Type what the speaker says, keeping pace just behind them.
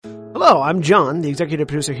Hello, I'm John, the executive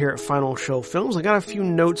producer here at Final Show Films. I got a few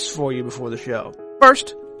notes for you before the show.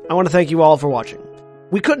 First, I want to thank you all for watching.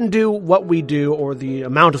 We couldn't do what we do or the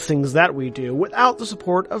amount of things that we do without the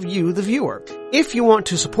support of you, the viewer. If you want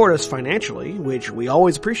to support us financially, which we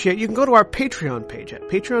always appreciate, you can go to our Patreon page at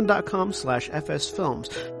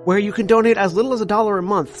patreon.com/fsfilms, where you can donate as little as $1 a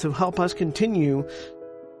month to help us continue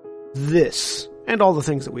this and all the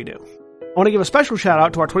things that we do. I want to give a special shout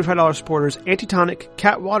out to our $25 supporters, Antitonic,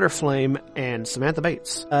 Cat Waterflame, and Samantha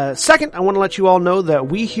Bates. Second, I want to let you all know that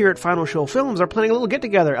we here at Final Show Films are planning a little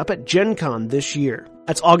get-together up at Gen Con this year.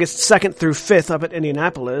 That's August 2nd through 5th up at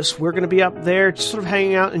Indianapolis. We're going to be up there just sort of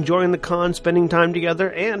hanging out, enjoying the con, spending time together,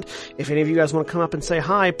 and if any of you guys want to come up and say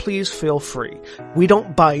hi, please feel free. We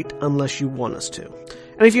don't bite unless you want us to.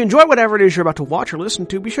 And if you enjoy whatever it is you're about to watch or listen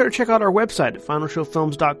to, be sure to check out our website at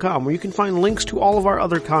finalshowfilms.com, where you can find links to all of our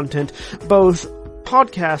other content, both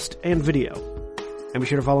podcast and video. And be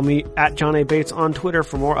sure to follow me at John A. Bates on Twitter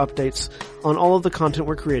for more updates on all of the content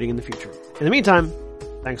we're creating in the future. In the meantime,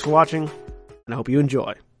 thanks for watching, and I hope you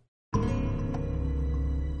enjoy.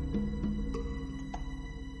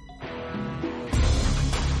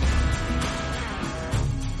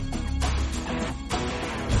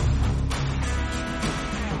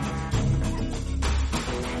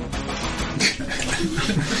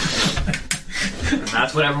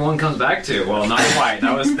 That's what everyone comes back to. Well, not quite.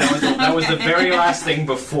 That was the very last thing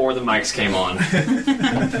before the mics came on.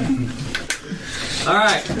 All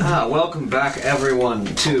right, welcome back, everyone,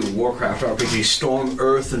 to Warcraft RPG Storm,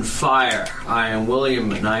 Earth, and Fire. I am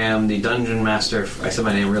William, and I am the Dungeon Master. I said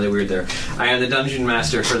my name really weird there. I am the Dungeon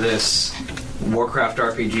Master for this Warcraft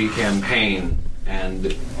RPG campaign.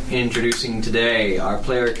 And introducing today our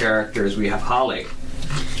player characters, we have Holly.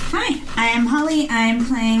 Hi, I am Holly. I'm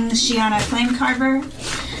playing Sheona Flamecarver.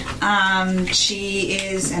 She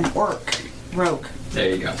is an orc rogue. There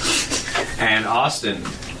you go. And Austin.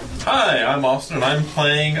 Hi, I'm Austin, and I'm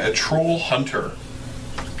playing a troll hunter.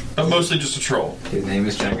 But mostly just a troll. His name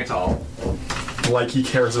is Jang'atal. Like he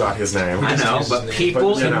cares about his name. I know, but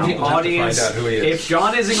people in the audience, if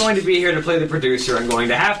John isn't going to be here to play the producer, I'm going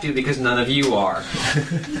to have to because none of you are.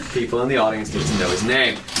 People in the audience need to know his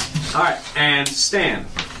name. Alright, and Stan.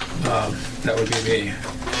 That would be me.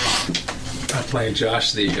 I play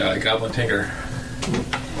Josh, the Goblin Tinker.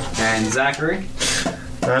 And Zachary.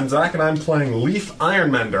 I'm Zach, and I'm playing Leaf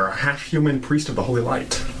Ironmender, a half-human priest of the Holy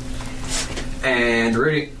Light. And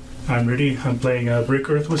Rudy. I'm Rudy. I'm playing Brik,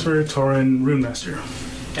 Earth Whisperer, Tauren, Runemaster.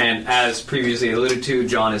 And as previously alluded to,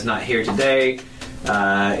 John is not here today.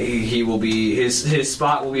 He will be his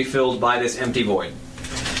spot will be filled by this empty void.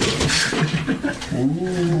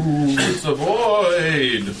 Ooh, it's a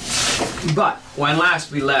void! But when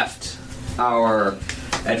last we left our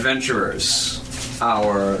adventurers,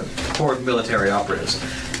 our horde military operatives,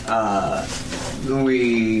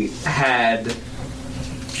 we had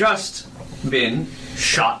just been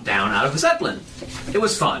shot down out of a Zeppelin. It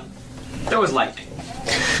was fun. There was lightning.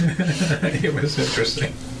 It was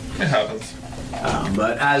interesting. It happens.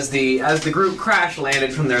 But as the group crash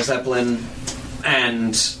landed from their Zeppelin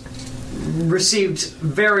and received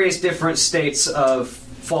various different states of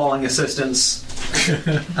falling assistance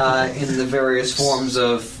in the various forms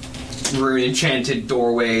of rune-enchanted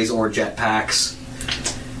doorways or jetpacks,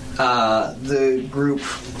 the group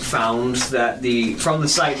found that from the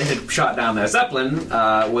site that had shot down their Zeppelin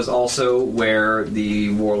was also where the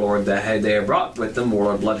warlord that they had brought with them,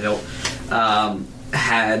 Warlord Bloodhilt,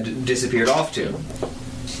 had disappeared off to,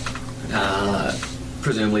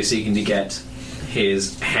 presumably seeking to get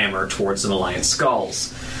his hammer towards some Alliance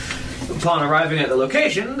skulls. Upon arriving at the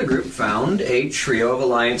location, the group found a trio of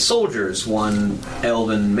Alliance soldiers, one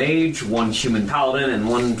elven mage, one human paladin, and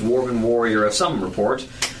one dwarven warrior of some report,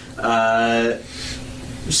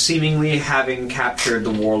 seemingly having captured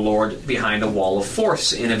the warlord behind a wall of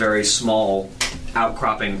force in a very small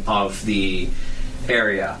outcropping of the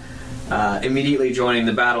area. Immediately joining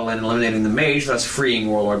the battle and eliminating the mage, thus freeing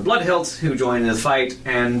Warlord Bloodhilt, who joined in the fight,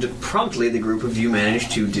 and promptly the group of you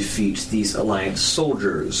managed to defeat these Alliance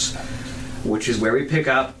soldiers, which is where we pick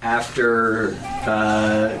up after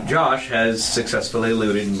Josh has successfully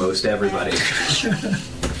looted most everybody.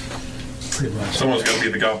 Pretty much. Someone's got to be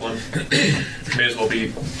the goblin. May as well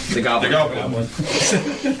be The Goblin. the goblin.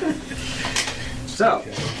 So,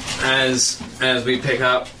 as we pick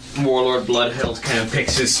up, Warlord Bloodhilt kind of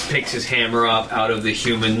picks his hammer up out of the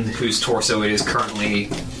human whose torso it is currently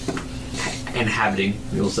inhabiting,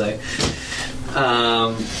 you'll say,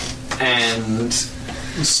 and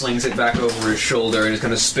slings it back over his shoulder and just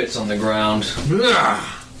kind of spits on the ground.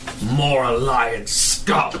 More Alliance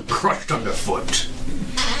scum crushed underfoot.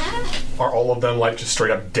 Are all of them like just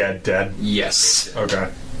straight up dead? Yes.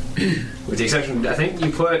 Okay. With the exception, I think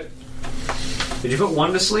you put... Did you put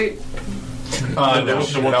one to sleep? No, that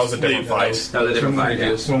was a different fight. That was a different fight,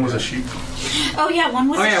 yeah. One was a sheep. Oh yeah, one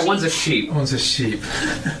was a sheep. One's a sheep. One's a sheep.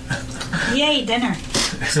 Yay, dinner.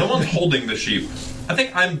 Someone's holding the sheep. I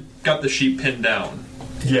think I'm got the sheep pinned down.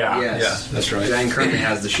 Yeah. Yes. Yeah, that's right. Jang currently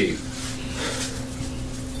has the sheep.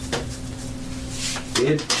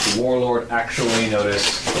 Did the warlord actually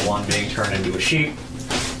notice the one being turned into a sheep?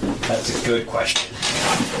 That's a good question.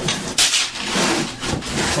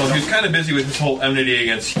 Well, he was kind of busy with his whole enmity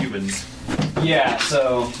against humans. Yeah,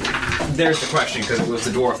 so there's the question, because it was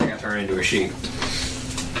the dwarf that got turned into a sheep.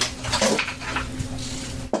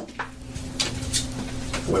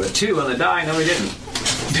 With a 2 on the die, no, he didn't.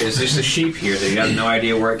 There's just a sheep here that you have no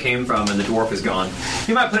idea where it came from, and the dwarf is gone.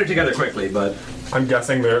 You might put it together quickly, but... I'm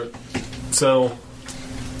guessing they're... So...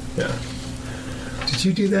 Yeah. Did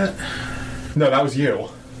you do that? No, that was you.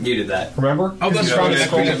 You did that. Remember? Oh, that's right.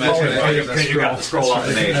 Scroll. You got the scroll off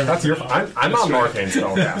the page. That's your... I'm not an arcane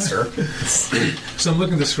spellcaster. So I'm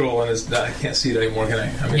looking at the scroll and I can't see it anymore, can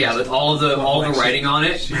I? I mean, Yeah, all the writing on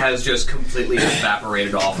it has just completely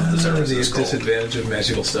evaporated off of the surface of the the scroll. disadvantage of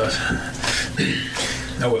magical stuff.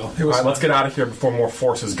 Oh well. It was Alright, let's get out of here before more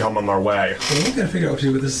forces come on our way. Well, we're gonna figure out what to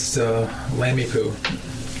do with this lammy poo.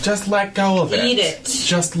 Just let go of it. Eat it.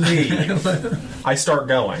 Just leave. I start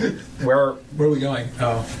going. Where are we going?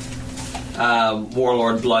 Oh.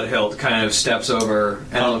 Warlord Bloodhilt kind of steps over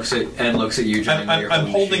and looks at you. I'm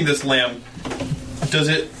holding this lamb. Does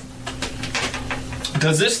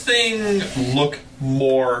this thing look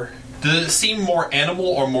more? Does it seem more animal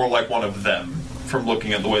or more like one of them? From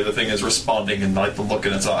looking at the way the thing is responding and like the look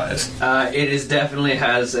in its eyes. It definitely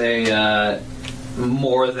has a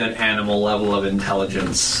more than animal level of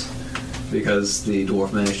intelligence because the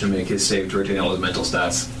dwarf managed to make his save to retain all his mental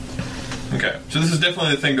stats. Okay, so this is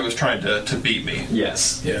definitely the thing that was trying to beat me.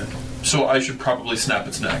 Yes. Yeah. So I should probably snap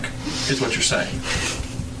its neck, is what you're saying.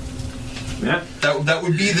 Yeah. That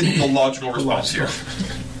would be the logical response here.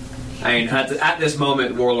 I mean, at this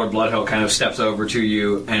moment, Warlord Bloodhill kind of steps over to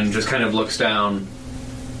you and just kind of looks down.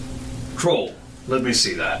 Troll, let me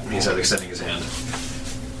see that. He said, extending his hand.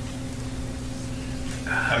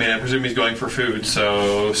 I mean, I presume he's going for food,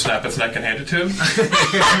 so snap its neck and hand it to him?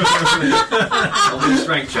 I'll do a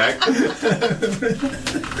strength check.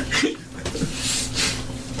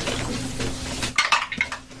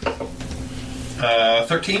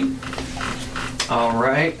 13?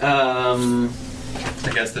 Alright, I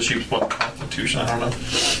guess the sheep's what, constitution, I don't know.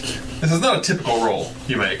 This is not a typical roll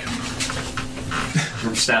you make.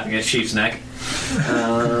 Snapping at sheep's neck.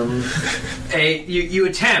 You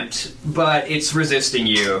attempt, but it's resisting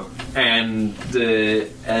you, and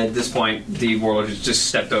at this point, the warlord has just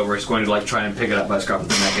stepped over. He's going to try and pick it up by the scruff of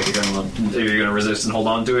the neck. If you're going to resist and hold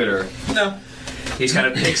on to it, or no, he's kind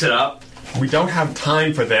of picks it up. We don't have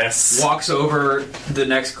time for this. Walks over the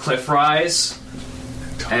next cliff rise,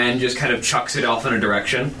 and just kind of chucks it off in a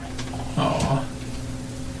direction. Aww.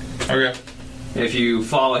 Okay. If you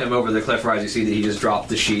follow him over the cliff rise, you see that he just dropped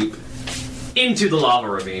the sheep into the lava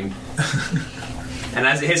ravine. And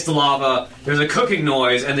as it hits the lava, there's a cooking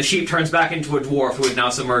noise, and the sheep turns back into a dwarf who is now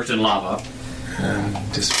submerged in lava.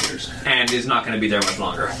 And disappears. And is not going to be there much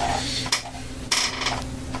longer.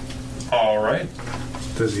 Alright.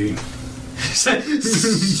 Does he?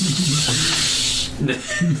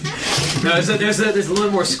 No, there's a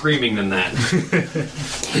little more screaming than that.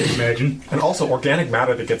 Imagine. And also, organic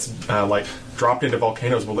matter that gets dropped into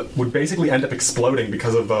volcanoes would basically end up exploding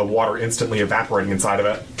because of the water instantly evaporating inside of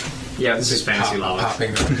it. Yeah, this is fantasy lava.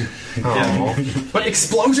 Popping. Oh. But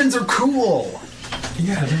explosions are cool!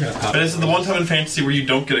 Yeah, they're gonna pop. But this is the one time in fantasy where you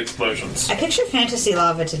don't get explosions. I picture fantasy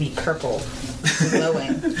lava to be purple,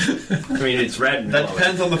 glowing. I mean, it's red. And That glowing.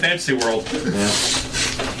 depends on the fantasy world. Yeah.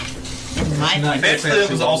 Fantasy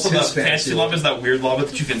lava is also that fantasy lava is that weird lava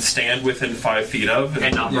that you can stand within 5 feet of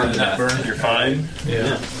And not burn to death. and you're fine.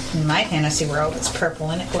 Yeah. In my fantasy world, it's purple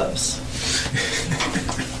and it glows.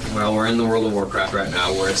 Well, we're in the world of Warcraft right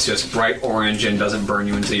now, where it's just bright orange and doesn't burn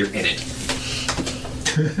you until you're in it.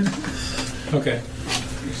 Okay.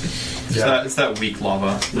 It's that weak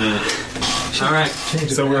lava. All right.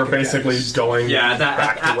 So we're basically going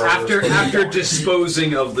back to where after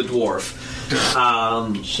disposing of the dwarf,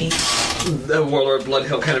 Sheep. the warlord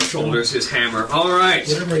Bloodhill kind of shoulders his hammer. All right,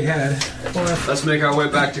 Whatever he had. let's make our way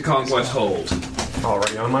back to Conquest Hold.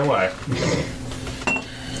 Already on my way.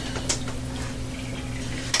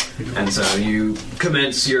 And so you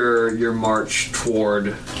commence your march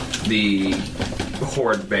toward the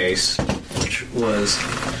Horde base, which was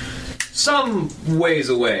some ways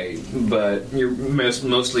away, but you're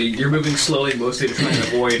mostly moving slowly, mostly to try and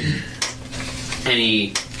avoid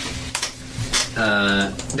any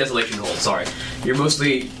desolation hold. Sorry, you're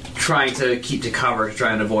mostly trying to keep to cover to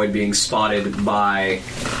try and avoid being spotted by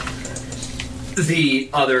the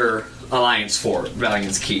other Alliance fort,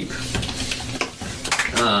 Valiant's Keep,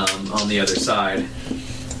 on the other side.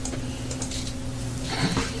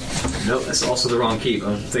 Nope, that's also the wrong keep.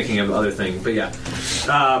 I'm thinking of the other thing, but yeah.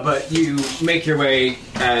 But you make your way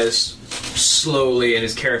as slowly and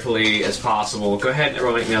as carefully as possible. Go ahead and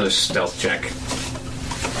everyone make me another stealth check.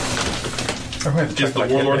 Is the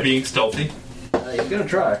warlord being stealthy? He's gonna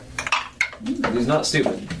try. He's not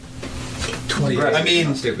stupid. 20. I mean,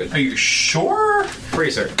 Not stupid. are you sure? Pretty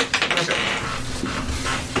certain. Okay.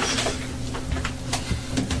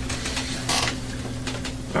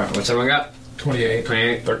 Alright, what's everyone got? 28.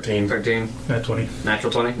 28? 13. 13? 20.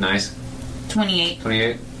 Natural 20? Nice. 28.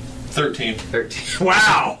 28? 13. 13.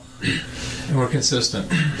 Wow! And we're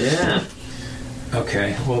consistent. Yeah.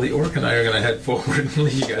 Okay, well, the orc and I are going to head forward and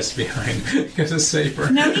leave you guys behind because it's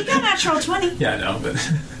safer. No, he got natural 20. Yeah, I know, but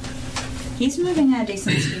He's moving at a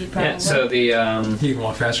decent speed, probably. Yeah, so the, he can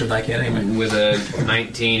walk faster than I can anyway. with a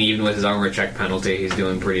 19, even with his armor check penalty, he's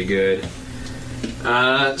doing pretty good.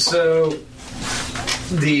 So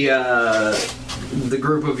the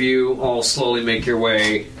group of you all slowly make your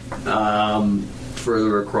way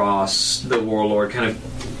further across. The warlord kind of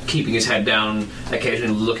keeping his head down,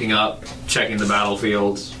 occasionally looking up, checking the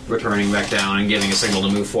battlefield, returning back down, and giving a signal to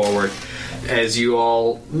move forward. As you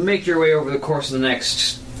all make your way over the course of the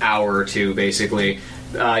next hour or two, basically,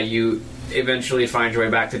 you eventually find your way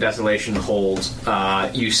back to Desolation Hold.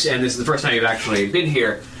 And this is the first time you've actually been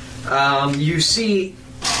here. You see,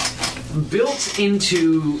 built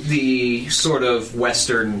into the sort of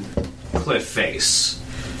western cliff face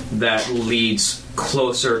that leads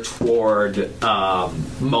closer toward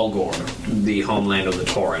Mulgore, the homeland of the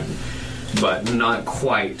Tauren, but not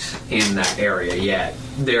quite in that area yet.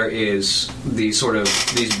 There is these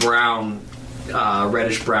brown,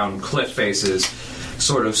 reddish-brown cliff faces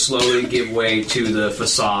sort of slowly give way to the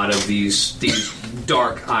facade of these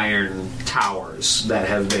dark iron towers that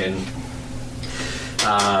have been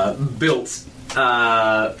built.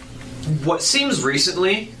 What seems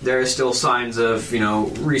recently, there are still signs of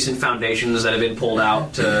recent foundations that have been pulled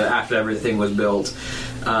out after everything was built.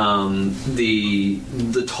 The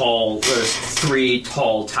tall, there's 3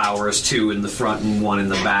 tall towers, 2 in the front and 1 in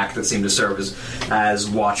the back, that seem to serve as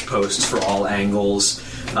watch posts for all angles.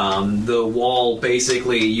 The wall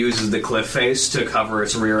basically uses the cliff face to cover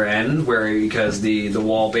its rear end, because the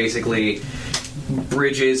wall basically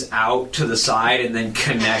bridges out to the side and then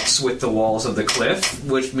connects with the walls of the cliff,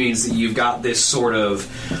 which means that you've got this sort of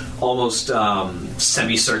almost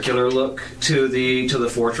semicircular look to the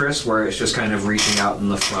fortress, where it's just kind of reaching out in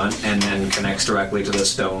the front and then connects directly to the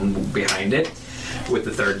stone behind it, with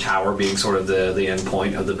the 3rd tower being sort of the end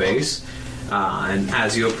point of the base. And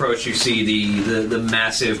as you approach, you see the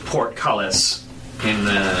massive portcullis in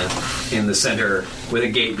the center with a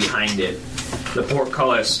gate behind it. The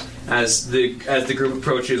portcullis, as the group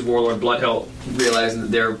approaches Warlord Bloodhilt, realizing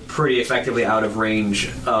that they're pretty effectively out of range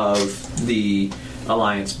of the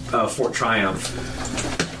Alliance Fort Triumph,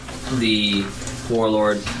 the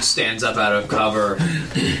Warlord stands up out of cover.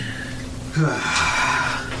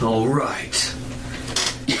 All right.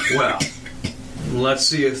 Well, let's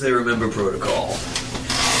see if they remember protocol.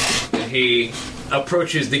 And he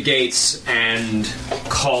approaches the gates and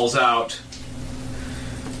calls out,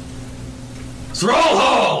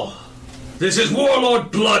 "Thrallhall! This is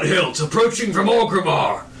Warlord Bloodhilt approaching from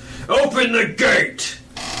Orgrimmar. Open the gate!"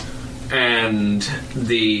 And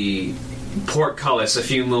the portcullis, a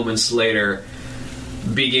few moments later,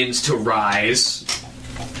 begins to rise.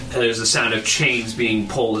 There's a sound of chains being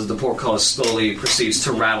pulled as the portcullis slowly proceeds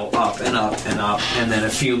to rattle up and up and up. And then a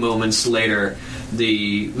few moments later,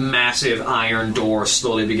 the massive iron door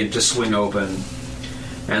slowly begins to swing open.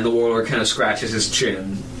 And the warlord kind of scratches his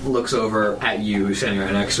chin, looks over at you, standing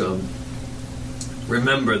right next to him.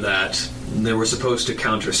 "Remember that. They were supposed to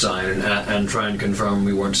countersign and try and confirm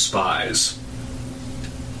we weren't spies."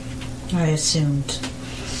 I assumed.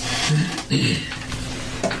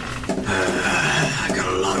 I got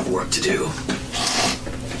a lot of work to do.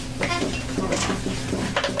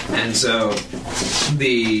 And so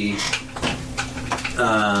the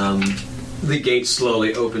gate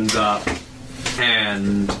slowly opens up,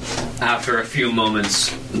 and after a few moments,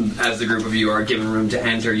 as the group of you are given room to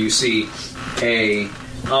enter, you see a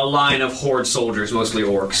line of horde soldiers, mostly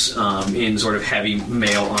orcs, in sort of heavy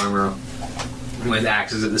mail armor with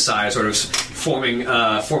axes at the side, sort of forming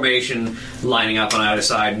formation, lining up on either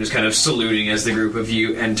side, and just kind of saluting as the group of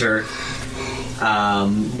you enter.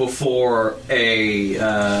 Before a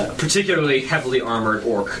particularly heavily armored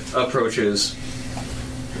orc approaches,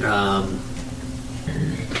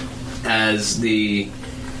 as the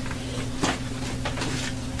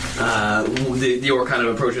orc kind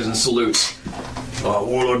of approaches and salutes.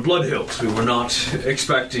 Warlord Bloodhilt, we were not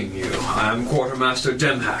expecting you. I am Quartermaster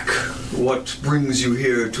Demhak. What brings you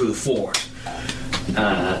here to the fort?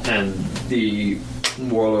 And the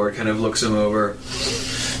warlord kind of looks him over.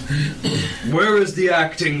 Where is the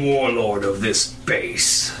acting warlord of this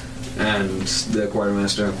base? And the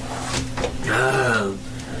quartermaster.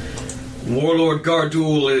 Warlord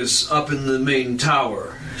Gardul is up in the main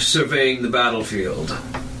tower, surveying the battlefield.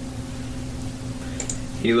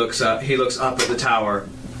 He looks up at the tower,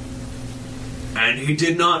 and he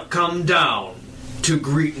did not come down to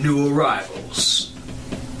greet new arrivals.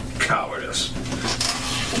 Cowardice.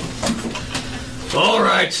 All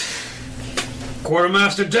right,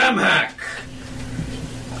 Quartermaster Demhak.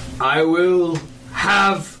 I will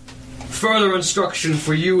have further instruction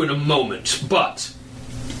for you in a moment, but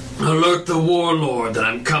alert the warlord that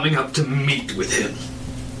I'm coming up to meet with him.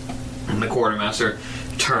 And the quartermaster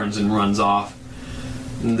turns and runs off.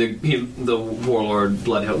 And the warlord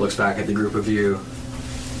Bloodhilt looks back at the group of you.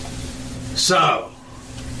 So,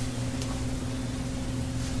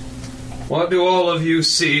 what do all of you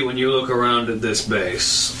see when you look around at this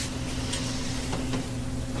base?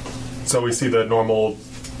 So we see the normal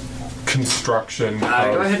construction. Go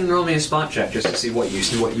ahead and roll me a spot check just to see what you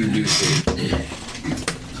do see.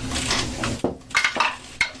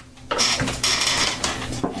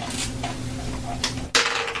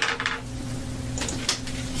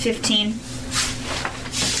 15.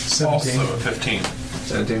 17. Also a 15.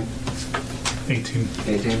 17. 18.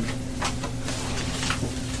 18.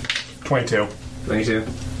 22. 22.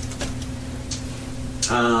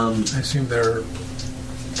 I assume the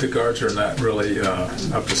guards are not really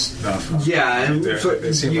up to snuff. Yeah, and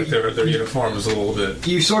They seem like their uniform is a little bit.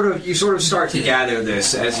 You sort of start to gather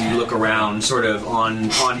this as you look around, sort of on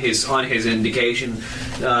his indication.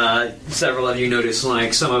 Several of you notice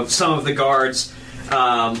like some of the guards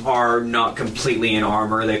are not completely in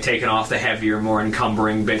armor. They've taken off the heavier, more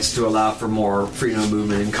encumbering bits to allow for more freedom of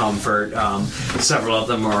movement and comfort. Several of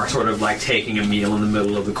them are sort of like taking a meal in the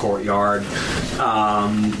middle of the courtyard.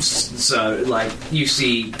 So, like, you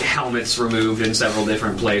see helmets removed in several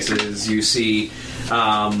different places. You see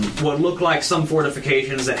what look like some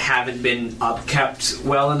fortifications that haven't been upkept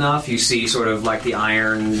well enough. You see sort of like the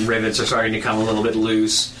iron rivets are starting to come a little bit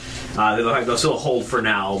loose. They'll still hold for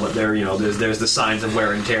now, but there's the signs of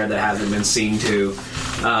wear and tear that hasn't been seen to.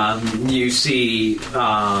 You see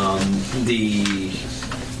the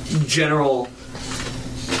general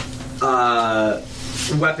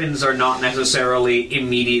weapons are not necessarily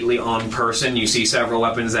immediately on person. You see several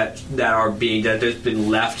weapons that have been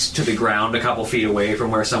left to the ground a couple feet away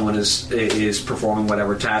from where someone is performing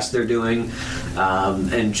whatever task they're doing.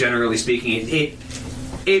 And generally speaking,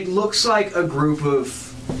 it looks like a group of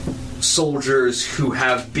soldiers who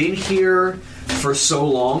have been here for so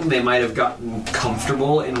long they might have gotten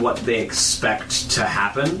comfortable in what they expect to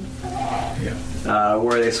happen. Yeah.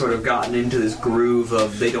 Where they've sort of gotten into this groove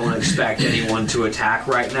of they don't expect anyone to attack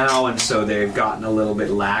right now, and so they've gotten a little bit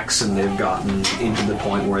lax, and they've gotten into the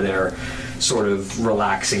point where they're sort of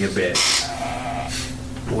relaxing a bit,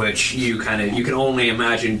 which you can only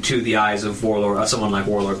imagine to the eyes of someone like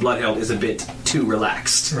Warlord Bloodhilt is a bit too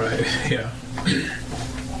relaxed. Right. Yeah.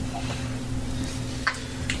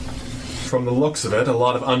 From the looks of it, a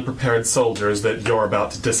lot of unprepared soldiers that you're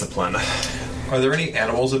about to discipline. Are there any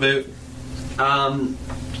animals about?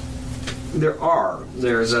 There are.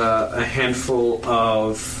 There's a handful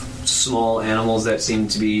of small animals that seem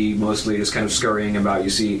to be mostly just kind of scurrying about. You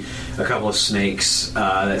see a couple of snakes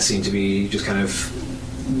that seem to be just kind of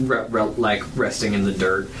resting in the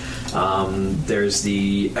dirt. There's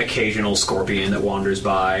the occasional scorpion that wanders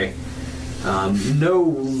by. No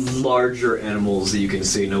larger animals that you can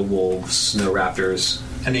see. No wolves, no raptors.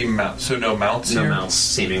 Any mounts? So no mounts No here? mounts,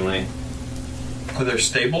 seemingly. Are there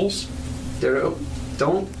stables? You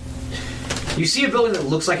see a building that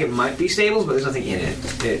looks like it might be stables, but there's nothing in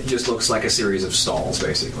it. It just looks like a series of stalls,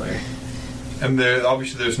 basically. And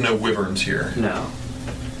obviously there's no wyverns here. No.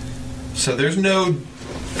 So there's no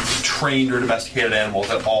trained or domesticated animals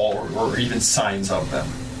at all, or even signs of them.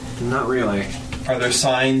 Not really. Are there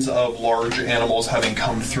signs of large animals having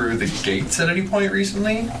come through the gates at any point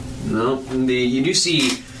recently? No. You do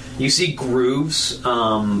see You see grooves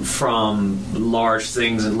from large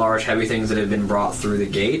things and large heavy things that have been brought through the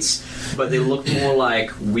gates, but they look more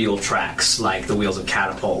like wheel tracks, like the wheels of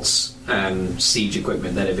catapults and siege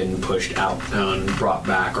equipment that have been pushed out and brought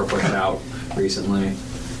back or pushed out recently.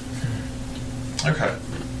 Okay.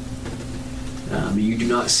 You do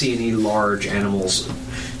not see any large animals.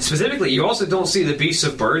 Specifically, you also don't see the beasts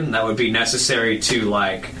of burden that would be necessary to,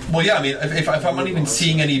 like... Well, yeah, I mean, if I'm not even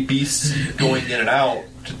seeing any beasts going in and out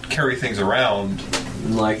to carry things around...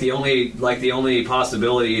 The only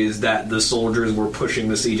possibility is that the soldiers were pushing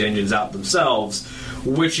the siege engines out themselves,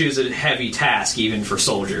 which is a heavy task even for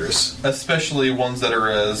soldiers. Especially ones that are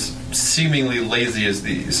as seemingly lazy as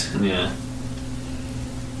these. Yeah.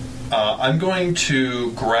 I'm going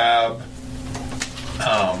to grab...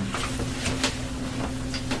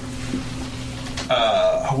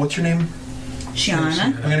 what's your name? Sheona.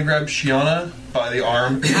 I'm going to grab Sheona by the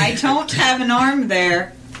arm. I don't have an arm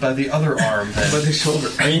there. By the other arm, then. By the shoulder.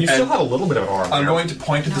 I mean, you still have a little bit of an arm. I'm there. going to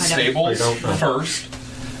point at the No, I don't. stables You don't? No. first,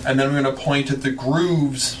 and then I'm going to point at the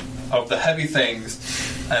grooves of the heavy things,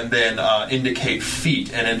 and then indicate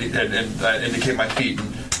feet, and indicate my feet,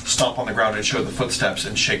 and stomp on the ground and show the footsteps,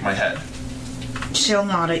 and shake my head. She'll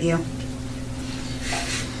nod at you.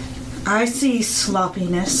 I see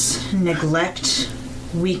sloppiness, neglect,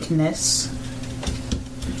 weakness.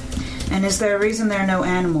 And is there a reason there are no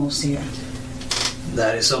animals here?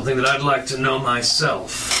 That is something that I'd like to know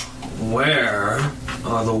myself. Where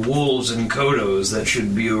are the wolves and kodos that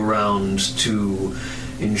should be around to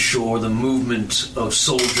ensure the movement of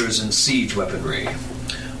soldiers and siege weaponry?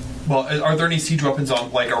 Well, are there any siege weapons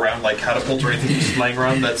on, around, catapults or anything just laying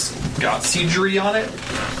around that's got siegery on it?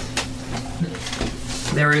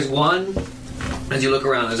 There is one. As you look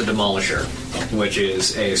around, there's a demolisher, which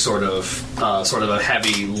is a sort of a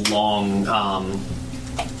heavy, long.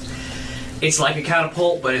 It's like a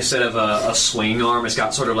catapult, but instead of a swinging arm, it's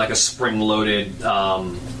got sort of like a spring-loaded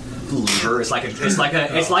lever. It's like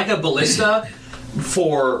a ballista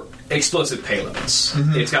for explosive payloads.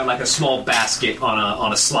 Mm-hmm. It's got like a small basket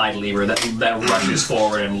on a slide lever that rushes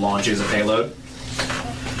forward and launches a payload.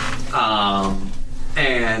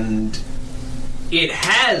 And it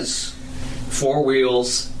has 4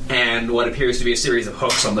 wheels and what appears to be a series of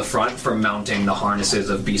hooks on the front for mounting the harnesses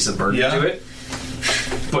of beasts of burden to it,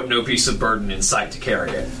 but no beasts of burden in sight to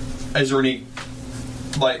carry it. Is there any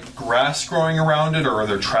grass growing around it, or are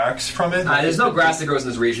there tracks from it? There's no grass that grows in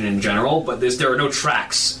this region in general, but there are no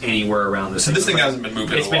tracks anywhere around this. So this thing hasn't been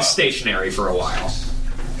moved in a while. It's been stationary for a while.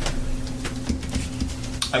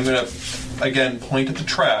 I'm going to, again, point at the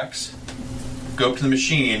tracks, go up to the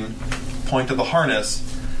machine, point at the harness,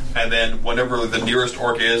 and then whenever the nearest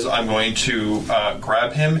orc is, I'm going to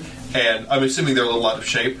grab him, and I'm assuming they're a little out of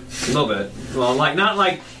shape. A little bit. Well,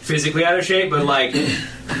 not physically out of shape, but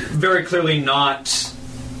very clearly not.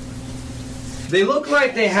 They look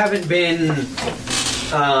like they haven't been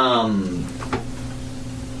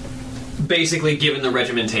basically given the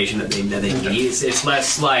regimentation that they need. It's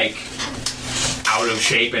less out of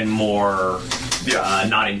shape and more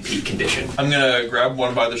not in peak condition. I'm going to grab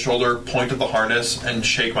one by the shoulder, point at the harness, and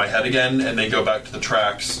shake my head again, and then go back to the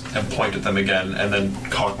tracks and point at them again, and then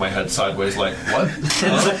cock my head sideways what?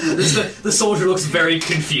 The soldier looks very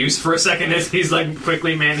confused for a second as he's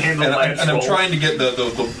quickly manhandled by a troll. And I'm trying to get the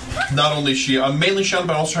not only I'm mainly Sheona,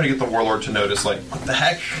 but I'm also trying to get the warlord to notice, what the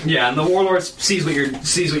heck? Yeah, and the warlord sees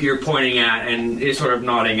what you're pointing at, and is sort of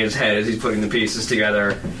nodding his head as he's putting the pieces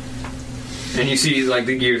together. And you see,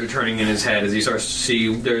 the gears are turning in his head as he starts to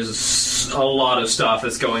see there's a lot of stuff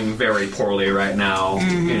that's going very poorly right now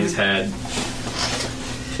in his head.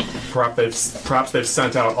 Perhaps they've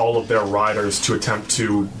sent out all of their riders to attempt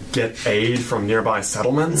to get aid from nearby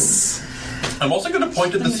settlements. I'm also going to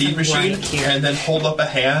point at the siege machine and then hold up a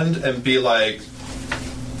hand and be and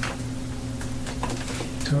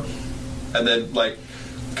then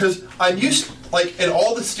because I'm used in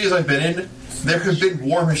all the cities I've been in, there have been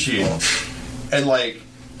war machines. And,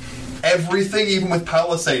 everything, even with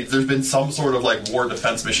palisades, there's been some sort of, war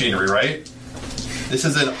defense machinery, right? This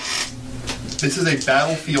is a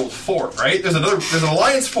battlefield fort, right? There's an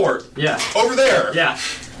alliance fort. Yeah. Over there. Yeah.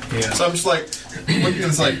 So I'm just, looking at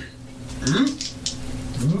this,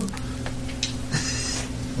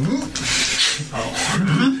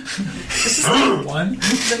 This is one.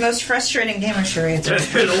 The most frustrating game of charades.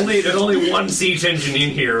 There's only one siege engine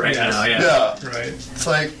in here right now. Yeah. Right. It's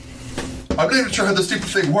I'm not even sure how the stupid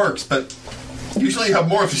thing works, but usually you have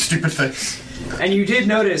more of these stupid things. And you did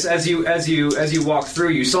notice as you walked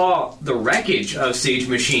through, you saw the wreckage of siege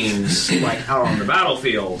machines out on the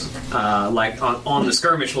battlefield, on the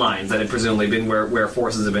skirmish lines that had presumably been where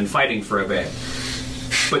forces have been fighting for a bit.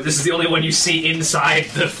 but this is the only one you see inside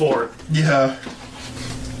the fort. Yeah.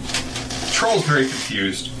 Troll's very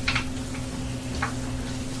confused.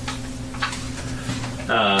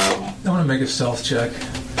 I want to make a stealth check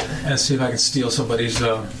and see if I can steal somebody's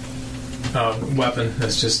weapon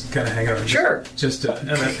that's just kind of hanging around. Sure. Just and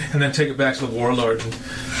then take it back to the warlord and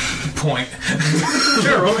point.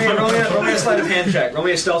 Sure, roll me a sleight of hand check. Roll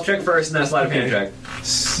me a stealth check first and then a sleight of hand check.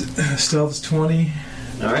 Stealth is 20.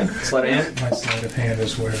 Alright, sleight of hand. My sleight of hand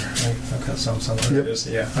is where? Okay, something. Yep. It is.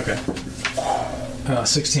 Yeah, okay.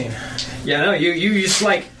 16. Yeah, no, you just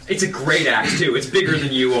like, it's a great axe too. It's bigger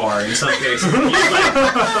than you are in some cases. You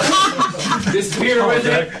like, disappear with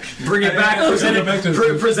it, bring it back, present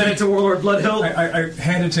it to Warlord Bloodhill. I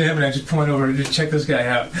hand it to him and I just point over to check this guy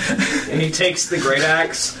out. And he takes the great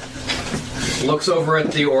axe, looks over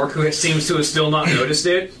at the orc who seems to have still not noticed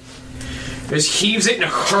it, just heaves it and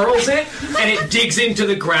hurls it, and it digs into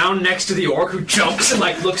the ground next to the orc, who jumps and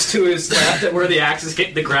like looks to his left at where the axe has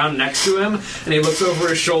hit the ground next to him, and he looks over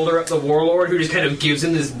his shoulder at the warlord, who just kind of gives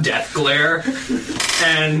him this death glare,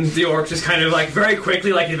 and the orc just kind of like very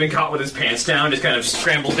quickly, like he's been caught with his pants down, just kind of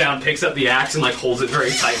scrambles down, picks up the axe, and like holds it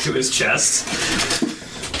very tight to his chest.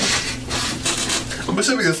 I'm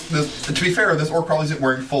assuming this, to be fair, this orc probably isn't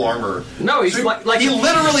wearing full armor. No, he's like he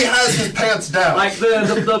literally has his pants down. Like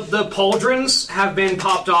the pauldrons have been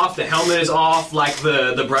popped off, the helmet is off, like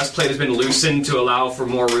the breastplate has been loosened to allow for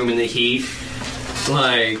more room in the heat.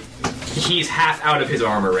 Like, he's half out of his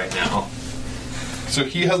armor right now. So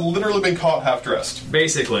he has literally been caught half dressed.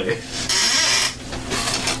 Basically.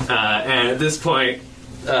 And at this point,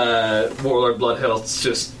 Warlord Bloodhill's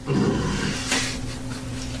just...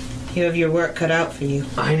 You have your work cut out for you.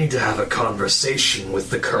 I need to have a conversation with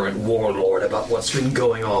the current warlord about what's been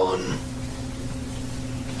going on.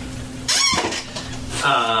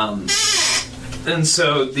 And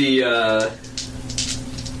so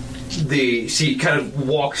she kind of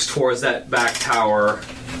walks towards that back tower.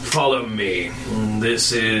 Follow me.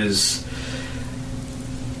 This is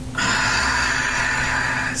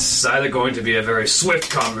either going to be a very swift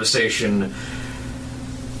conversation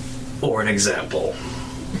or an example.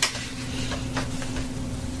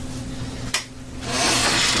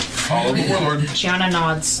 Follow the warlord. Sheona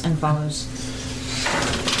nods and follows.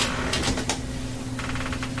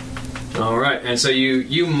 Alright, and so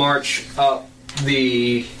you march up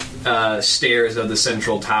the stairs of the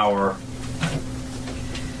central tower.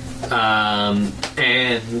 And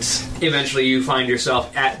eventually you find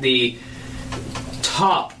yourself at the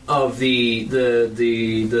top of the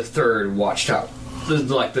third watchtower.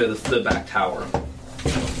 The back tower.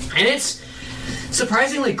 And it's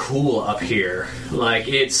surprisingly cool up here. Like,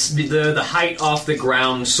 it's the height off the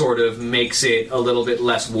ground sort of makes it a little bit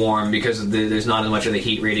less warm because there's not as much of the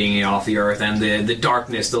heat radiating off the earth, and the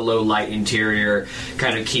darkness, the low light interior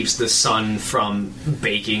kind of keeps the sun from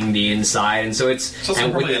baking the inside, and so it's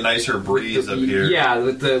also probably a nicer breeze up here. Yeah,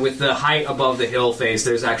 with the height above the hill face,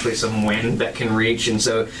 there's actually some wind that can reach, and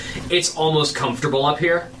so it's almost comfortable up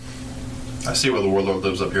here. I see where the warlord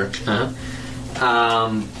lives up here.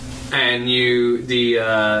 And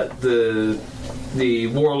the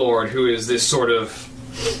warlord, who is this sort of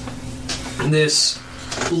this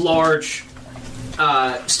large,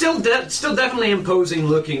 still definitely imposing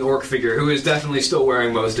looking orc figure, who is definitely still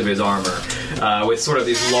wearing most of his armor, with sort of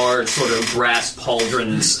these large sort of brass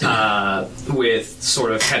pauldrons with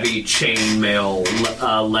sort of heavy chainmail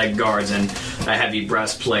leg guards and a heavy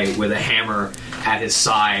breastplate with a hammer at his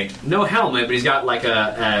side. No helmet, but he's got like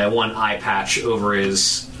a one eye patch over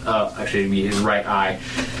his actually it'd be his right eye,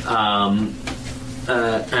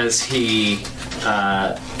 as he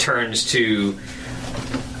turns to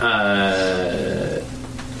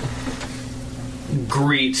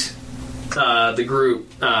greet the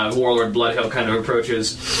group. Warlord Bloodhill kind of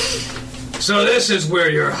approaches. So this is where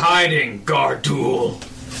you're hiding, Gardul.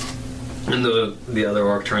 And the other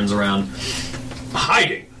orc turns around.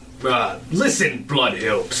 Hiding? Listen,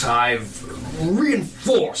 Bloodhilt, I've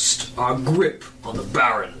reinforced our grip on the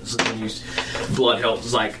barons. And then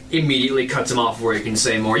Bloodhilt like immediately cuts him off where he can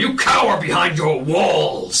say more. You cower behind your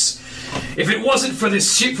walls. If it wasn't for the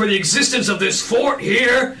existence of this fort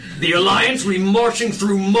here, the Alliance would be marching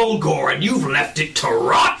through Mulgore, and you've left it to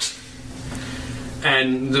rot.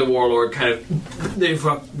 And the warlord kind of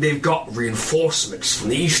they've got reinforcements from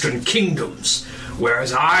the Eastern Kingdoms,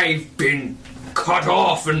 whereas I've been cut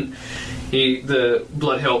off. And the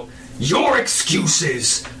Bloodhilt, your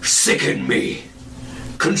excuses sicken me.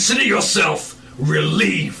 Consider yourself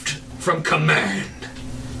relieved from command.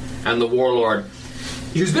 And the warlord,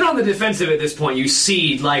 who's been on the defensive at this point, you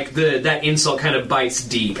see like that insult kind of bites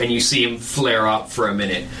deep, and you see him flare up for a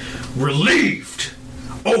minute. Relieved?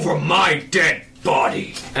 over my dead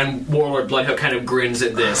body. And Warlord Bloodhill kind of grins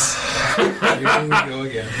at this. Here we go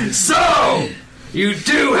again. So, you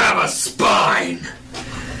do have a spine!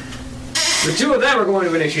 The two of them are going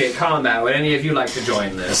to initiate combat. Would any of you like to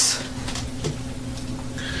join this?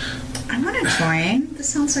 I want to join. This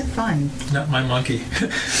sounds like fun. Not my monkey.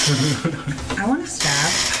 I want to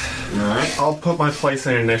stab. Alright. I'll put my place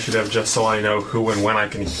in initiative just so I know who and when I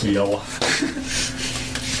can heal.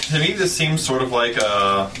 To me, this seems sort of like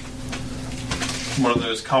one of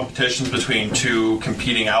those competitions between two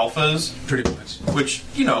competing alphas, Pretty much. which,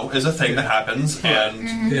 is a thing that happens,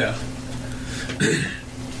 and Yeah.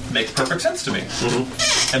 makes perfect sense to me.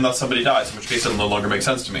 Unless somebody dies, in which case it'll no longer make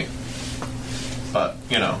sense to me. But,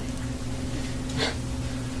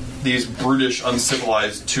 these brutish,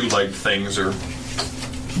 uncivilized two-legged things are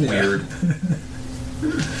weird.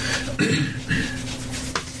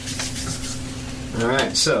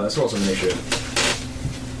 Alright, so let's roll some initiative.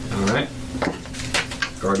 Alright.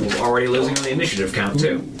 Guard already losing on the initiative count,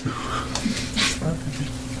 too.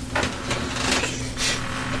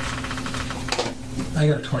 I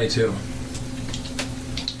got a 22.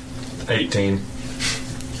 18.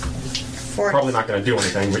 14. Probably not going to do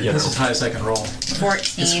anything, but That's as high as I can roll.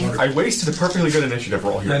 14. I wasted a perfectly good initiative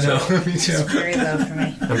roll here. I know. too. Me too. Very low for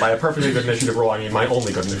me. And by a perfectly good initiative roll, I mean my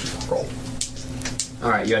only good initiative roll.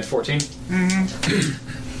 Alright, you had 14?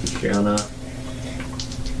 Sheona.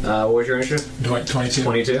 What was your initiative? 22.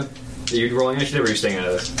 22? Are you rolling initiative or are you staying out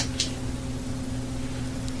of this?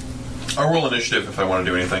 I'll roll initiative if I want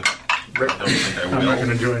to do anything. I don't think I I'm not will.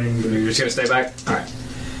 going to join in. You're just going to stay back? Alright.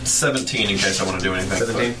 17 in case I want to do anything.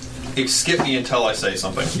 17? But skip me until I say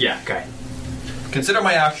something. Yeah, okay. Consider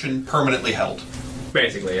my action permanently held.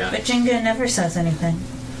 Basically, yeah. But Jenga never says anything.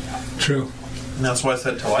 True. And that's why I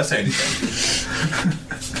said until I say anything.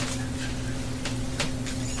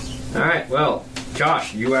 Alright, well,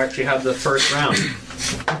 Josh, you actually have the first round.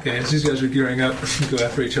 Okay, as these guys are gearing up to go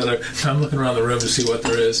after each other, I'm looking around the room to see what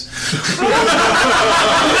there is.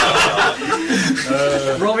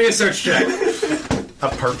 Roll me a search check. A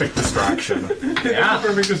perfect distraction. Yeah.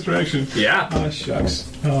 Perfect distraction. Yeah. Oh,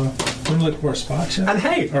 shucks. I'm going to look for a spot check. And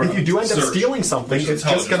hey, if you do end up Search. stealing something, Which it's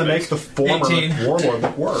just going to make the former 18. warlord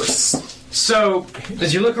look worse. So,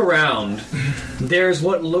 as you look around, there's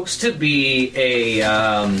what looks to be a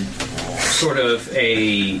sort of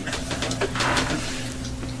a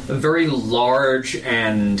very large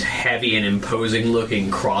and heavy and imposing-looking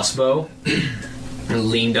crossbow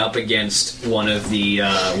leaned up against one of the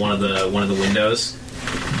windows.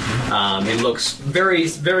 It looks very,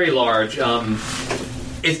 very large.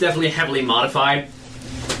 It's definitely heavily modified.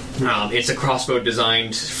 It's a crossbow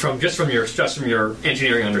designed from your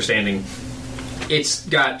engineering understanding. It's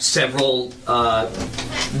got several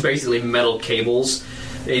basically metal cables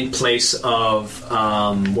in place of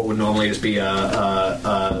what would normally just be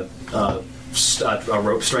a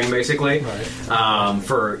rope string, basically, Right.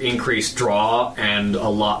 for increased draw and a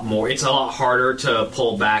lot more. It's a lot harder to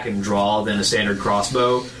pull back and draw than a standard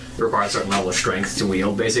crossbow. It requires a certain level of strength to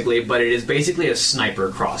wield, basically, but it is basically a sniper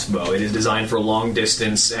crossbow. It is designed for long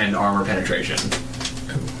distance and armor penetration.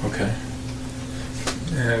 Okay.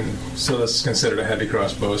 And so that's considered a heavy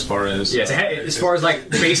crossbow as far as... Yeah, as far as like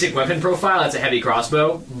basic weapon profile, it's a heavy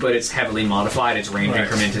crossbow, but it's heavily modified. Its range Right.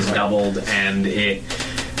 increment is doubled, and it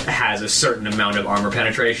has a certain amount of armor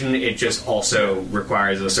penetration. It just also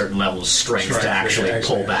requires a certain level of strength to actually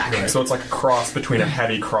pull back. Right. So it's like a cross between a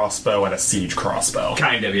heavy crossbow and a siege crossbow.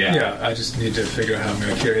 Kind of, yeah. Yeah, I just need to figure out how I'm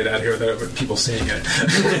going to carry it out here without people seeing it.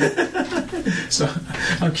 So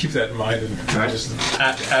I'll keep that in mind. And All right. just,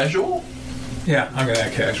 Act casual? yeah, I'm going to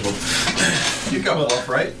act casual. You got bluff,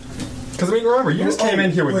 right? Because, I mean, remember, you just came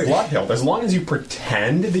in here with wait. Bloodhill. As long as you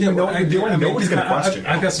pretend that you know what you're doing, nobody's going to question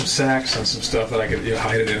I've you. got some sacks and some stuff that I could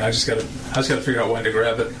hide it in. I just got to figure out when to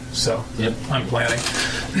grab it. So Yep. I'm planning.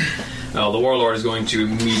 The Warlord is going to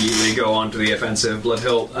immediately go onto the offensive.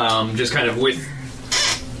 Bloodhill, just kind of with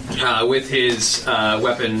his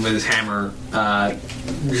weapon, with his hammer,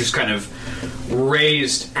 just kind of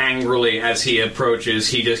raised angrily as he approaches.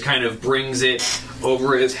 He just kind of brings it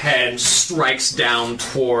over his head, strikes down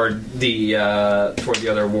toward the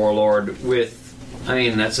other Warlord with, I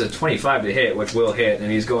mean, that's a 25 to hit, which will hit,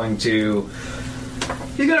 and he's going to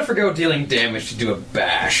forgo dealing damage to do a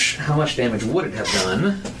bash. How much damage would it have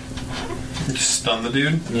done? Just stun the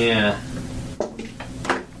dude. Yeah.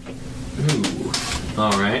 Ooh.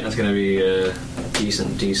 Alright, that's gonna be a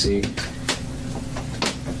decent DC.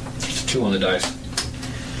 2 on the dice.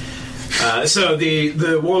 So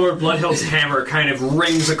the Warlord Bloodhill's hammer kind of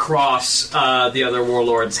rings across the other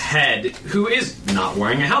Warlord's head, who is not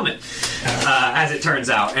wearing a helmet, as it turns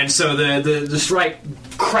out. And so the strike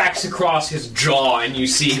cracks across his jaw, and you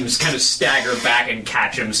see him kind of stagger back and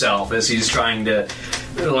catch himself as he's trying to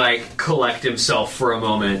collect himself for a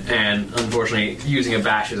moment. And unfortunately, using a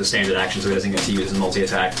bash is a standard action, so he doesn't get to use his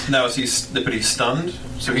multi-attack. Now but he's stunned.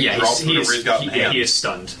 So he drops whatever he's got in hand. He is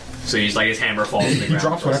stunned. So he's his hammer falls to the ground. He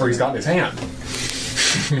drops whatever he's got in his hand.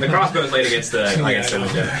 The crossbow is laid against the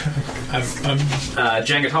window. I'm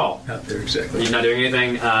Jang'atal. not there exactly. You're not doing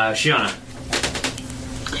anything. Sheona.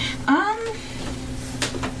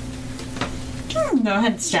 Go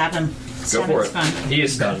ahead and stab him. Go for it. Fun. He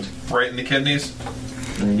is stunned. Right in the kidneys.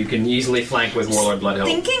 And you can easily flank with Warlord Bloodhill.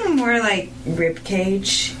 Thinking more like rib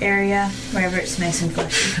cage area, wherever it's nice and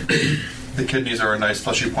fleshy. The kidneys are a nice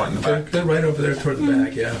fleshy point in the back. They're right over there toward the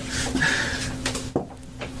back, yeah.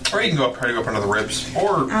 Or you can try to go up under the ribs.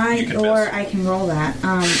 Or you can miss. I can roll that.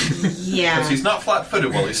 Yeah. Because he's not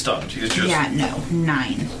flat-footed while he's stunned. He's just... Yeah, no.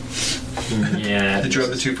 9. Yeah. Did you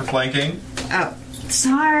have the 2 for flanking? Oh.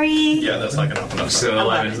 Sorry. Yeah, that's not going to help enough. So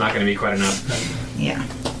 11 is not going to be quite enough. Yeah.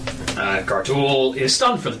 Gartul is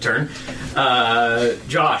stunned for the turn.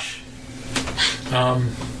 Josh.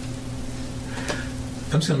 I'm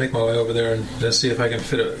just gonna make my way over there and just see if I can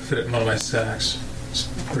fit it in one of my sacks. Just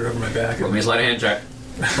put it over my back. Roll me a sleight of hand check.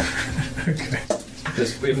 Okay.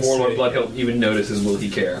 Because if Warlord Bloodhill even notices, will he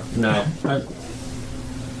care? No.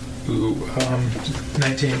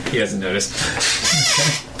 19. He doesn't notice.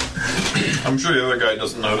 I'm sure the other guy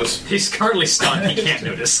doesn't notice. He's currently stunned. He can't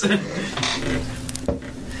notice.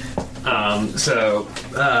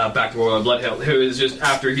 Back to Warlord Bloodhill, who is just,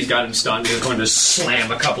 after he's got him stunned, he's going to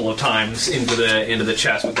slam a couple of times into the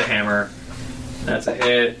chest with the hammer. That's a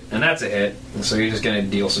hit, and that's a hit. And so he's just going to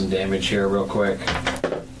deal some damage here real quick.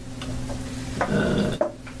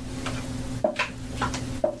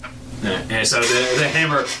 And so the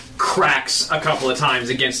hammer cracks a couple of times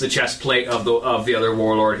against the chest plate of the other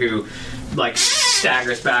warlord, who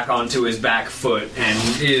staggers back onto his back foot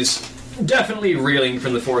and is definitely reeling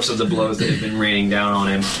from the force of the blows that have been raining down on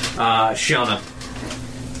him. Sheona.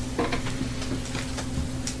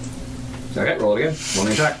 Okay, roll it again. Roll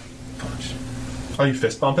an attack. Oh, you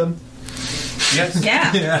fist bump him? Yes.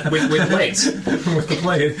 Yeah. With blades. With the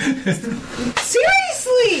blade.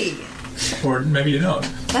 Seriously! Or maybe you don't.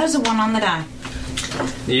 That was a 1 on the die.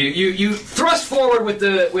 You thrust forward with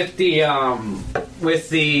the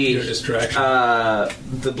Your distraction.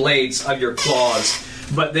 the blades of your claws,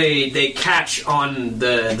 but they catch on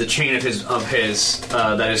the chain of his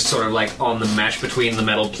that is sort of on the mesh between the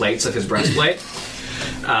metal plates of his breastplate.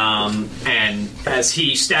 And as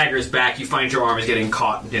he staggers back, you find your arm is getting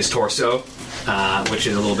caught in his torso, which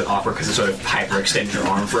is a little bit awkward because it sort of hyperextends your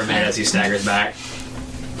arm for a minute as he staggers back.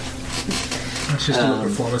 Let's just do a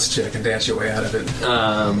performance check and dance your way out of it.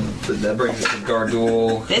 That brings us to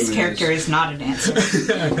Gardul. This character is not a dancer.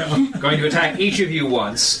 Going to attack each of you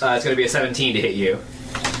once. It's going to be a 17 to hit you.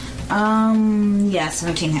 Yeah,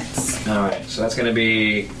 17 hits. Alright, so that's going to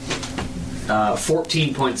be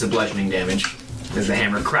 14 points of bludgeoning damage as the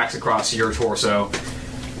hammer cracks across your torso.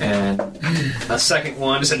 And a second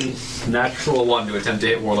one is a natural 1 to attempt to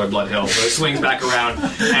hit Warlord Bloodhill. So it swings back around,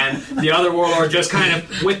 and the other Warlord just kind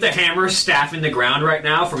of, with the hammer staff in the ground right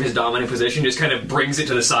now from his dominant position, just kind of brings it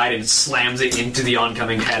to the side and slams it into the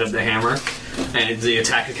oncoming head of the hammer. And the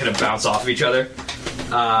attack can kind of bounce off of each other.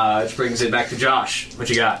 Which brings it back to Josh. What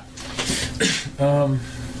you got? I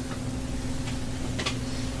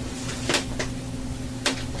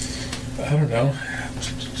don't know.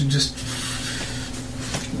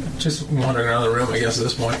 Just wandering around the room, I guess, at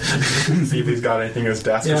this point. See if he's got anything in his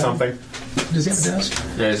desk or something. Does he have a desk?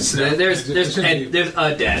 There's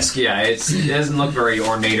a desk, yeah. It doesn't look very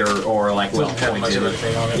ornate or well Doesn't have much of pointed.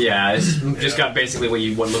 anything on it. Yeah, it's just got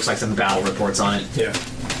basically what looks like some battle reports on it. Yeah.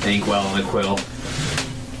 Inkwell and a quill.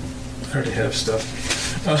 I already have stuff.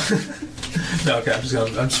 No, okay, I'm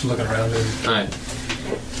just looking around. Alright.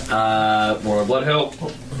 Warlord Bloodhill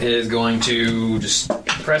is going to just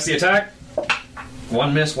press the attack.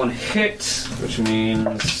 1 miss, 1 hit, which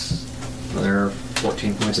means another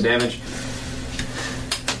 14 points of damage.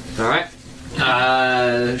 Alright.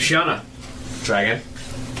 Sheona. Try again.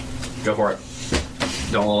 Go for it.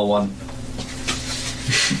 Don't roll a 1.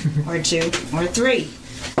 Or 2. Or 3.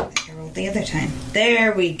 I rolled the other time.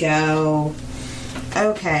 There we go.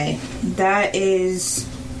 Okay. That is...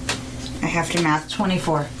 I have to math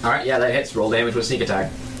 24. Alright, yeah, that hits. Roll damage with sneak attack.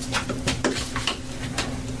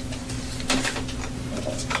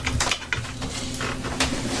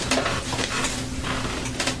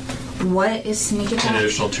 What is sneak An attack?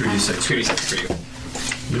 additional 2d6. 2d6 for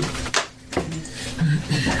you.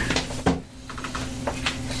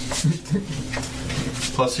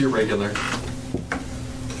 Plus your regular.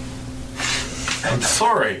 I'm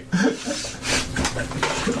sorry.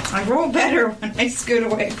 I roll better when I scoot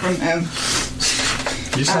away from him.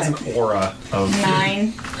 He just has an aura of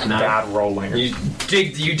 9. bad rolling. You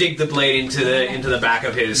dig the blade into the back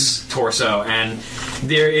of his torso, and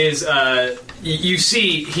there is you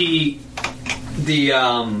see he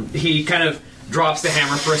kind of drops the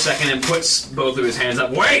hammer for a second and puts both of his hands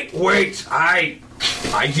up. Wait! I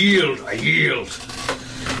yield. And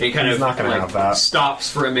he kind He's of not gonna have that. stops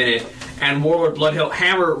for a minute, and Warlord Bloodhill,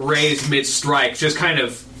 hammer raised mid-strike, just kind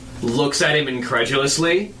of looks at him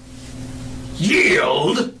incredulously.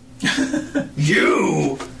 Yield?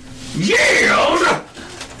 You yield?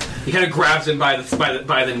 He kind of grabs him by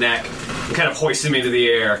the neck and kind of hoists him into the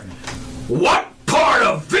air. What part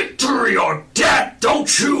of victory or death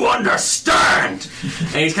don't you understand?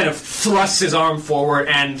 And he kind of thrusts his arm forward,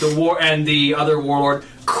 and the other warlord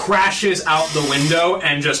crashes out the window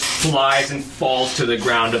and just flies and falls to the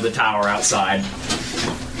ground of the tower outside.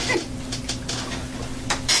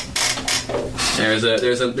 There's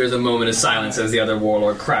a moment of silence as the other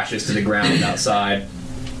warlord crashes to the ground outside,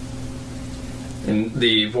 and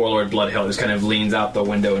the warlord Bloodhill just kind of leans out the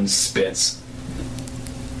window and spits.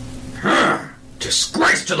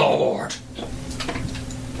 Disgrace to the Horde!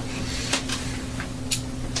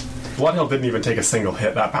 Bloodhill didn't even take a single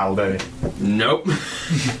hit that battle, did he? Nope.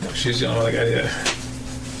 She's the only guy yet.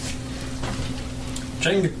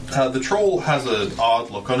 The troll has an odd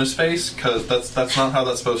look on his face, because that's not how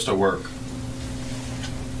that's supposed to work.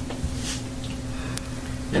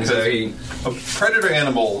 And so he... Predator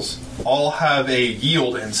animals all have a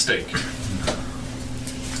yield instinct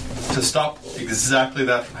to stop exactly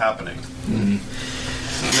that from happening.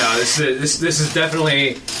 No, this is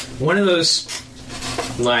definitely one of those,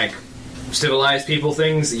 like, civilized people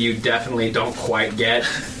things that you definitely don't quite get.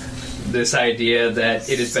 This idea that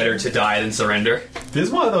it is better to die than surrender. This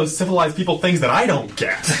is one of those civilized people things that I don't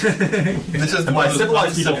get. This is And by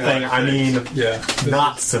civilized people thing, I mean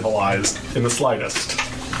not civilized in the slightest.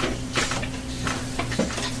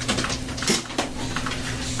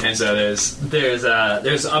 And so there's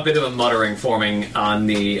a bit of a muttering forming on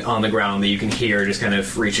the ground that you can hear, just kind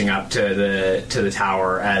of reaching up to the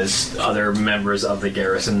tower as other members of the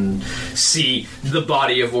garrison see the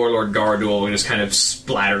body of Warlord Gardul just kind of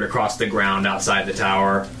splattered across the ground outside the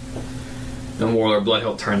tower. And Warlord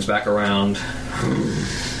Bloodhill turns back around.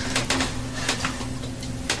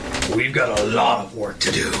 We've got a lot of work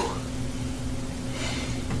to do.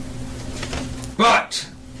 But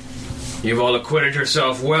you've all acquitted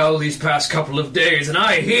yourself well these past couple of days, and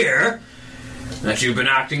I hear that you've been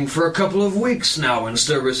acting for a couple of weeks now in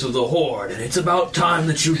service of the Horde, and it's about time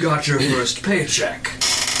that you got your first paycheck.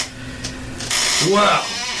 Well,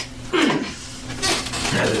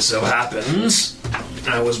 as it so happens,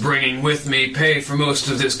 I was bringing with me pay for most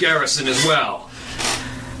of this garrison as well,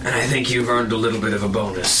 and I think you've earned a little bit of a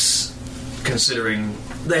bonus, considering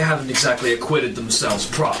they haven't exactly acquitted themselves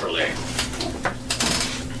properly.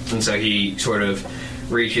 And so he sort of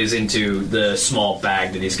reaches into the small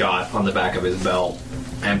bag that he's got on the back of his belt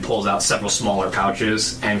and pulls out several smaller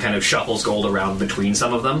pouches and kind of shuffles gold around between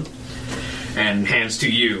some of them and hands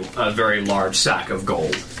to you a very large sack of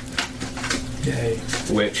gold. Yay.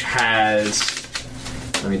 Which has...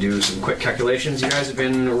 Let me do some quick calculations. You guys have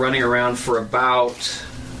been running around for about,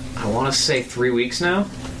 I want to say 3 weeks now?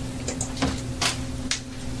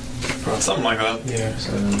 Something like that. Yeah.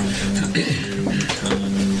 7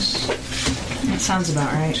 times... That sounds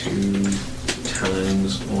about right. 2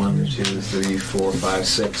 times 1, 2, 3, 4, 5,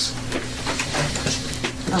 6.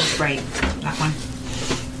 Oh, right. That one.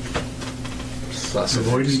 Plus The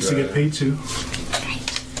void needs to get paid too.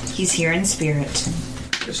 He's here in spirit.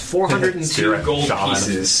 There's 402 gold Shaman.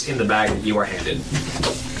 pieces in the bag that you are handed.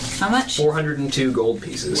 How much? 402 gold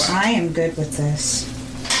pieces. I am good with this.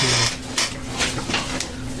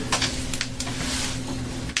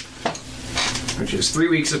 Which is 3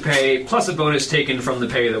 weeks of pay, plus a bonus taken from the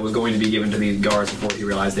pay that was going to be given to these guards before he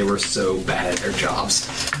realized they were so bad at their jobs.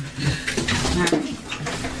 Alright.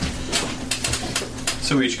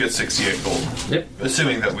 So we each get 68 gold. Yep.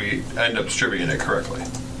 Assuming that we end up distributing it correctly.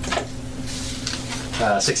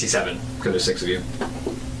 67, because there's 6 of you.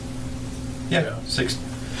 Yeah, 6.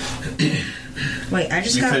 Wait, I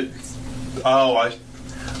just You got... could.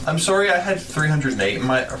 I'm sorry. I had 308 in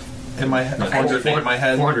my head. 408 in my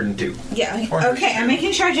head. 402. Yeah, 400. okay, I'm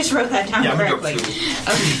making sure I just wrote that down Yeah, I'm gonna go correctly.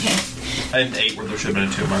 through. Okay. I had an 8 where there should have been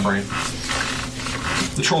a 2 in my brain.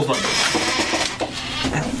 The troll's not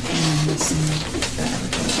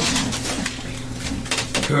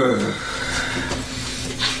good.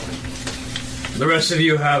 The rest of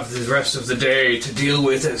you have the rest of the day to deal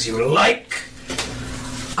with as you like.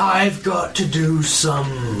 I've got to do some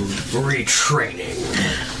retraining.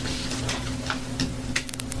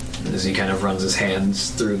 As he kind of runs his hands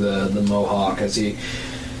through the mohawk, as he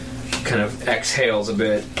kind of exhales a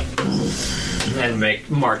bit and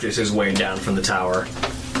marches his way down from the tower,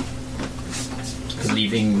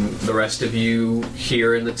 leaving the rest of you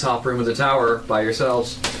here in the top room of the tower by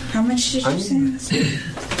yourselves. How much did you say?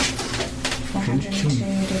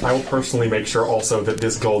 402. I will personally make sure also that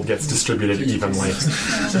this gold gets distributed evenly.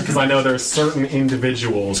 Because I know there's certain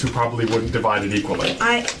individuals who probably wouldn't divide it equally.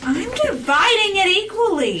 I'm dividing it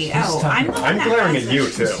equally. Oh, I'm the one I'm that glaring has at you,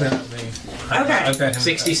 it. too. Okay. I've got him.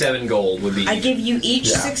 67 gold would be... I give you each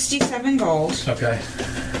 67 gold. Okay.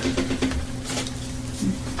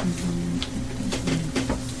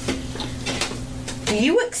 Do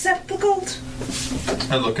you accept the gold?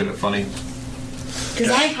 I look at it funny. Because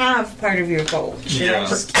I have part of your gold. Should I Yeah.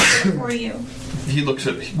 just keep it for you? He looks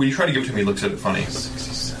at when you try to give it to him. He looks at it funny.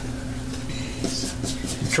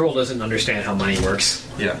 Troll doesn't understand how money works.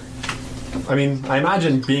 Yeah. I mean, I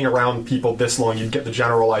imagine being around people this long, you'd get the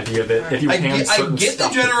general idea that if you hand certain I get the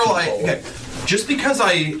stuff to general people- idea. Just because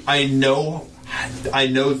I know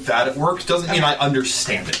that it works doesn't mean I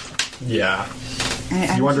understand it. Yeah.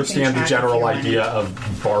 I'm You understand the keeping track general of your idea of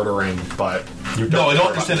bartering, but you don't. No, I care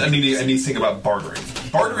don't about understand it. anything about bartering.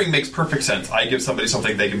 Bartering makes perfect sense. I give somebody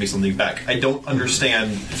something, they give me something back. I don't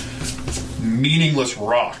understand meaningless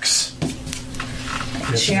rocks.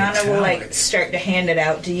 Sheona will start to hand it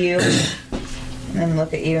out to you, and then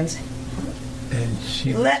look at you and say, And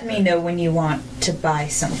she "Let me know when you want to buy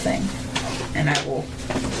something, and I will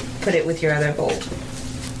put it with your other gold."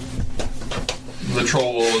 The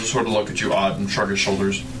troll will sort of look at you odd and shrug his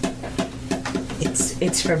shoulders.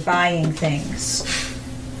 It's for buying things,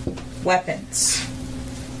 weapons,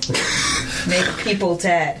 make people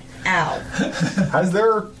dead. Ow!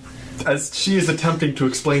 As she is attempting to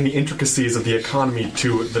explain the intricacies of the economy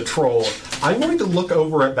to the troll, I'm going to look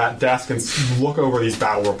over at that desk and look over these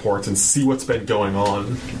battle reports and see what's been going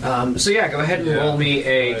on. So yeah, go ahead and roll me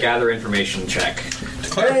a gather information check. To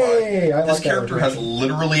clarify, Hey, I this like that character has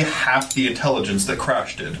literally half the intelligence that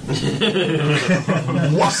Crash did.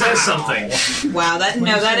 What says something? Wow,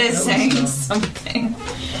 that is saying something.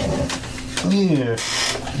 Yeah.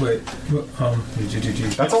 Wait.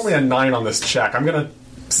 That's only a 9 on this check. I'm going to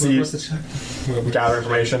see What's the check? gather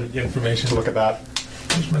information. Information. To look at that.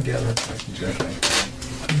 Where's my gather information check? I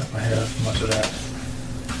don't know if I have much of that.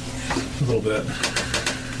 A little bit.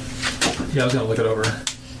 Yeah, I was gonna look it over.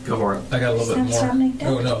 Go for it. I got a little bit Stop more. sounding dumb.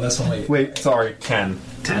 Oh no, that's only. Wait, sorry, 10.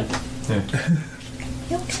 10.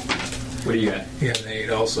 Yeah. What do you got? You got an 8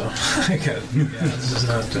 also. I got. Yeah, this is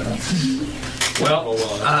not. Well,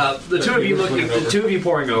 the two of you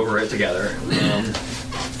poring over it together.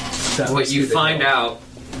 What you find out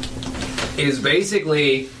is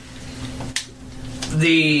basically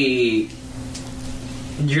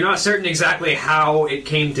you're not certain exactly how it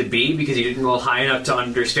came to be because you didn't roll high enough to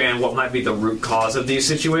understand what might be the root cause of these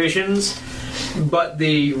situations. But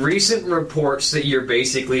the recent reports that you're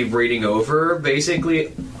basically reading over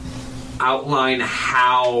basically outline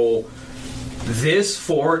how this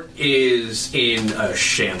fort is in a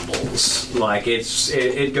shambles. Like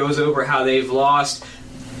it goes over how they've lost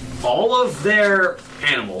all of their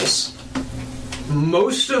animals,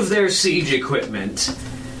 most of their siege equipment.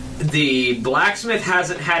 The blacksmith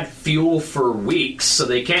hasn't had fuel for weeks, so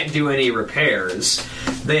they can't do any repairs.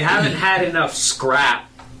 They haven't had enough scrap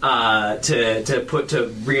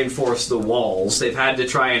to reinforce the walls. They've had to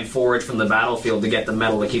try and forage from the battlefield to get the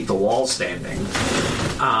metal to keep the walls standing.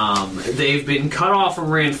 They've been cut off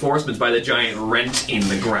from reinforcements by the giant rent in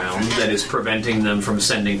the ground that is preventing them from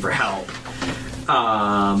sending for help.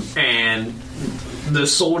 And the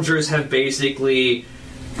soldiers have basically,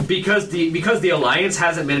 because the Alliance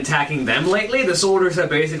hasn't been attacking them lately, the soldiers have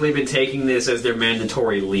basically been taking this as their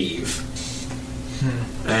mandatory leave.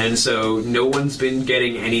 And so no one's been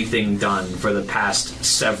getting anything done for the past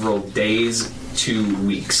several days, 2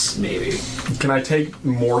 weeks, maybe. Can I take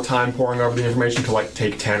more time pouring over the information to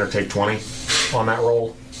take 10 or take 20 on that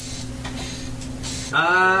roll?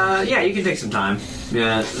 Yeah, you can take some time.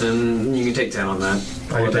 Yeah, and you can take 10 on that.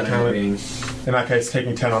 I can take 10 on it. being... In that case,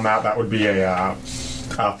 taking 10 on that would be a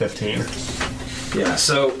 15. Yeah,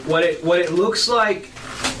 so what it looks like,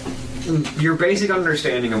 your basic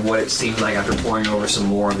understanding of what it seemed like after pouring over some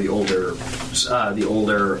more of the older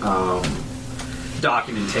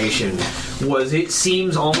documentation was it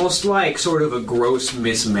seems almost like sort of a gross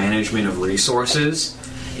mismanagement of resources.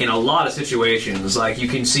 in a lot of situations. Like, you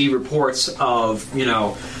can see reports of,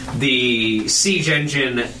 the siege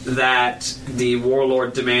engine that the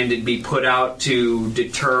warlord demanded be put out to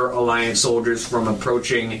deter Alliance soldiers from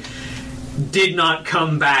approaching did not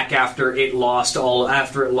come back after it lost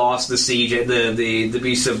the siege, the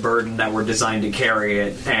beasts of burden that were designed to carry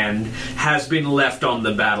it, and has been left on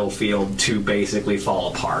the battlefield to basically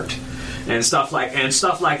fall apart. And stuff like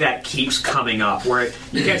that keeps coming up, where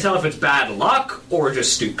you can't tell if it's bad luck or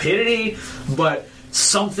just stupidity, but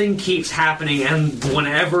something keeps happening, and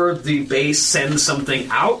whenever the base sends something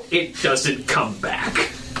out, it doesn't come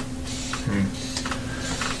back.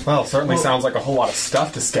 Well, certainly sounds like a whole lot of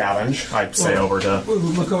stuff to scavenge, I'd say, over to...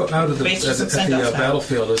 Look out at the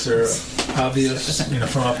battlefield. Is there obvious,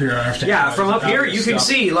 from up here, I understand. Yeah, from up here, you can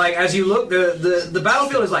see, as you look, the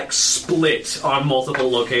battlefield is, split on multiple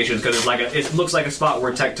locations, because it looks like a spot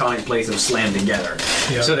where tectonic plates have slammed together.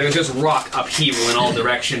 Yeah. So there's just rock upheaval in all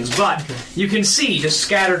directions, but you can see, just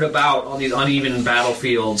scattered about on these uneven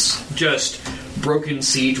battlefields, just broken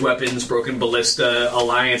siege weapons, broken ballista,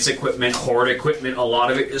 Alliance equipment, Horde equipment. A lot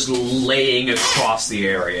of it is laying across the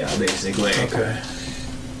area, basically. Okay.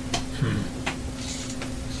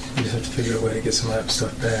 You just have to figure out a way to get some of that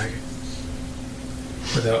stuff back.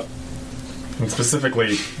 And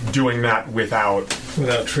specifically doing that without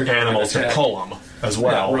triggering animals to pull them as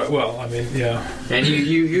well. Yeah, well, yeah. And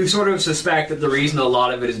you sort of suspect that the reason a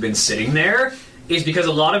lot of it has been sitting there is because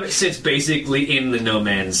a lot of it sits basically in the no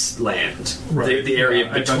man's land, right. the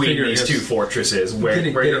area between these two fortresses, where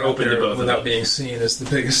you're open to both without being seen is the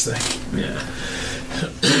biggest thing. Yeah.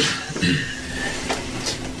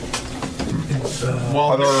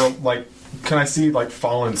 Are there can I see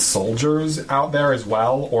fallen soldiers out there as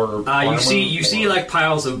well, or you see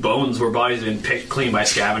piles of bones where bodies have been picked clean by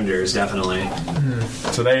scavengers, definitely.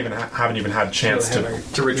 So they haven't even had a chance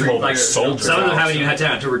to retrieve soldiers. Some of them haven't even had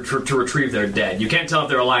time to retrieve their dead. You can't tell if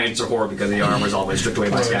they're Alliance or Horde because the armor's always stripped away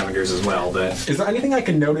by scavengers as well. But is there anything I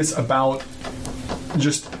can notice about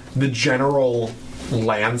just the general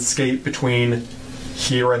landscape between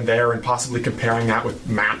here and there, and possibly comparing that with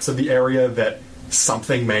maps of the area that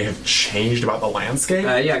something may have changed about the landscape?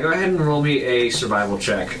 Yeah, go ahead and roll me a survival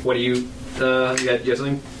check. What do you got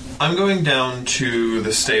something? I'm going down to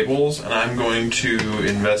the stables, and I'm going to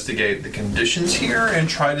investigate the conditions here and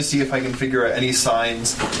try to see if I can figure out any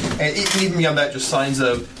signs, and even beyond that, just signs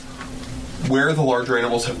of where the larger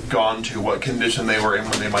animals have gone to, what condition they were in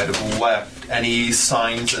when they might have left, any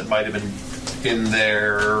signs that might have been in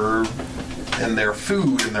their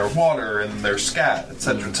food, in their water, in their scat,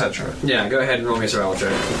 etc., etc. Yeah, go ahead and roll me a survival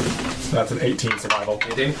check. That's an 18 survival.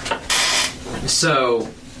 18? So,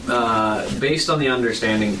 based on the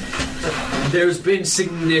understanding, there's been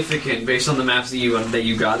significant, based on the maps that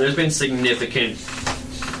you got, there's been significant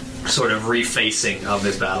sort of refacing of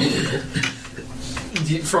this battlefield.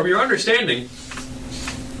 From your understanding,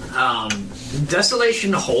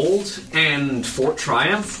 Desolation Hold and Fort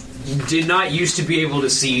Triumph did not used to be able to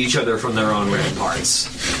see each other from their own ramparts.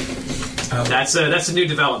 That's a new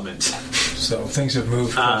development. So things have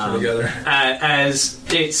moved closer together. As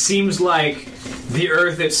it seems like the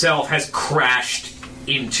Earth itself has crashed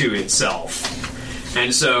into itself.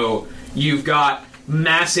 And so you've got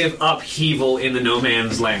massive upheaval in the no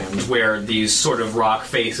man's land, where these sort of rock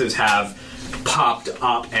faces have popped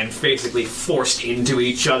up and basically forced into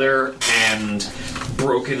each other and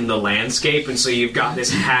broken the landscape, and so you've got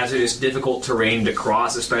this hazardous, difficult terrain to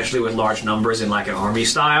cross, especially with large numbers in an army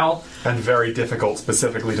style. And very difficult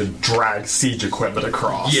specifically to drag siege equipment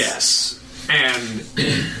across. Yes. And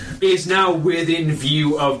is now within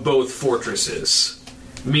view of both fortresses.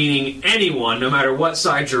 Meaning anyone, no matter what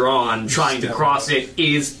side you're on, trying to cross it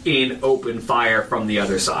is in open fire from the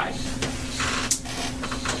other side.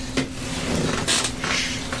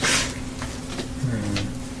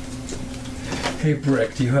 Hey,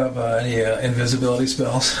 Brik, do you have any invisibility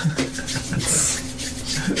spells?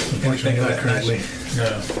 Anything of that currently?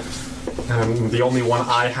 No. The only one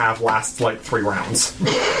I have lasts 3 rounds.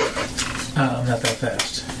 I'm not that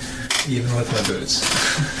fast, even with my boots.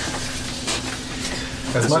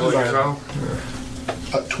 As much as I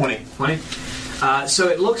 20. 20? So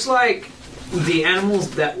it looks like the animals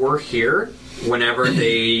that were here, whenever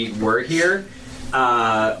they were here,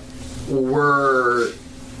 were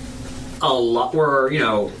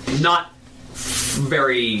not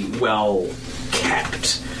very well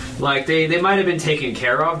kept. They might have been taken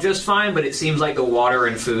care of just fine, but it seems like the water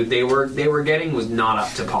and food they were getting was not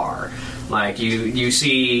up to par. You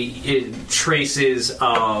see traces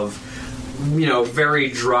of very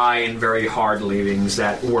dry and very hard leavings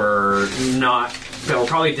that were not that were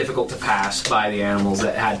probably difficult to pass by the animals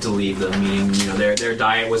that had to leave them. Meaning, their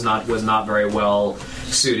diet was not very well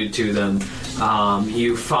suited to them.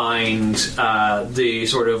 You find the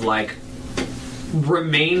sort of like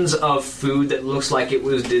remains of food that looks like it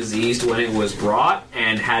was diseased when it was brought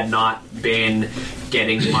and had not been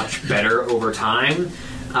getting much better over time.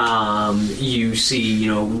 You see,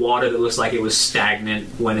 water that looks like it was stagnant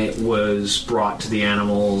when it was brought to the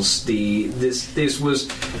animals. They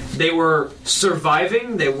were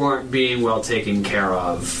surviving. They weren't being well taken care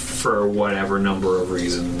of for whatever number of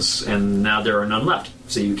reasons, and now there are none left.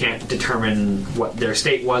 So you can't determine what their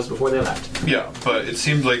state was before they left. Yeah, but it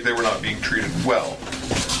seems like they were not being treated well.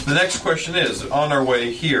 The next question is, on our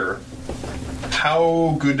way here,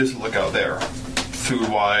 how good does it look out there?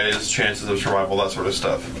 Food-wise, chances of survival, that sort of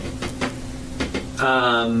stuff.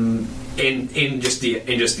 In just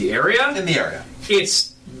the area? In the area.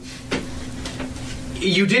 It's...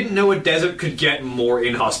 You didn't know a desert could get more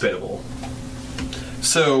inhospitable.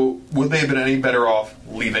 So, would they have been any better off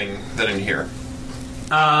leaving than in here?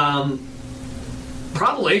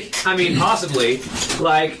 Probably. I mean, possibly.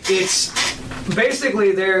 Like, it's...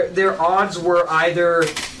 Basically, their odds were either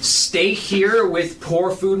stay here with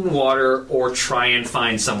poor food and water or try and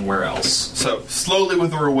find somewhere else. So, slowly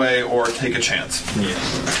wither away or take a chance. Yeah.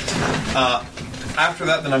 After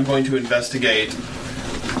that, then I'm going to investigate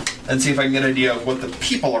and see if I can get an idea of what the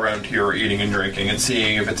people around here are eating and drinking and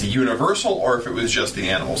seeing if it's a universal or if it was just the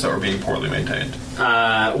animals that were being poorly maintained.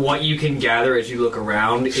 What you can gather as you look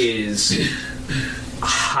around is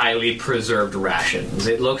highly preserved rations.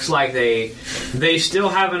 It looks like they still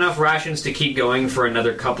have enough rations to keep going for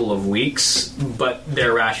another couple of weeks, but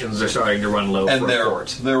their rations are starting to run low for a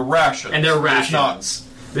fort. They're rations. And they're rations.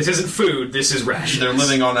 This isn't food, this is rations. They're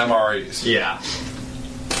living on MREs. Yeah.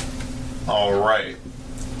 Alright.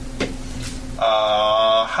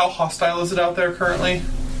 How hostile is it out there currently?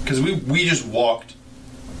 Because we just walked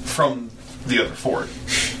from the other fort.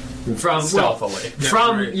 Stealthily.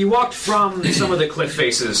 You walked from some of the cliff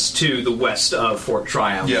faces to the west of Fort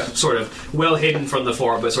Triumph. Yeah. Sort of well hidden from the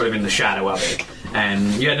fort, but sort of in the shadow of it.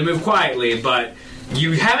 And you had to move quietly, but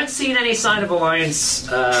you haven't seen any sign of Alliance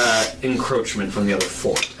encroachment from the other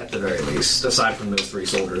fort, at the very least, aside from those 3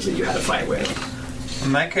 soldiers that you had to fight with.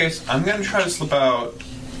 In that case, I'm going to try to slip out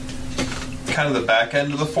kind of the back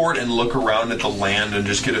end of the fort and look around at the land and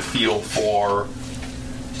just get a feel for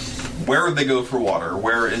where would they go for water,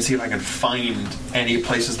 and see if I can find any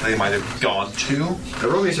places they might have gone to.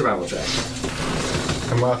 Roll me a survival check.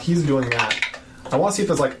 And while he's doing that, I want to see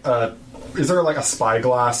if there's is there like a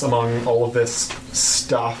spyglass among all of this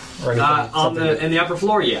stuff or anything? In the upper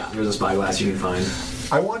floor, yeah, there's a spyglass you can find.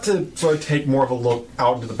 I want to sort of take more of a look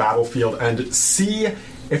out into the battlefield and see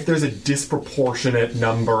if there's a disproportionate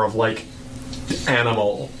number of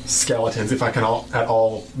animal skeletons, if I can at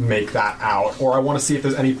all make that out. Or I want to see if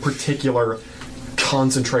there's any particular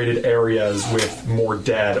concentrated areas with more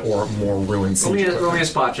dead or more ruined siege. Roll me a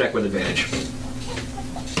spot check with advantage.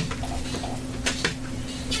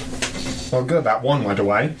 Well, good. That one went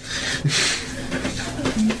away.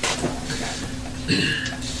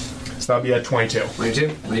 So that'll be at 22. 22?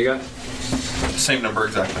 What do you got? Same number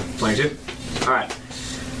exactly. 22? Alright.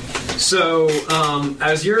 So,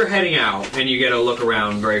 as you're heading out and you get a look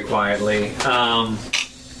around very quietly,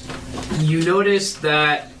 you notice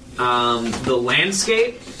that the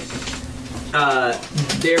landscape,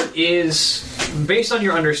 there is, based on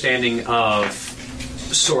your understanding of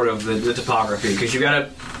sort of the topography, because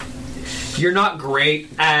you're not great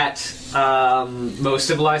at most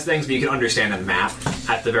civilized things, but you can understand a map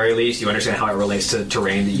at the very least. You understand how it relates to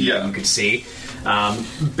terrain that you could see.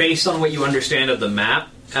 Based on what you understand of the map,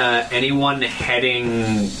 anyone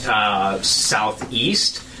heading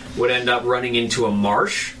southeast would end up running into a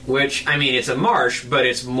marsh, which, I mean, it's a marsh, but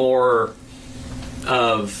it's more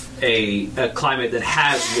of a climate that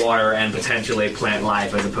has water and potentially plant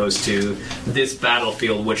life as opposed to this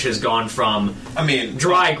battlefield, which has gone from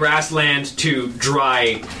dry grassland to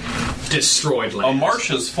dry, destroyed land. A marsh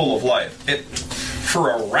is full of life.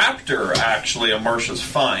 For a raptor, actually, a marsh is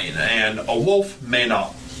fine, and a wolf may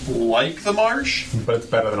not like the marsh, but it's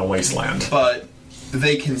better than a wasteland. But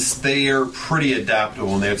they are pretty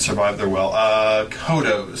adaptable and they would survive there well.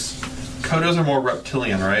 Kodos are more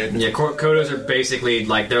reptilian, right? Yeah, Kodos are basically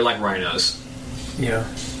they're like rhinos. Yeah.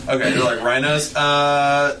 Okay, they're like rhinos.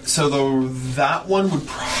 So that one would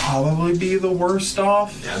probably be the worst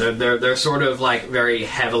off. Yeah, they're sort of very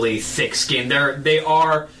heavily thick-skinned. They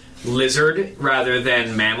are lizard rather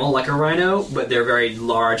than mammal like a rhino, but they're very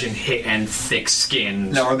large and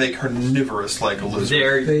thick-skinned. Now, are they carnivorous like a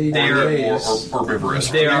lizard? They're or herbivorous?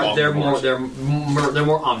 they're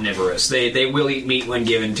more omnivorous. They will eat meat when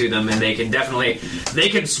given to them, and they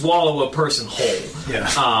can swallow a person whole. Yeah.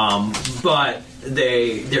 But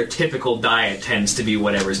their typical diet tends to be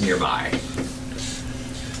whatever's nearby.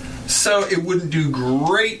 So it wouldn't do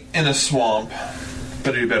great in a swamp,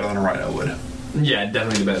 but it'd do better than a rhino would. Yeah,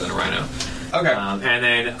 definitely do better than a rhino. Okay. And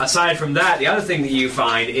then, aside from that, the other thing that you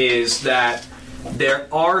find is that there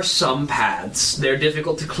are some paths. They're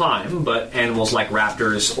difficult to climb, but animals like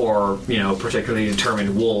raptors or, particularly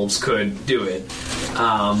determined wolves could do it.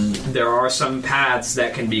 There are some paths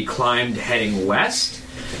that can be climbed heading west,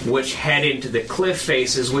 which head into the cliff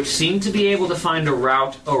faces, which seem to be able to find a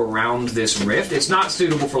route around this rift. It's not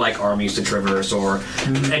suitable for, armies to traverse or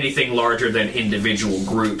anything larger than individual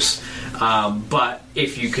groups. But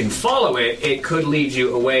if you can follow it, it could lead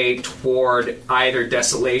you away toward either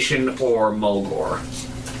Desolation or Mulgore.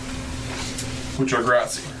 Which are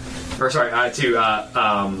grassy. Or, sorry, to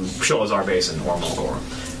Sholazar Basin or Mulgore.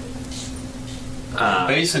 The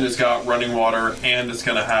basin has got running water, and it's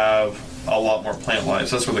going to have a lot more plant life.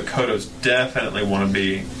 So that's where the Kodos definitely want to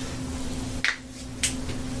be.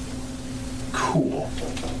 Cool.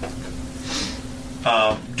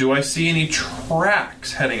 Do I see any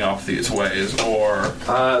tracks heading off these ways, or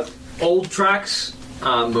old tracks?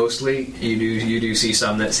 Mostly, you do see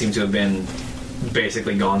some that seem to have been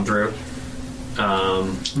basically gone through.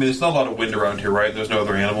 There's not a lot of wind around here, right? There's no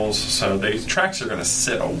other animals, so these tracks are going to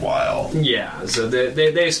sit a while. Yeah, so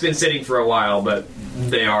they've been sitting for a while, but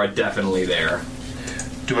they are definitely there.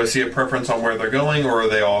 Do I see a preference on where they're going, or are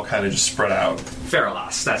they all kind of just spread out?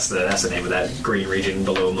 Feralas, that's the name of that green region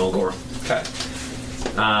below Mulgore. Okay.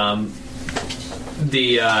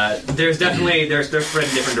 They're spread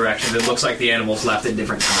in different directions. It looks like the animals left at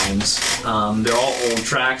different times. They're all old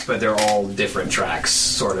tracks, but they're all different tracks,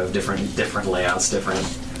 sort of different layouts, different.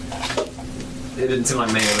 It didn't seem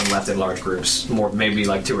like many of them left in large groups. More, maybe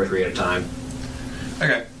 2 or 3 at a time.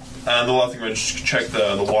 Okay. And the last thing, I'm going to check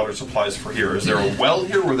the water supplies for here. Is there a well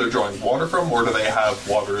here where they're drawing water from, or do they have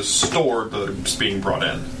water stored that's being brought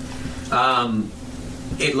in?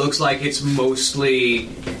 It looks like it's mostly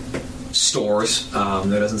stores.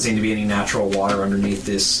 There doesn't seem to be any natural water underneath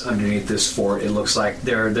this fort. It looks like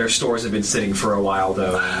their stores have been sitting for a while,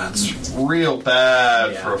 though. That's real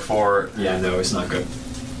bad for a fort. Yeah, no, it's not good.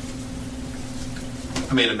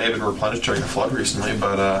 I mean, it may have been replenished during the flood recently,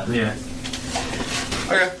 but yeah.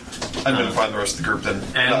 Okay. I'm going to find the rest of the group then.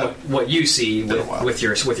 And what you see with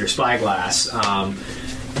your spyglass,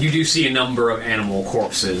 you do see a number of animal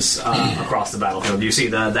corpses across the battlefield. You see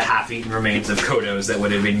the half-eaten remains of Kodos that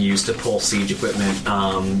would have been used to pull siege equipment.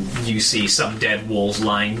 You see some dead wolves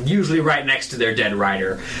lying, usually right next to their dead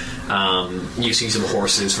rider. You see some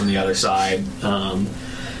horses from the other side.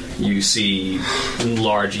 You see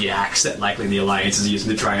large yaks that likely the Alliance is using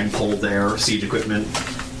to try and pull their siege equipment.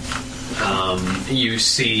 You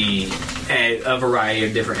see a variety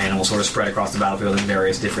of different animals sort of spread across the battlefield in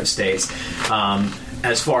various different states.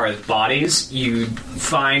 As far as bodies, you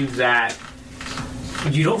find that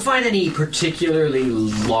you don't find any particularly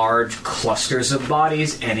large clusters of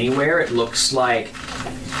bodies anywhere. It looks like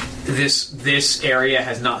this area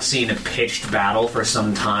has not seen a pitched battle for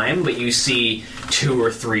some time, but you see 2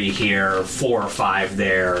 or 3 here, 4 or 5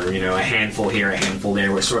 there, a handful here, a handful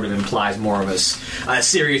there, which sort of implies more of a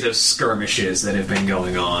series of skirmishes that have been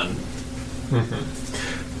going on.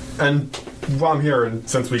 Mm-hmm. And while I'm here, and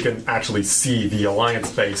since we can actually see the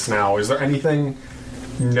Alliance base now, is there anything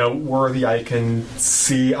noteworthy I can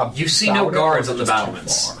see about You see no guards on the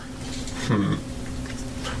battlements.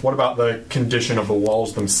 What about the condition of the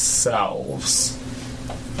walls themselves?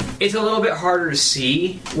 It's a little bit harder to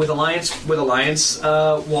see with Alliance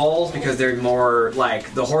walls because they're more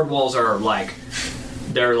like the Horde walls are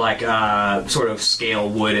they're sort of scale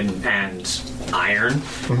wood and iron,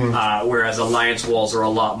 whereas Alliance walls are a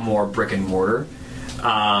lot more brick and mortar.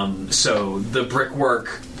 So the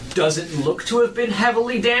brickwork doesn't look to have been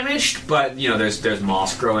heavily damaged, but there's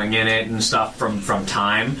moss growing in it and stuff from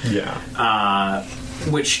time. Yeah.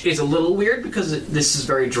 Which is a little weird because this is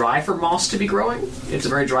very dry for moss to be growing. It's a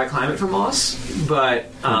very dry climate for moss,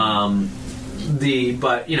 but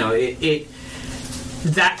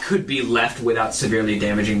that could be left without severely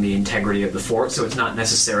damaging the integrity of the fort. So it's not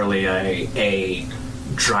necessarily a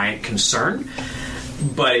giant concern,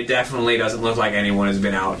 but it definitely doesn't look like anyone has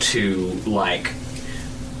been out to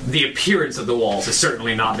the appearance of the walls has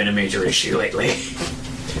certainly not been a major issue lately.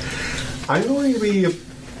 I'm going to be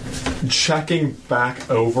checking back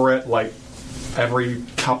over it, every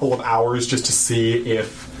couple of hours just to see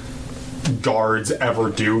if guards ever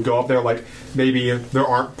do go up there. Like, maybe there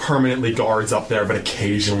aren't permanently guards up there, but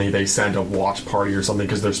occasionally they send a watch party or something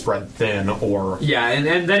because they're spread thin, or... Yeah,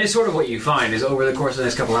 and that is sort of what you find, is over the course of the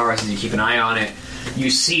next couple hours, as you keep an eye on it, you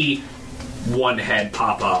see one head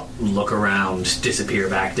pop up, look around, disappear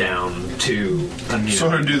back down to a new...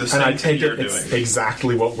 Sort of do the same and I thing take you're it it's doing.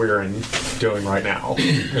 exactly what we're doing right now,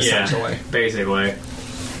 essentially. Yeah, basically.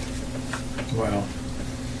 Well,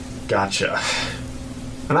 Gotcha.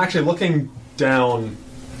 And actually, looking down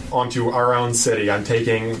onto our own city, I'm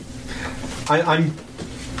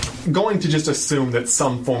going to just assume that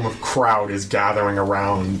some form of crowd is gathering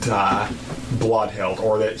around Bloodhilt,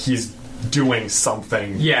 or that he's doing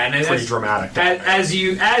something pretty dramatic. As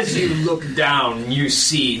you look down, you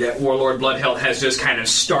see that Warlord Bloodhilt has just kind of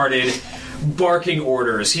started barking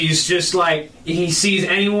orders. He's just like, he sees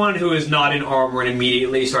anyone who is not in armor and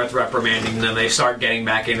immediately starts reprimanding them. They start getting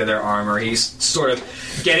back into their armor. He's sort of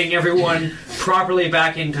getting everyone properly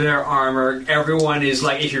back into their armor. Everyone is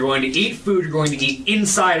like, if you're going to eat food, you're going to eat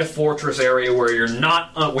inside a fortress area where you're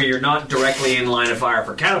not directly in line of fire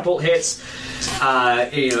for catapult hits.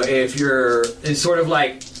 If you're, it's sort of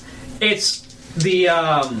like, it's the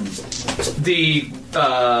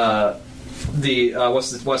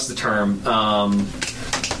what's the term?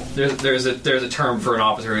 There's a term for an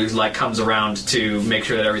officer who like comes around to make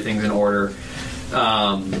sure that everything's in order. The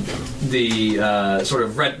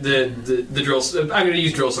drill. I'm going to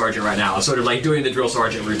use drill sergeant right now. It's sort of like doing the drill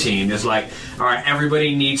sergeant routine. It's like, all right,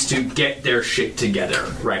 everybody needs to get their shit together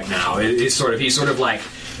right now. He's sort of like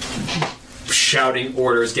shouting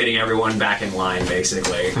orders, getting everyone back in line,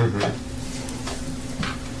 basically. Mm-hmm.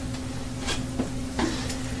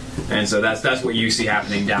 And so that's what you see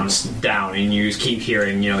happening down, and you keep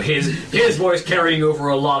hearing, his voice carrying over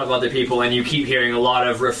a lot of other people, and you keep hearing a lot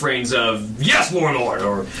of refrains of "Yes, Warlord,"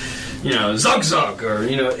 or "Zug Zug," or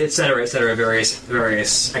et cetera,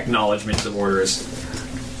 various acknowledgments of orders.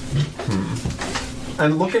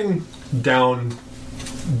 And looking down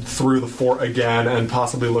through the fort again, and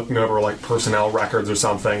possibly looking over like personnel records or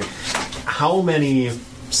something, how many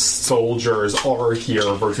soldiers are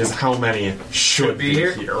here versus how many should be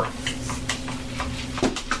here?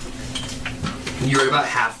 You're at about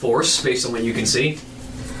half force, based on what you can see.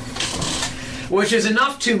 Which is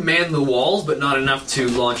enough to man the walls, but not enough to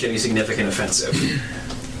launch any significant offensive.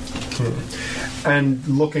 And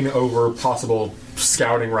looking over possible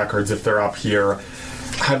scouting records, if they're up here,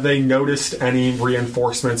 have they noticed any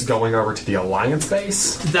reinforcements going over to the Alliance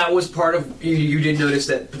base? That was part of... You did notice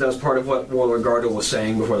that was part of what Warlord Gardel was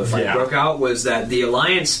saying before the fight broke out, was that the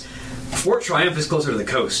Alliance... Fort Triumph is closer to the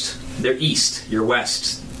coast. They're east, you're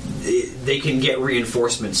west. They can get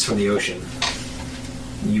reinforcements from the ocean.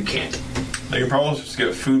 You can't. They can probably just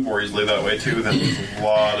get food more easily that way, too. Then there's a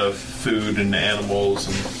lot of food and animals.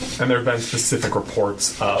 And there have been specific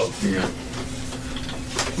reports of... Yeah.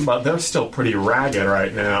 But they're still pretty ragged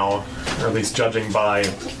right now, or at least judging by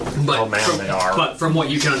how manned they are. But from what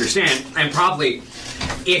you can understand, and probably,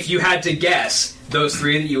 if you had to guess, those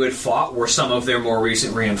three that you had fought were some of their more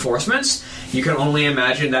recent reinforcements. You can only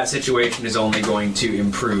imagine that situation is only going to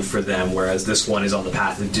improve for them, whereas this one is on the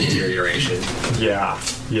path of deterioration. Yeah.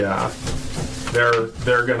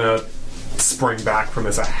 They're gonna spring back from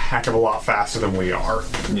this a heck of a lot faster than we are.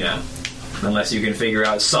 Yeah. Unless you can figure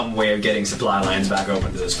out some way of getting supply lines back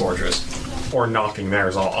open to this fortress. Or knocking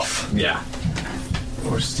theirs off. Yeah.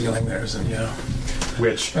 Or stealing theirs, and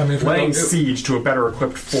Which, laying siege to a better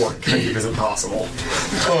equipped fort kind of isn't possible.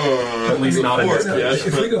 At least not in this case.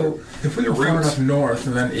 If we go far enough north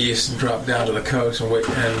and then east and drop down to the coast and wait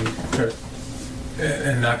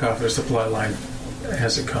and knock off their supply line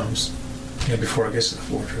as it comes, before it gets to the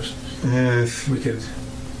fortress, we could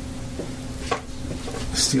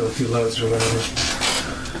steal a few loads or whatever.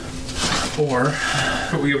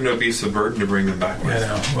 But we have no beasts of burden to bring them back with. I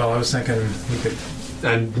know. Well, I was thinking we could...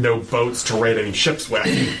 And no boats to raid any ships with. I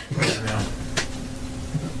know.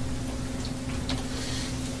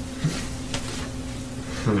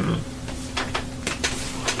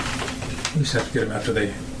 We just have to get them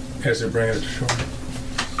as they're bringing it to shore.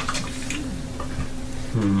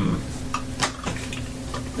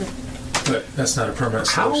 But that's not a permanent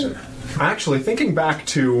solution. Actually, thinking back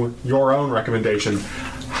to your own recommendation,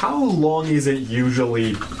 how long is it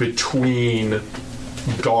usually between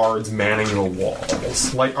guards manning the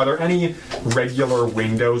walls? Like, are there any regular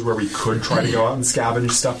windows where we could try to go out and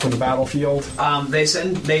scavenge stuff from the battlefield? They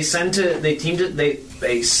seem,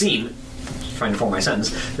 trying to form my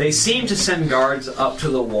sentence, they seem to send guards up to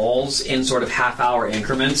the walls in sort of half-hour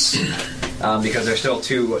increments because they're still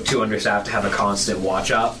too understaffed to have a constant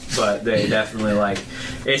watch up. But they definitely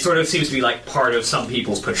it sort of seems to be like part of some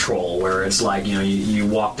people's patrol, where it's like you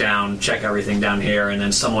walk down, check everything down here, and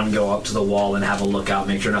then someone go up to the wall and have a look out,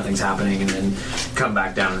 make sure nothing's happening, and then come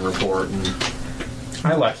back down and report. And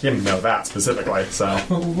I let him know that specifically. So,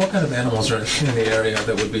 what kind of animals are in the area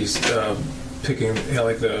that would be picking,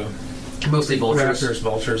 like the mostly vultures, raptors,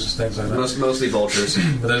 vultures, things like that? Mostly vultures.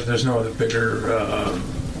 But there's no other bigger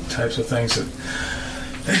types of things that.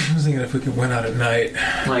 I was thinking if we could went out at night,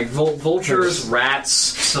 like vultures, rats,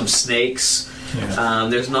 some snakes. Yeah.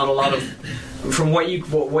 There's not a lot of, from what you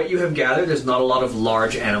have gathered, there's not a lot of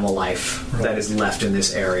large animal life that is left in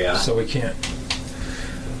this area. So we can't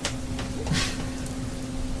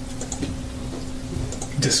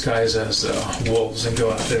disguise as wolves and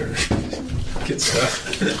go out there and get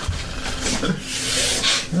stuff.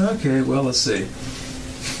 Okay, well, let's see.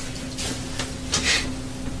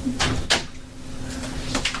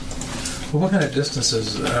 Well, what kind of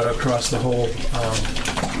distances across the whole?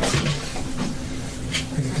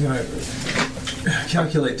 Can I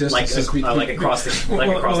calculate distances across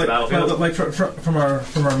the battlefield. Like from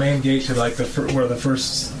our main gate to like where the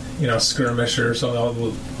first skirmish or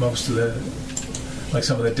so, most of the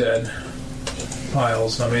some of the dead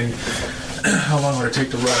piles. I mean, how long would it take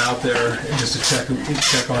to run out there just to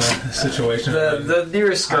check on a situation? The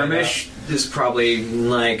nearest skirmish is probably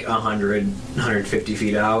like 100, 150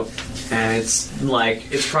 feet out, and it's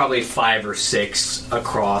probably 5 or 6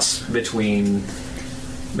 across between,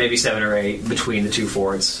 maybe 7 or 8 between the two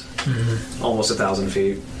forts. Mm-hmm. Almost 1,000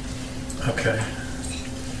 feet. Okay.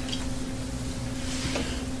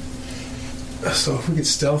 So if we could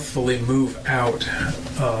stealthily move out,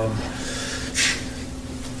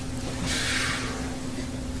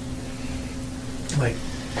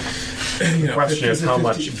 the question is how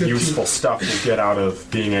much useful stuff we'll get out of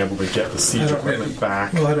being able to get the siege equipment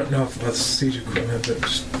back. Well, I don't know if that's siege equipment, but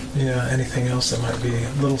just, anything else that might be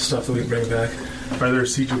little stuff that we can bring back. Are there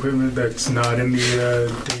siege equipment that's not in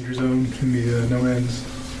the danger zone, in the no man's?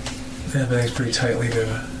 Everything's pretty tightly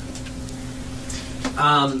to...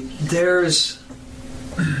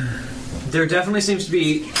 There definitely seems to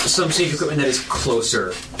be some siege equipment that is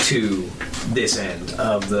closer to this end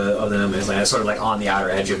of the no man's land, sort of like on the outer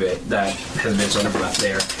edge of it, that has been sort of left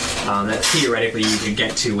there. That theoretically you could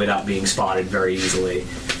get to without being spotted very easily.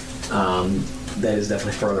 That is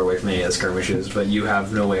definitely further away from any of the skirmishes, but you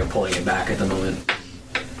have no way of pulling it back at the moment.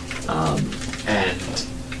 And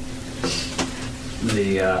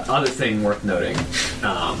the other thing worth noting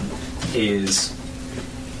is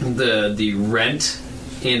the rent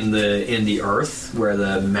in the earth where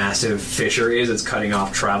the massive fissure is. It's cutting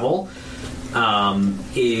off travel.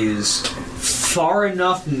 Is far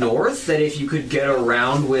enough north that if you could get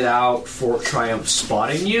around without Fort Triumph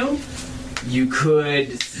spotting you, you could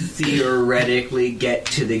theoretically get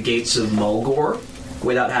to the gates of Mulgore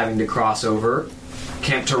without having to cross over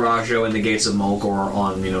Camp Tarajo and the gates of Mulgore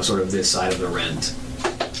on sort of this side of the Rent.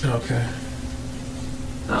 Okay.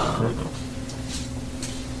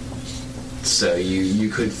 So you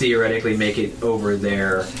could theoretically make it over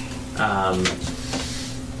there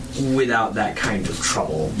without that kind of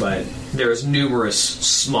trouble, but there's numerous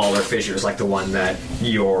smaller fissures like the one that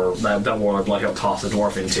that Warlord Bloodhill tossed the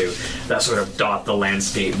dwarf into that sort of dot the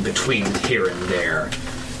landscape between here and there.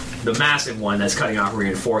 The massive one that's cutting off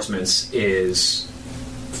reinforcements is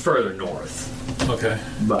further north. Okay.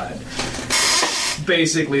 But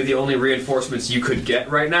basically the only reinforcements you could get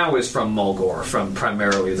right now is from Mulgore, from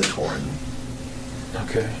primarily the Tauren.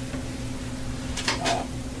 Okay.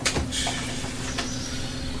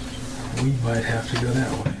 We might have to go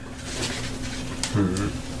that way. Mm-hmm.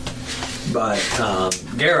 But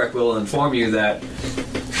Garruk will inform you that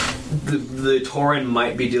the Tauren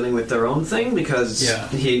might be dealing with their own thing, because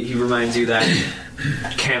he reminds you that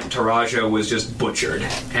Camp Tarajo was just butchered,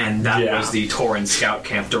 and that was the Tauren scout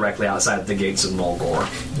camp directly outside of the gates of Mulgore.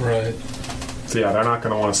 Right. So they're not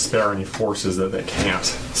going to want to spare any forces that they can't,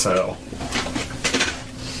 so...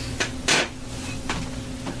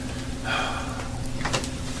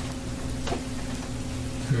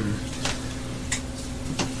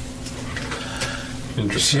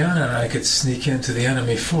 Sheona and I could sneak into the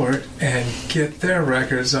enemy fort and get their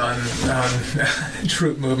records on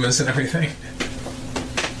troop movements and everything.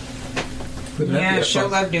 She'll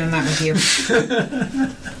love doing that with you.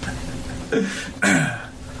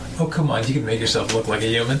 Oh, come on, you can make yourself look like a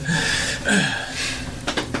human.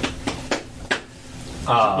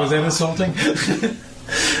 Was that insulting?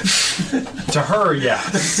 To her,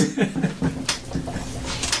 yes.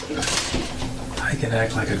 I can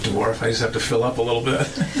act like a dwarf. I just have to fill up a little bit.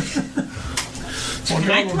 Well,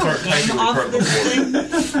 Can I goblins throw aren't him technically off part of the this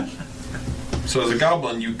Horde. thing? So as a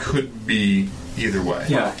goblin, you could be either way.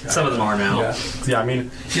 Yeah, some of them are now. Yeah. Yeah, I mean,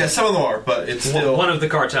 Yeah, some of them are, but it's still... One of the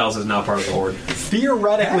cartels is now part of the Horde.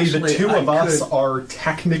 theoretically, the Actually, two of I us could- are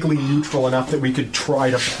technically neutral enough that we could try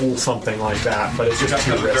to pull something like that, but it's You just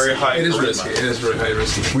have to too have a very risky. high It is charisma. risky. It is very high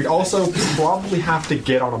risky. We'd also probably have to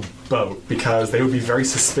get on a boat because they would be very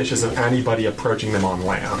suspicious of anybody approaching them on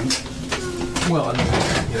land. Well, I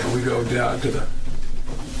mean, we go down to the...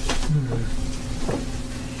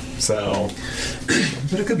 So,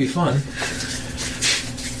 But it could be fun.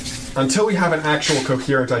 until we have an actual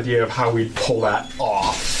coherent idea of how we'd pull that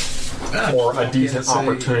off, or a decent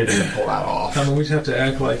opportunity to pull that off. I mean, we'd have to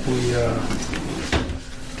act like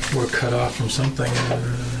we're cut off from something.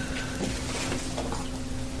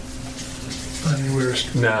 I mean, we're...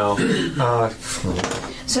 No.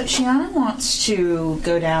 So Sheona wants to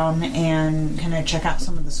go down and kind of check out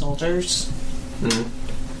some of the soldiers. What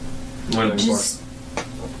are you looking Just,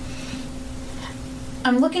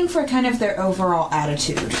 I'm looking for kind of their overall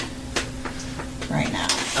attitude right now.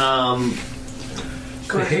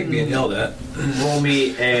 for? They hate being yelled at. Roll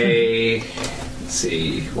me a... Let's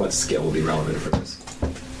see, what skill will be relevant for this?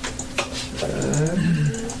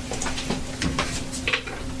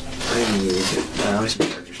 I need... let me just make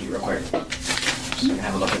a character sheet real quick. Just gonna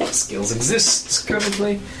have a look at what skills exist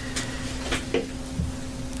currently.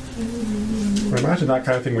 I imagine that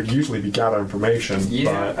kind of thing would usually be gather information,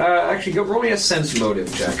 Yeah. but... Actually, go roll me a sense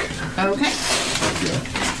motive check. Okay.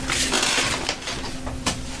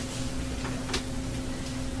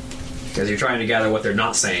 Because you're trying to gather what they're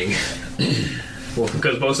not saying. Well,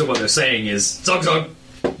 because most of what they're saying is, Zug Zug!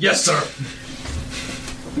 Yes, sir!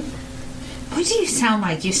 What do you sound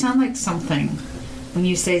like? You sound like something when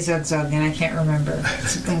you say Zug Zug, and I can't remember.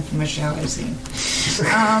 Something from a show I've seen.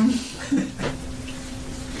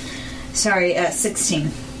 Sorry,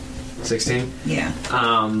 16. 16? Yeah.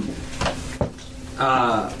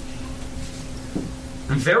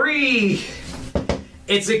 Very...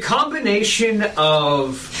 It's a combination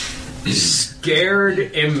of scared,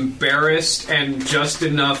 embarrassed, and just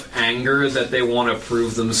enough anger that they want to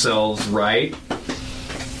prove themselves right.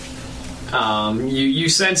 You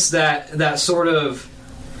sense that sort of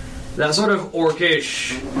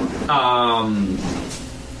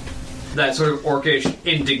orcish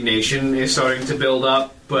indignation is starting to build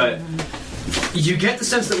up, but you get the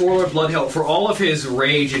sense that Warlord Bloodhilt, for all of his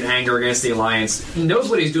rage and anger against the Alliance, knows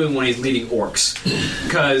what he's doing when he's leading orcs.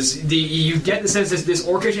 Because you get the sense that this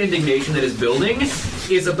orcish indignation that is building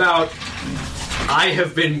is about, I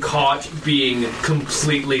have been caught being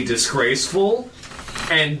completely disgraceful,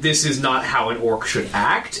 and this is not how an orc should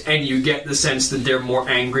act, and you get the sense that they're more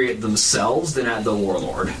angry at themselves than at the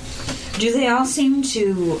Warlord. Do they all seem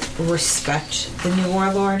to respect the new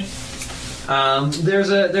warlord? There's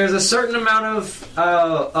a certain amount of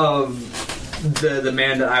the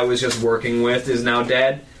man that I was just working with is now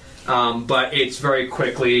dead, but it's very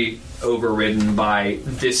quickly overridden by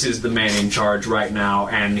this is the man in charge right now,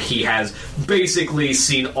 and he has basically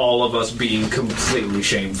seen all of us being completely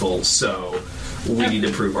shameful, so we need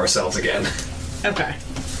to prove ourselves again. Okay.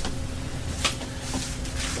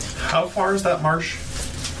 How far is that marsh?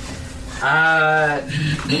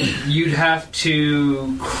 You'd have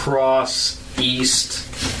to cross east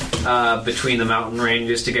between the mountain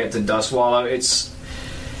ranges to get to Dustwallow. It's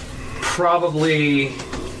probably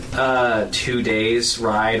 2 days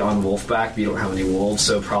ride on Wolfback, but you don't have any wolves,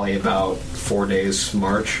 so probably about 4 days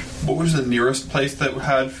march. What was the nearest place that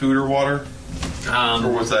had food or water?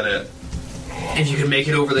 Or was that it? If you can make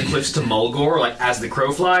it over the cliffs to Mulgore, like as the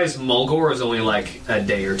crow flies, Mulgore is only like a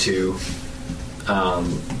day or two.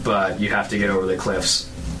 But you have to get over the cliffs.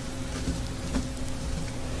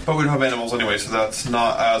 But we don't have animals anyway, so that's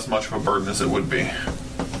not as much of a burden as it would be.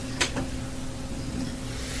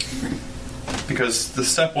 Because the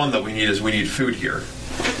step one that we need is we need food here.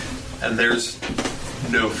 And there's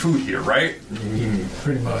no food here, right?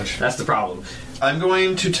 Pretty much. That's the problem. I'm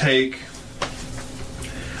going to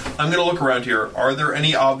look around here. Are there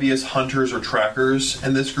any obvious hunters or trackers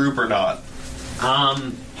in this group or not?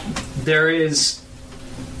 There is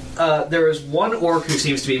one orc who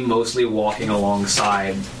seems to be mostly walking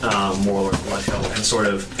alongside Warlord Bloodhill and sort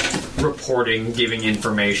of reporting, giving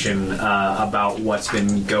information about what's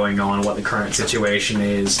been going on, what the current situation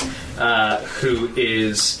is, who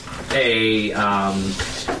is a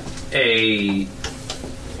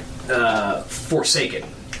Forsaken,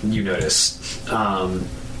 you notice.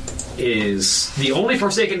 Is the only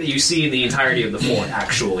Forsaken that you see in the entirety of the fort,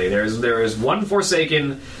 actually. There is one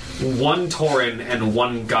Forsaken, one Tauren, and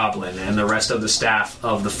one Goblin, and the rest of the staff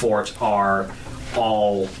of the fort are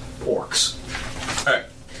all orcs. Alright.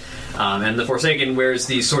 And the Forsaken wears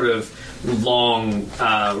these sort of long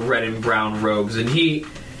red and brown robes, and he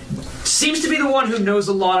seems to be the one who knows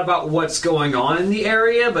a lot about what's going on in the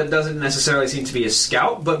area, but doesn't necessarily seem to be a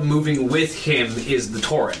scout. But moving with him is the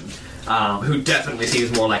Tauren, who definitely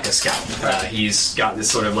seems more like a scout. He's got this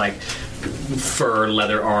sort of like fur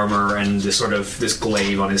leather armor and this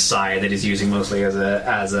glaive on his side that he's using mostly as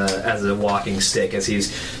a walking stick, as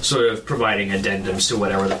he's sort of providing addendums to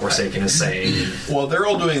whatever the Forsaken is saying. Well, they're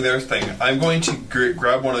all doing their thing. I'm going to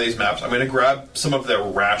grab one of these maps. I'm going to grab some of their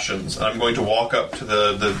rations, and I'm going to walk up to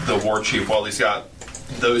the war chief while he's got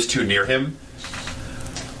those two near him.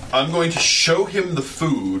 I'm going to show him the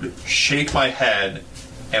food, shake my head,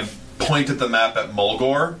 and point at the map at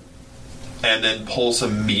Mulgore, and then pull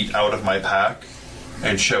some meat out of my pack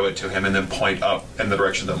and show it to him, and then point up in the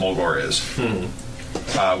direction that Mulgore is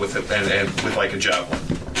with like a javelin.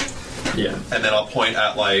 Yeah, and then I'll point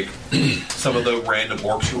at like some of the random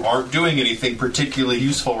orcs who aren't doing anything particularly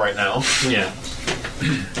useful right now. Yeah.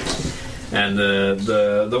 And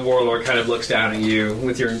the warlord kind of looks down at you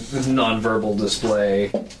with your nonverbal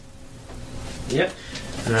display. Yep.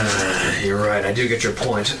 You're right. I do get your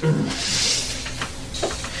point.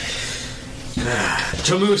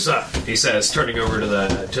 Tamusa, he says, turning over to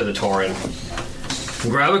the Tauren.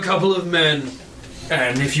 Grab a couple of men,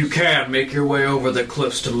 and if you can, make your way over the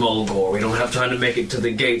cliffs to Mulgore. We don't have time to make it to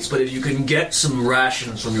the gates, but if you can get some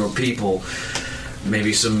rations from your people,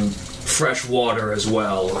 maybe some fresh water as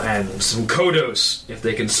well, and some kodos, if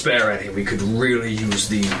they can spare any, we could really use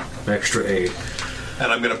the extra aid.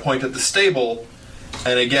 And I'm going to point at the stable,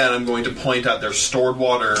 and again, I'm going to point at their stored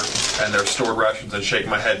water and their stored rations and shake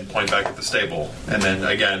my head and point back at the stable. And then,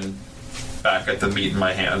 again, back at the meat in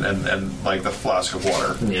my hand and like, the flask of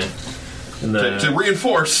water. Yeah. And to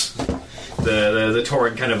reinforce. The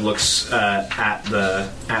Tauren kind of looks at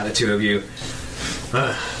the two of you.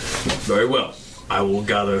 Very well. I will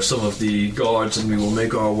gather some of the guards and we will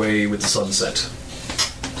make our way with the sunset.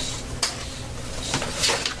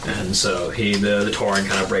 And so the Tauren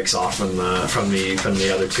kind of breaks off from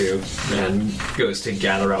the other two and goes to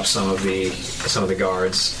gather up some of the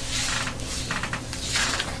guards.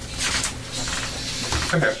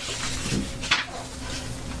 Okay.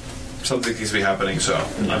 Something needs to be happening, so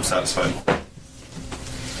I'm satisfied.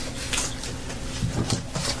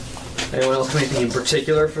 Anyone else have anything in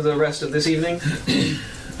particular for the rest of this evening?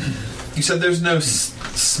 You said there's no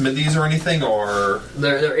smithies or anything, or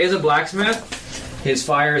There is a blacksmith. His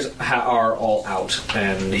fires are all out,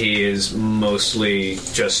 and he is mostly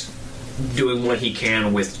just doing what he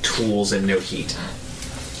can with tools and no heat.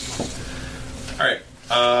 Alright.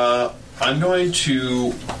 I'm going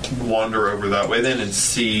to wander over that way then and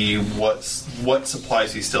see what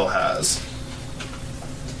supplies he still has.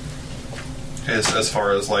 As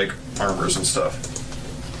far as, like, armors and stuff.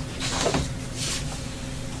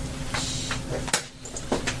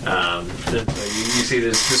 You see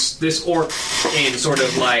this orc in sort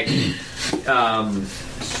of like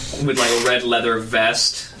with like a red leather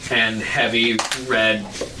vest and heavy red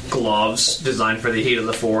gloves designed for the heat of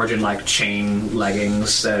the forge, and like chain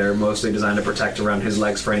leggings that are mostly designed to protect around his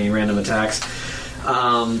legs for any random attacks.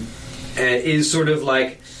 Is sort of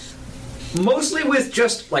like mostly with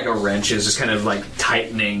just like a wrench, is just kind of like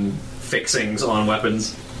tightening fixings on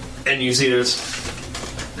weapons, and you see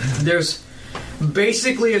there's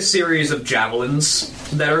basically a series of javelins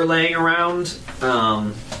that are laying around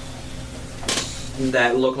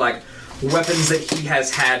that look like weapons that he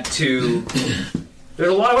has had to... There's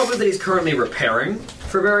a lot of weapons that he's currently repairing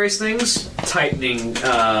for various things. Tightening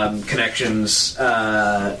connections,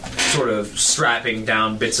 sort of strapping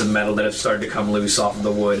down bits of metal that have started to come loose off of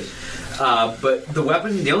the wood. But the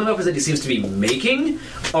only weapons that he seems to be making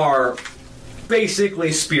are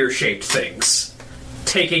basically spear-shaped things.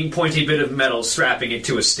 Taking pointy bit of metal, strapping it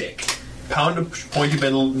to a stick. Pound a pointy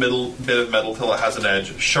bit of metal till it has an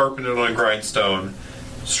edge, sharpen it on a grindstone,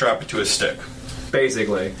 strap it to a stick.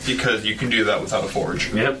 Basically. Because you can do that without a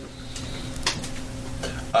forge. Yep.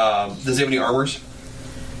 Does he have any armors?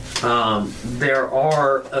 There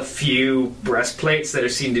are a few breastplates that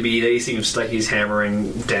he seems like he's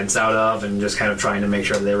hammering dents out of and just kind of trying to make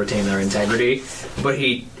sure that they retain their integrity. But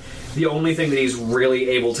the only thing that he's really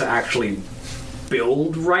able to actually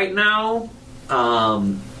build right now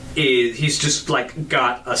is he's just like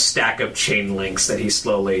got a stack of chain links that he's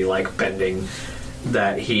slowly like bending,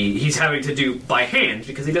 that he's having to do by hand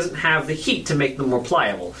because he doesn't have the heat to make them more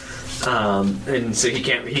pliable, and so he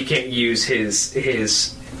can't use his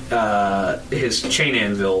chain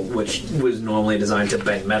anvil, which was normally designed to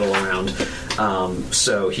bend metal around,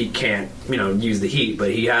 so he can't use the heat,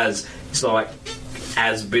 but he's like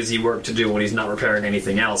as busy work to do when he's not repairing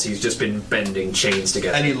anything else. He's just been bending chains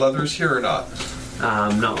together. Any leathers here or not?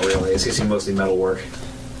 Not really. It's usually mostly metal work.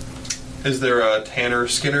 Is there a tanner,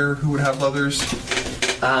 skinner who would have leathers?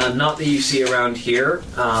 Not that you see around here,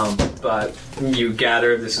 but you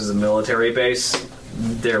gather this is a military base.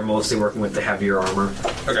 They're mostly working with the heavier armor.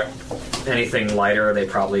 Okay. Anything lighter they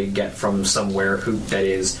probably get from somewhere that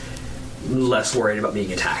is less worried about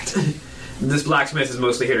being attacked. This blacksmith is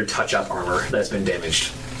mostly here to touch up armor that's been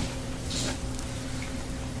damaged.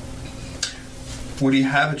 Would he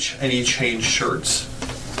have any changed shirts?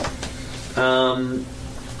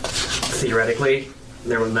 Theoretically,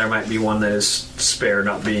 there might be one that is spare,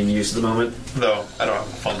 not being used at the moment. No, I don't have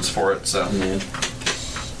funds for it, so... Yeah.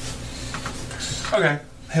 Okay.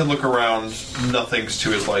 He'll look around, nothing's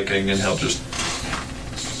to his liking, and he'll just...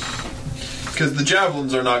 Because the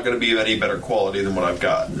javelins are not going to be of any better quality than what I've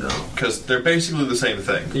got. No. Because they're basically the same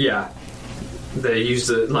thing. Yeah. They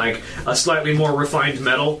use a slightly more refined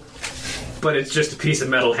metal, but it's just a piece of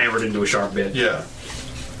metal hammered into a sharp bit. Yeah.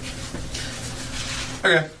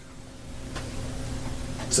 Okay.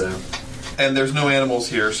 So. And there's no animals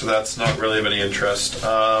here, so that's not really of any interest.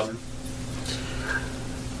 Are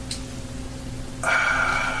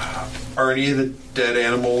any of the dead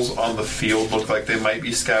animals on the field look like they might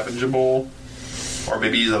be scavengeable? Or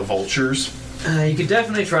maybe the vultures? You could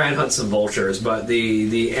definitely try and hunt some vultures, but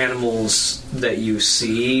the animals that you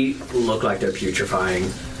see look like they're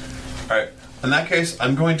putrefying. Alright. In that case,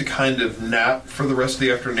 I'm going to kind of nap for the rest of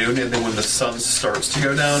the afternoon, and then when the sun starts to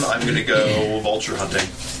go down, I'm going to go vulture hunting.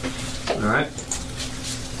 Alright.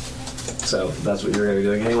 So, that's what you're going to be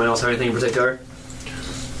doing. Anyone else have anything in particular?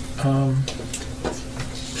 I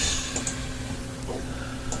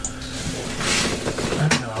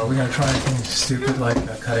don't know. Are we going to try anything stupid like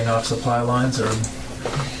cutting off supply lines, or...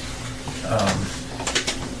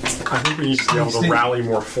 I think we need to be able to rally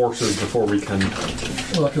more forces before we can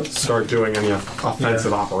start doing any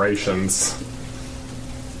offensive operations.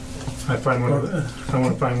 I want to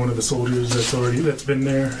find one of the soldiers that's been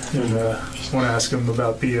there, and want to ask him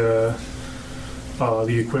about the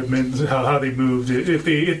equipment, how they moved it, if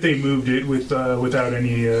they moved it without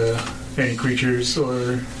any creatures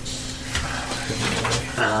or.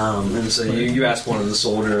 And so you ask one of the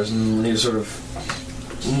soldiers, and he's sort of,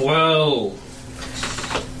 well,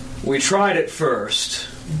 we tried at first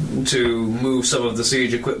to move some of the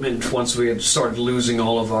siege equipment once we had started losing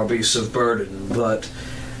all of our beasts of burden, but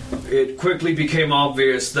it quickly became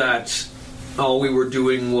obvious that all we were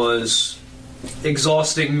doing was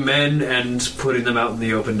exhausting men and putting them out in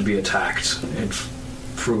the open to be attacked. It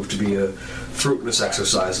proved to be a fruitless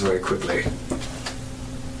exercise very quickly.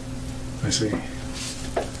 I see.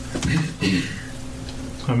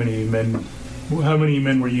 How many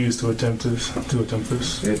men were used to attempt this?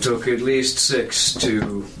 It took at least 6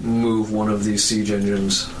 to move one of these siege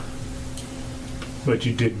engines. But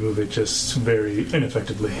you did move it, just very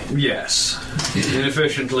ineffectively. Yes.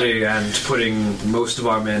 Inefficiently and putting most of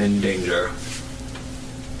our men in danger.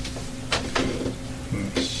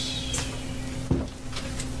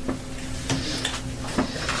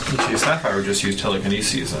 See, Sapphire just used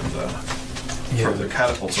telekinesis and throw their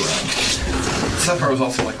catapults around. Sapphire was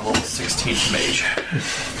also like a level 16th mage.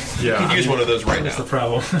 Yeah, You could use one of those right That's now. the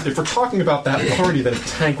problem. If we're talking about that party, then a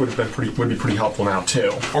tank would be pretty helpful now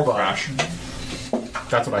too. Or Crash.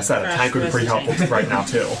 That's what I said. A Crash tank would be pretty versus helpful right now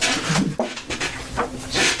too.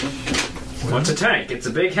 What's a tank? It's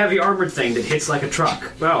a big, heavy armored thing that hits like a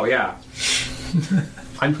truck. Oh, yeah.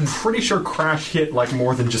 I'm pretty sure Crash hit like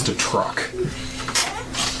more than just a truck.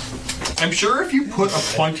 I'm sure if you put a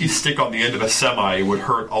pointy stick on the end of a semi, it would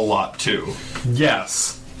hurt a lot too.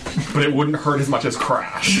 Yes, but it wouldn't hurt as much as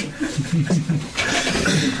Crash.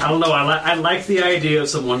 I don't know, I like the idea of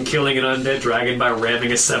someone killing an undead dragon by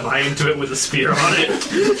ramming a semi into it with a spear on it.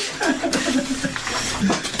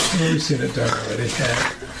 We've seen it done already.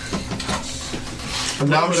 Yeah.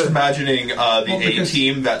 Now I'm just imagining the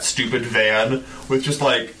A-Team, that stupid van, with just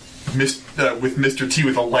like with Mr. T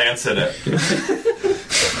with a lance in it.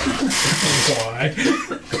 Why?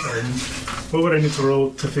 What would I need to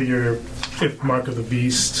roll to figure if Mark of the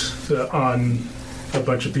Beast on a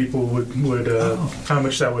bunch of people would how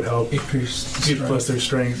much that would help? Increase Plus their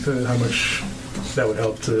strength, how much that would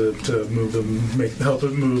help to move them, help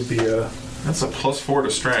it move the. That's a +4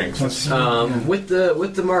 to strength. With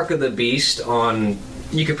the Mark of the Beast on,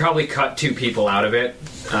 you could probably cut 2 people out of it.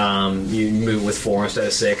 You move with 4 instead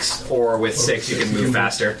of 6, or with 6 you can move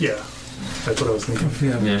faster. Yeah, that's what I was thinking.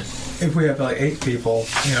 If we have like 8 people,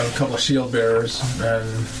 a couple of shield bearers,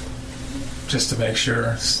 and just to make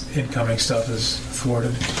sure incoming stuff is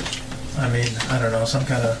thwarted. I mean, I don't know, some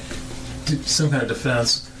kind of some kind of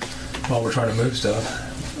defense while we're trying to move stuff.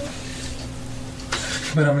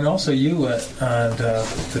 But I mean, also you and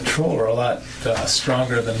the troll are a lot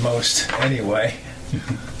stronger than most anyway,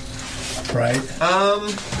 right?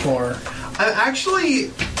 Or I'm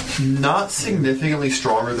actually not significantly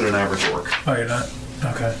stronger than an average orc. oh, you're not?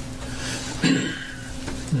 Okay.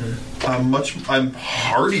 I'm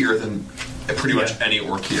hardier than pretty much any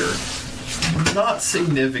orc here. Not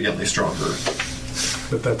significantly stronger.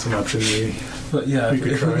 But that's an option But yeah, We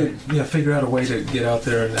could if try. we could figure out a way to get out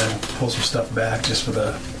there and pull some stuff back just for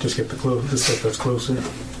the just get the stuff that's closer,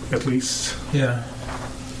 at least. yeah.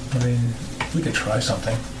 I mean, we could try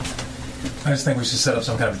something. I just think we should set up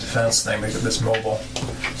some kind of defense thing, make it this mobile.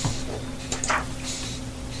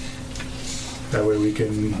 That way we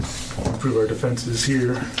can improve our defenses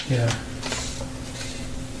here. Yeah.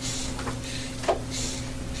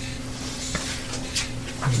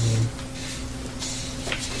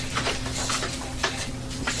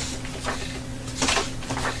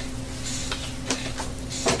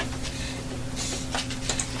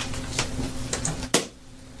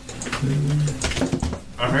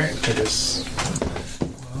 Alright. I guess.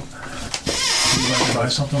 You want to try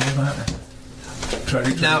something with that? Try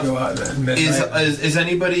to Now, go out at midnight. Is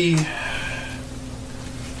anybody...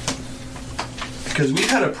 Because we've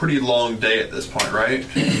had a pretty long day at this point, right?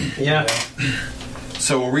 Yeah.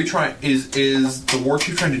 So are we trying... Is the war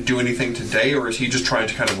chief trying to do anything today, or is he just trying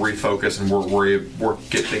to kind of refocus and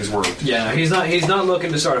get things worked? Yeah, he's not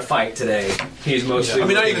looking to start a fight today. He's mostly I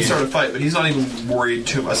mean, not looking even start a fight, but he's not even worried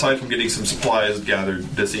too... Aside from getting some supplies gathered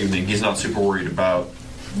this evening, he's not super worried about...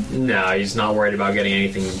 No, he's not worried about getting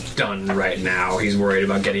anything done right now. He's worried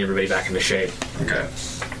about getting everybody back into shape. Okay.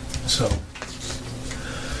 So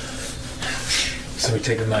we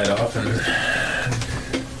take the night off and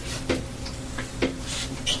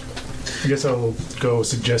I guess I'll go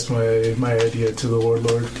suggest my idea to the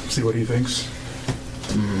warlord, see what he thinks.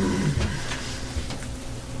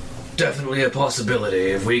 Definitely a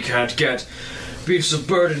possibility. If we can't get beasts of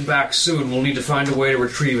burden back soon, we'll need to find a way to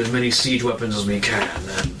retrieve as many siege weapons as we can,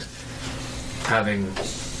 and having,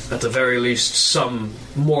 at the very least, some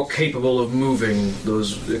more capable of moving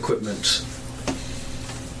those equipment.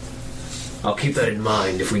 I'll keep that in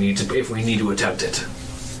mind if we need to attempt it.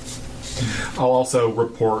 I'll also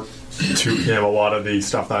report to him a lot of the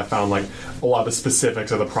stuff that I found, like a lot of the specifics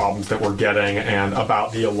of the problems that we're getting, and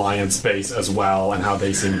about the Alliance base as well, and how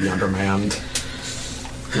they seem to be undermanned.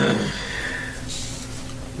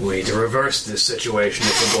 We need to reverse this situation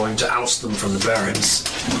if we're going to oust them from the Barrens.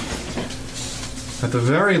 At the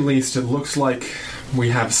very least, it looks like we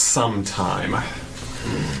have some time.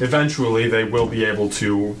 Eventually, they will be able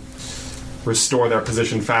to restore their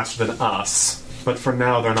position faster than us, but for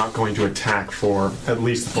now, they're not going to attack for at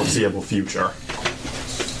least the foreseeable future.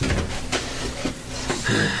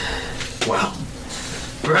 Well,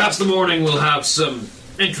 perhaps the morning will have some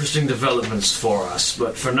interesting developments for us,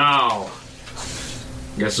 but for now,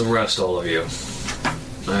 get some rest, all of you.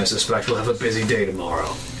 I suspect we'll have a busy day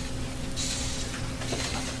tomorrow.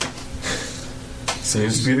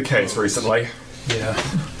 Seems to be the case recently. yeah.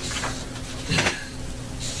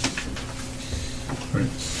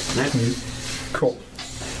 Cool.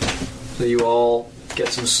 So you all get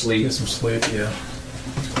some sleep. Get some sleep. Yeah.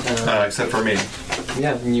 Except for me.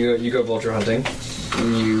 Yeah, and you go vulture hunting.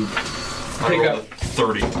 And you I pick rolled up. a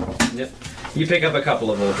 30. Yep. You pick up a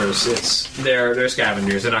couple of vultures. They're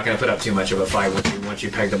scavengers. They're not going to put up too much of a fight once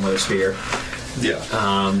you peg them with a spear. Yeah.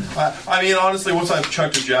 I mean, honestly, once I've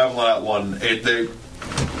chucked a javelin at one,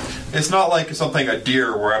 it's not like something a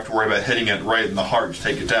deer where I have to worry about hitting it right in the heart to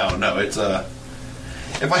take it down. No, it's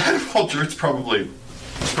if I had a vulture, it's probably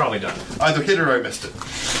done, either hit it or I missed it.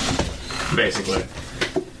 basically.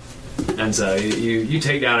 And so you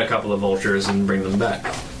take down a couple of vultures and bring them back.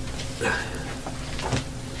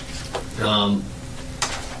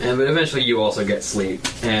 But eventually you also get sleep,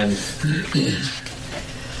 and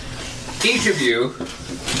each of you,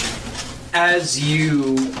 as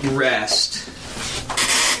you rest,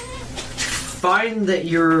 find that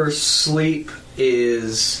your sleep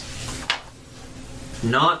is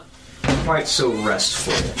not quite so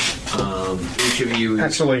restful. Each of you...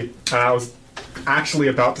 Actually, I was actually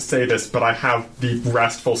about to say this, but I have the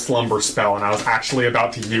restful slumber spell, and I was actually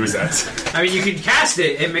about to use it. I mean, you can cast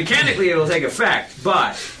it, and mechanically it'll take effect,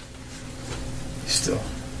 but... Still.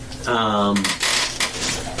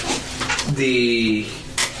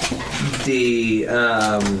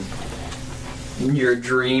 Your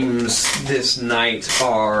dreams this night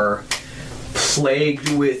are plagued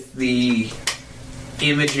with the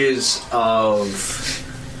images of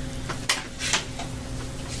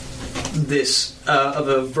this of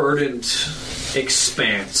a verdant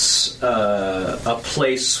expanse, a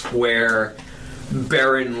place where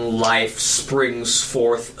barren life springs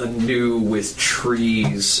forth anew with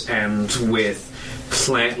trees and with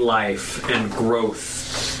plant life and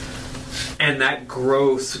growth. And that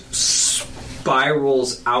growth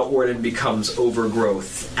spirals outward and becomes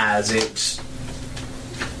overgrowth as it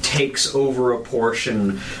takes over a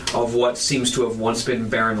portion of what seems to have once been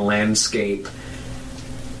barren landscape.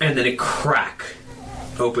 And then a crack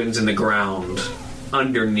opens in the ground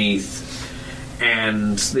underneath,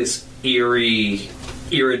 and this eerie,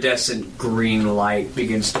 iridescent green light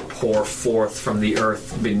begins to pour forth from the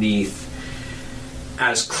earth beneath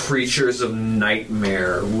as creatures of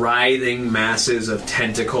nightmare, writhing masses of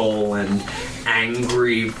tentacle and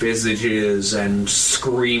angry visages and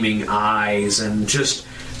screaming eyes, and just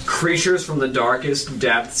creatures from the darkest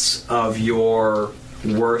depths of your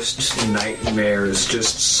worst nightmares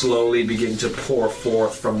just slowly begin to pour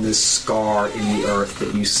forth from this scar in the earth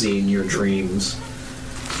that you see in your dreams.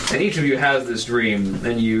 And each of you has this dream,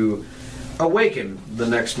 and you awaken the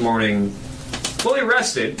next morning fully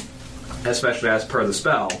rested, especially as per the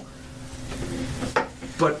spell,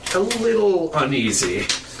 but a little uneasy.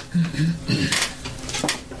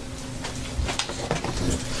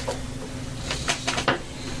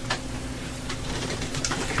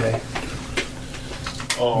 Okay.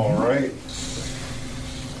 All right.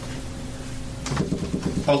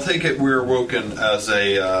 I'll take it we're woken as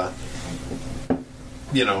a,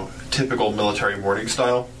 typical military morning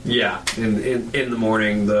style. Yeah, in the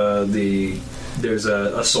morning, there's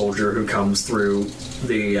a soldier who comes through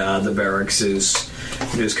the barracks is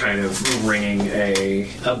just kind of ringing a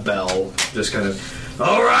bell, just kind of,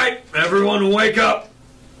 all right, everyone, wake up.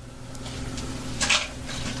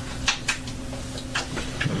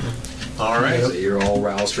 All right. So you're all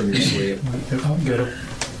roused from your sleep.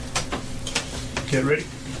 Get ready.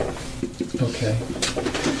 Okay.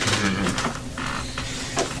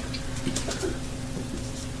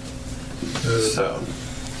 So,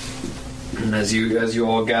 and as you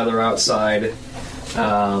all gather outside,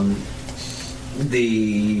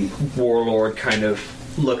 the warlord kind of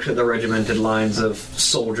looks at the regimented lines of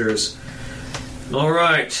soldiers. All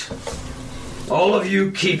right, all of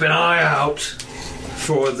you keep an eye out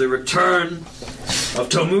for the return of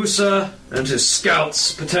Tomusa and his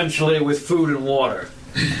scouts, potentially with food and water.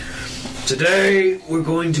 Today, we're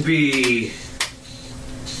going to be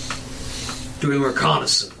doing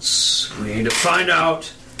reconnaissance. We need to find out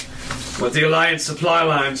what the Alliance supply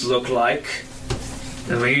lines look like,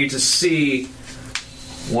 and we need to see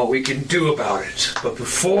what we can do about it. But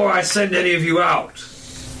before I send any of you out,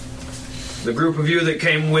 the group of you that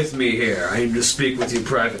came with me here, I need to speak with you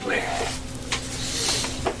privately.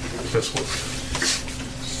 This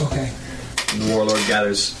one. Okay. And the warlord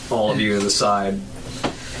gathers all of you to the side,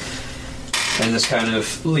 and this kind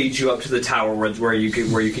of leads you up to the tower where you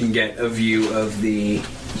can get a view of the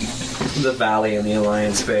valley and the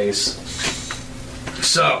Alliance base.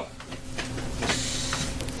 So,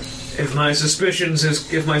 if my suspicion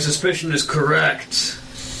is correct,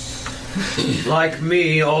 like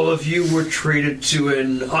me, all of you were treated to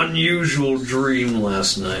an unusual dream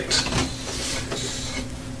last night.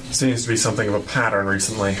 Seems to be something of a pattern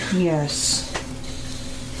recently. Yes.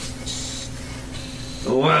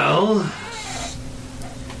 Well,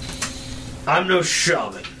 I'm no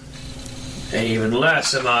shaman, and even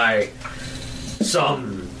less am I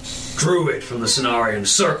some druid from the Cenarian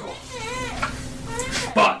Circle.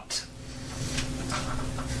 But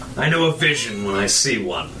I know a vision when I see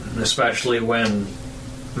one, especially when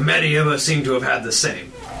many of us seem to have had the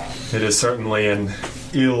same. It is certainly an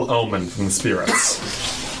ill omen from the spirits.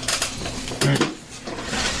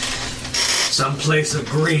 Some place of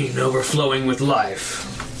green overflowing with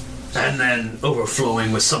life, and then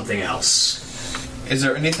overflowing with something else. is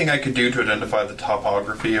there anything I could do to identify the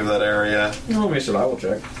topography of that area? Roll me a survival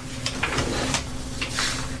check.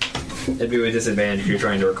 It'd be a disadvantage if you're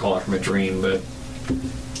trying to recall it from a dream, but...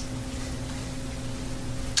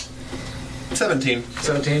 17.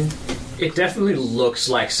 17? It definitely looks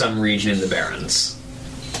like some region in the Barrens.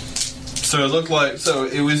 So it looked like... So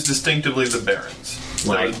it was distinctively the Barrens.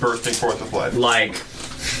 That was bursting forth with life. Like,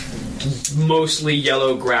 mostly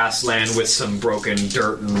yellow grassland with some broken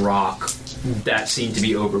dirt and rock that seemed to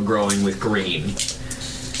be overgrowing with green.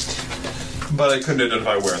 But I couldn't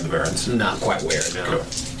identify where in the Barrens. Not quite where, no. Cool.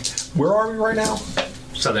 Where are we right now?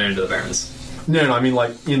 Southern end of the Barrens. No, I mean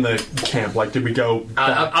like in the camp. Like, did we go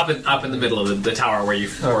back? Up in the middle of the tower where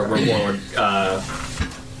where Warlord,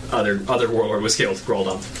 other Warlord was killed, rolled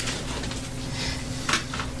up.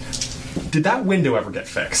 Did that window ever get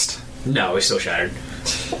fixed? No, it's still shattered.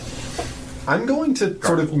 I'm going to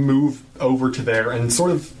sort of move over to there and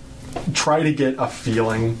sort of try to get a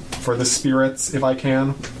feeling for the spirits, if I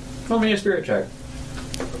can. Roll me a spirit check.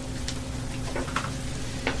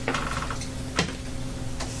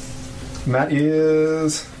 And that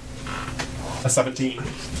is a 17.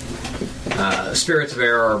 Spirits of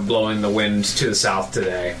air are blowing the wind to the south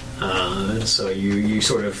today. So you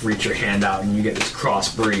sort of reach your hand out and you get this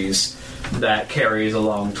cross breeze that carries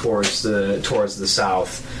along towards the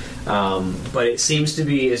south. But it seems to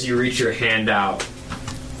be, as you reach your hand out,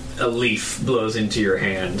 a leaf blows into your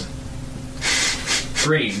hand.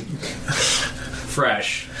 Green.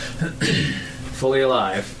 Fresh. Fully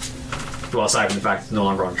alive. Well, aside from the fact it's no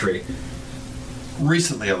longer on a tree.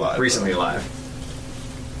 Recently alive. Recently alive.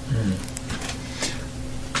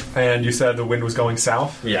 And you said the wind was going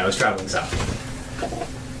south? Yeah, I was traveling south.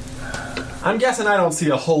 I'm guessing I don't see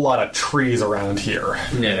a whole lot of trees around here.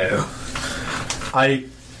 No. I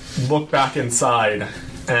look back inside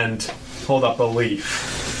and hold up a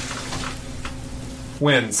leaf.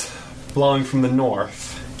 Winds blowing from the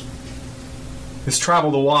north. It's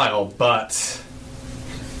traveled a while, but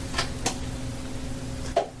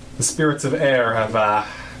the spirits of air have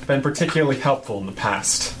been particularly helpful in the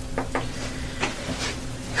past.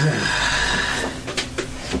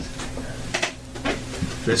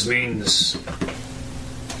 This means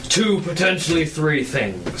 2, potentially 3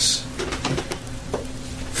 things.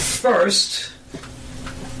 First,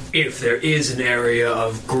 if there is an area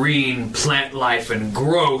of green plant life and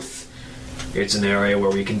growth, it's an area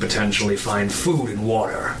where we can potentially find food and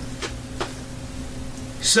water.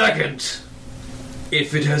 Second,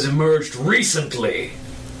 if it has emerged recently,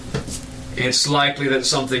 it's likely that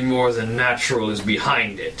something more than natural is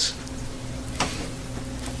behind it.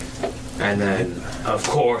 And then, of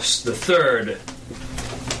course, the third,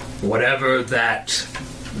 whatever that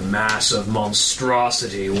mass of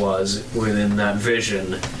monstrosity was within that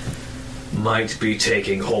vision might be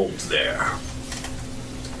taking hold there.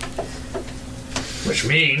 Which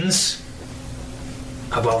means,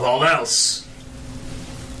 above all else,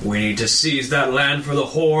 we need to seize that land for the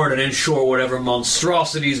Horde and ensure whatever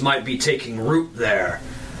monstrosities might be taking root there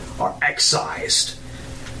are excised,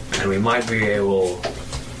 and we might be able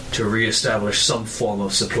to reestablish some form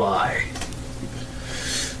of supply.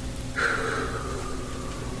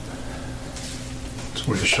 It's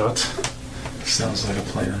worth a shot. Sounds like a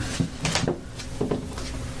plan.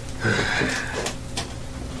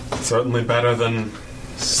 Certainly better than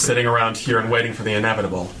sitting around here and waiting for the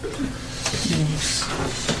inevitable.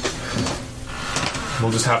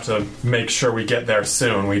 We'll just have to make sure we get there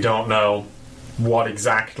soon. We don't know what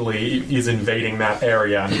exactly is invading that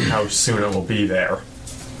area and how soon it will be there.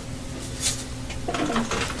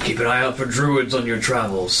 Keep an eye out for druids on your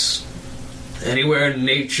travels. Anywhere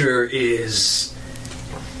nature is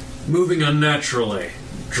moving unnaturally,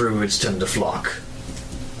 druids tend to flock.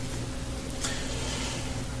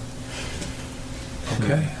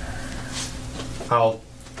 Okay. I'll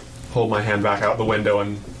hold my hand back out the window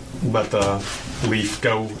and let the leaf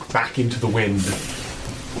go back into the wind.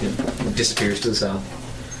 It disappears to the south.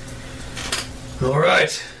 All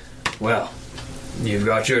right. Well, you've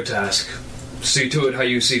got your task. See to it how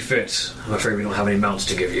you see fit. I'm afraid we don't have any mounts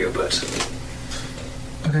to give you, but...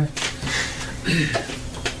 Okay.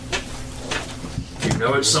 You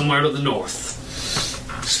know it's somewhere to the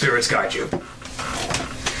north. Spirits guide you.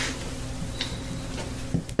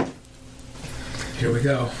 Here we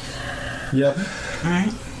go. Yep.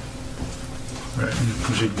 Alright. Alright,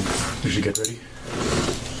 we should get ready.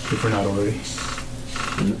 If we're not already.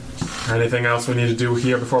 Anything else we need to do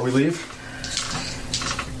here before we leave?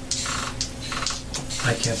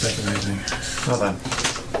 I can't think of anything. Well then.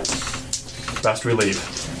 Best we leave.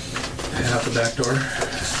 Head out the back door.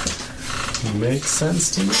 Makes sense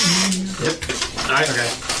to me. Yep. Alright. Okay.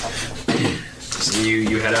 So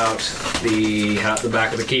you head out the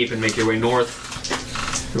back of the keep and make your way north.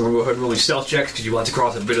 You want to go ahead and roll your stealth checks because you want to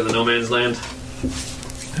cross a bit of the no man's land.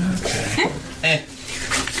 Okay.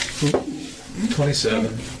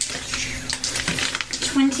 27.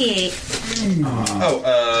 28.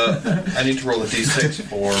 I need to roll a d6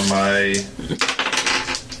 for my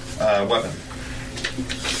weapon.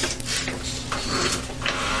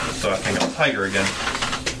 So I think I'll tiger again.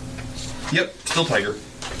 Yep, still tiger.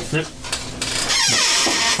 Yep.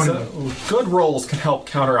 So, good rolls can help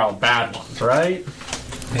counter out bad ones, right?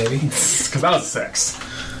 Maybe. Because that was 6.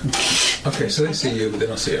 Okay, so they see you, but they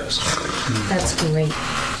don't see us. That's great.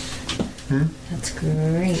 That's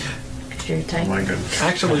great. Because you're Oh tight. my goodness.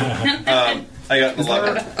 Actually, I got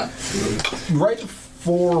 11. right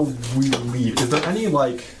before we leave, is there any,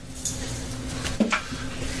 like...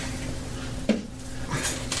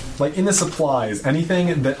 like in the supplies,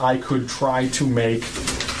 anything that I could try to make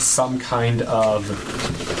some kind of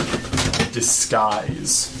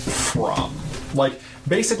disguise from. Like,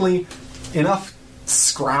 basically, enough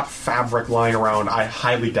scrap fabric lying around, I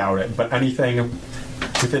highly doubt it, but anything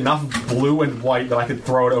with enough blue and white that I could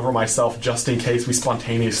throw it over myself just in case we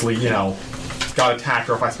spontaneously, got attacked,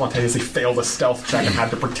 or if I spontaneously failed a stealth check and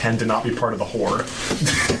had to pretend to not be part of the horde.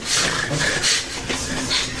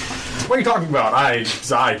 What are you talking about? I've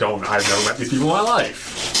never met these people in my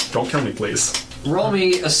life. Don't kill me, please. Roll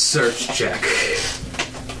me a search check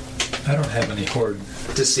I don't have any horde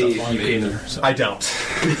to see if you can. either, so. I don't.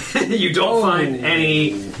 You don't find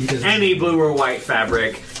any blue or white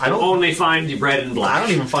fabric. I don't- only find red and black. I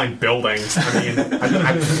don't even find buildings. I mean,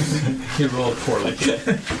 He rolled poorly to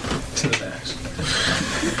the max.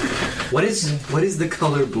 What is the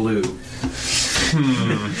color blue?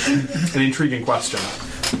 an intriguing question.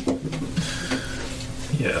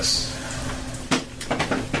 Yes.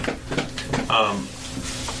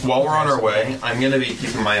 While we're on our way, I'm going to be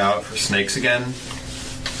keeping my eye out for snakes again.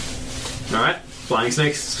 All right, flying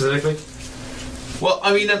snakes specifically. Well,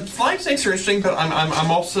 I mean, flying snakes are interesting, but I'm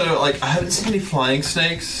also like I haven't seen any flying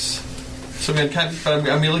snakes, so I'm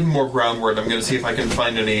gonna looking more groundward. I'm gonna see if I can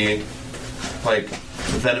find any like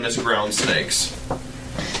venomous ground snakes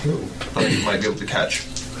that I might be able to catch.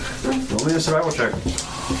 Roll me a survival check.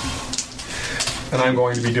 And I'm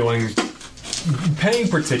going to be paying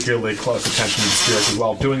particularly close attention to the spirits as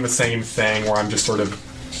well, doing the same thing where I'm just sort of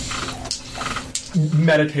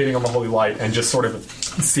meditating on the holy light and just sort of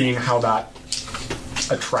seeing how that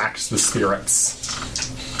attracts the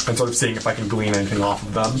spirits and sort of seeing if I can glean anything off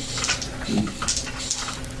of them.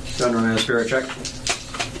 Done running a spirit check.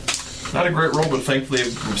 Not a great roll, but thankfully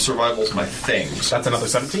survival's my thing. So That's another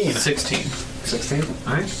 17. 16. 16.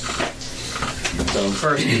 All right. So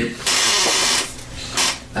first,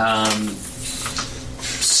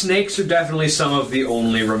 snakes are definitely some of the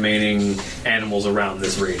only remaining animals around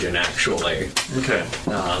this region, actually. Okay.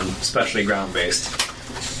 Especially ground-based.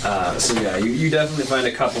 So yeah, you definitely find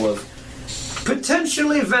a couple of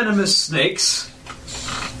potentially venomous snakes.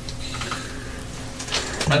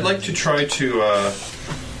 I'd like to try to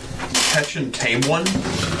catch and tame one.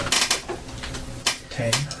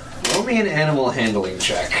 Tame. Roll me an animal handling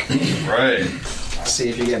check. Right. See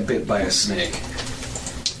if you get bit by a snake.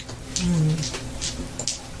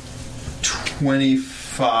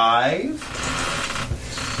 25.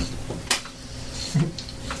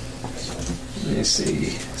 Let me see.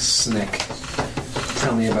 Snick.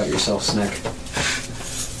 Tell me about yourself, Snick.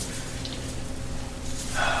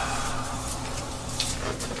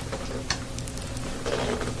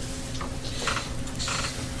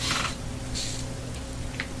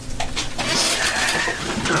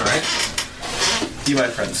 Alright. Be my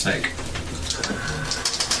friend, Snake.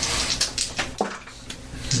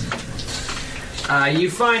 You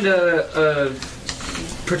find a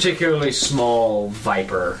particularly small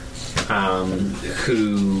viper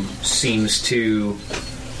who seems to,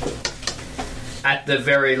 at the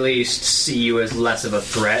very least, see you as less of a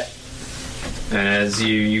threat. As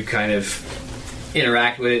you kind of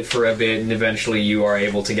interact with it for a bit, and eventually you are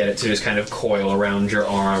able to get it to just kind of coil around your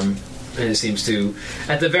arm. And it seems to,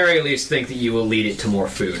 at the very least, think that you will lead it to more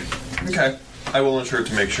food. Okay. I will ensure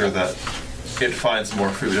to make sure that it finds more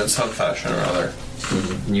food in some fashion or other.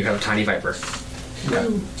 And you have a tiny viper. Yeah.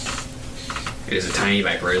 It is a tiny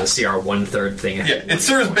viper. It's a CR 1/3 thing. Yeah, it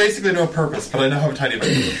serves basically no purpose, but I know how tiny it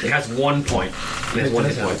is. It has 1 point. It has 1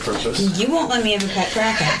 hit point. You won't let me have a pet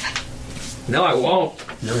kraken. No, I won't.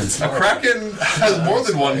 You're in A kraken has more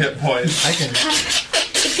than 1 hit point. I can.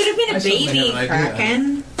 It could have been a certainly baby have an idea.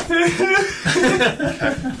 kraken.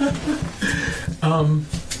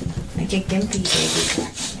 Like a gimpy baby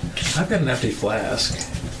kraken. I've got an empty flask.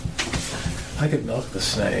 I could milk the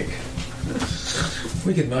snake.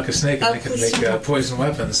 We could milk a snake and Oh, I could please make don't. poison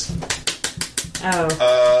weapons.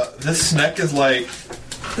 Oh. This neck is like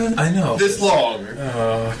I know. this long.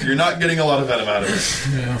 Oh, You're not getting a lot of venom out of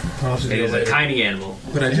it. yeah. I'll have to It do is a later. tiny animal.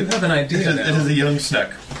 But I do have an It idea is, now. it is a young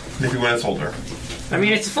snack. Maybe when it's older. I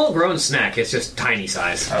mean, it's a full-grown snack. It's just tiny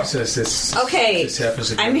size. Oh. It says this. Okay, This happens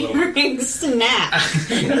to be I'm a little. hearing snack,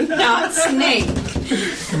 not snake.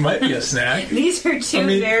 It might be a snack. These are two I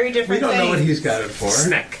mean, very different We don't things. know what he's got it for.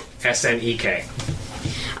 Snek. S-N-E-K.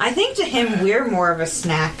 I think to him we're more of a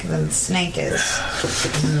snack than the snake is.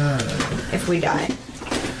 If we die.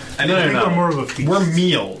 And No, I think no, we're no. more of a feast. We're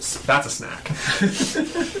meals. That's a snack.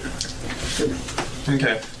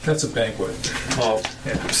 Okay. That's a banquet. Well,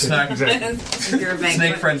 snack. You're a banquet.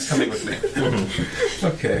 Snake friend's coming with me.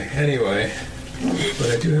 Okay, anyway.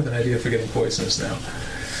 But I do have an idea for getting poisonous now.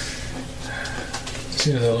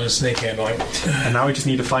 Soon as I learn snake handling. And now we just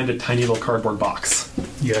need to find a tiny little cardboard box.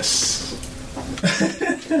 Yes.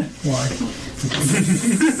 Why?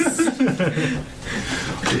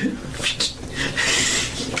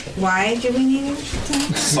 Why do we need it?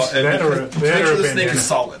 So, That or- make that sure or the snake bandana. is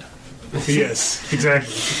solid. Yes,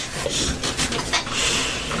 exactly.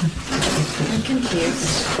 I'm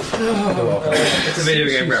confused. It's a video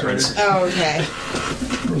game reference. Oh, okay.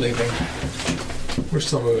 We're leaving. We're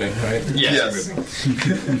still moving, right? Yes.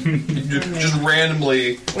 Just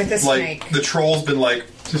randomly, With the like snake. the troll's been like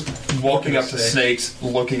Just walking up to snake. snakes,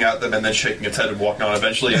 looking at them, and then shaking its head and walking on.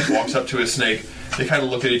 Eventually, he walks up to a snake. They kind of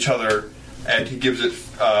look at each other, and he gives it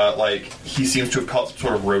like he seems to have caught some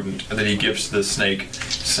sort of rodent, and then he gives the snake,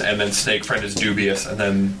 and then snake friend is dubious, and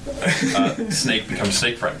then snake becomes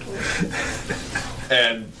snake friend,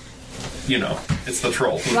 and you know it's the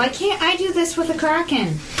troll. Why can't I do this with a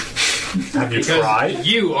kraken? Have you Because tried?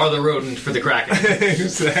 you are the rodent for the kraken.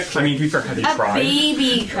 I mean, to be fair, have you A tried?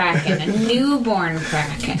 baby kraken, a newborn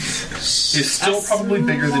kraken. Is still probably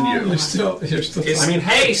bigger than you. You're still. It's, I mean,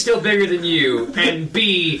 A, still bigger than you, and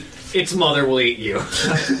B, its mother will eat you.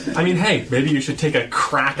 I mean, hey, maybe you should take a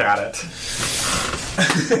crack at it.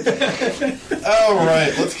 All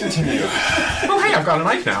right, let's continue. Oh, hey, I've got a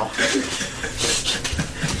knife now.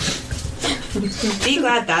 Be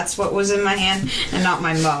glad that's what was in my hand and not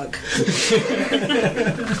my mug.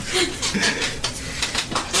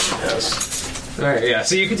 Alright, yeah,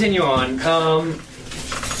 so you continue on.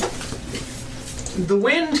 The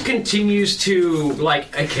wind continues to,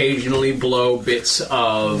 like, occasionally blow bits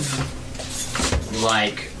of,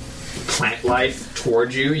 like, plant life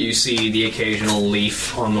towards you. You see the occasional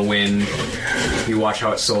leaf on the wind. You watch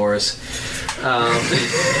how it soars.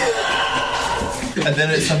 And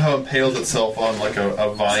then it somehow impales itself on like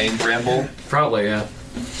a vine bramble. Probably, yeah.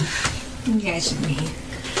 You guys are mean.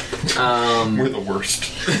 We're the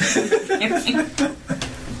worst.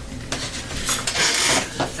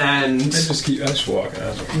 And I just keep us walking.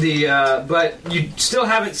 but you still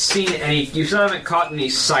haven't seen any. You still haven't caught any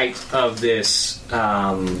sight of this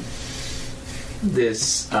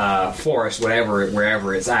forest,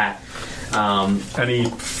 wherever it's at. Any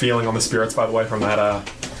feeling on the spirits, by the way, from that?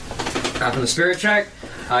 From the spirit check,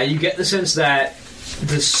 you get the sense that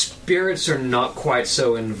the spirits are not quite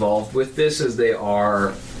so involved with this as they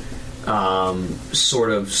are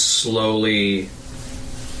sort of slowly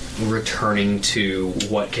returning to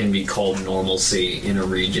what can be called normalcy in a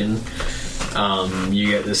region.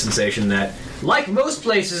 You get the sensation that, like most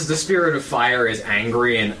places, the spirit of fire is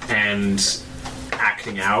angry and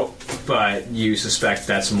acting out, but you suspect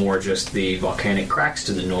that's more just the volcanic cracks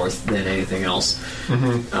to the north than anything else.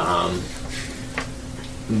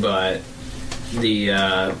 But the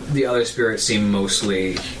other spirits seem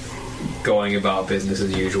mostly going about business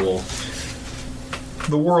as usual.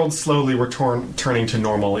 The world slowly turning to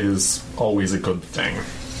normal is always a good thing.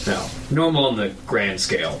 No, normal on the grand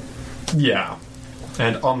scale. Yeah.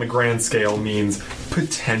 And on the grand scale means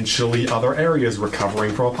potentially other areas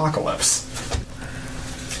recovering from apocalypse.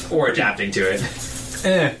 Or adapting to it.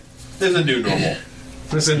 There's a new normal.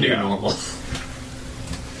 This is a new Yeah. normal.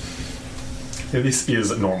 This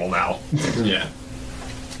is normal now. Yeah.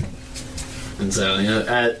 And so,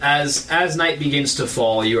 as night begins to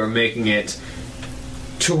fall, you are making it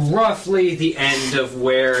to roughly the end of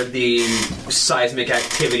where the seismic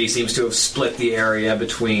activity seems to have split the area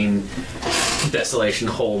between Desolation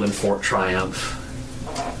Hold and Fort Triumph.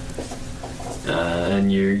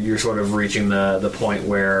 And you're sort of reaching the point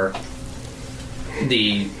where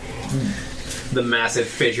the massive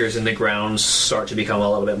fissures in the ground start to become a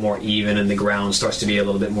little bit more even, and the ground starts to be a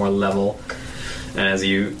little bit more level. And as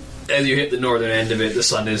you hit the northern end of it, the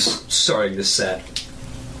sun is starting to set.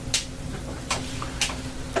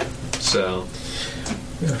 So,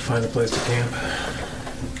 We gotta find a place to camp.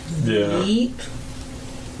 Yeah. Yeep.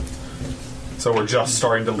 So we're just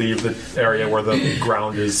starting to leave the area where the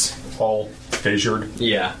ground is all fissured.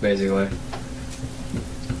 yeah, basically.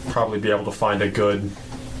 Probably be able to find a good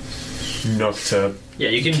nook to Yeah,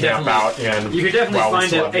 you can camp definitely out and you can definitely while we find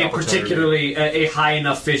still have the a opportunity. particularly a high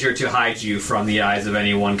enough fissure to hide you from the eyes of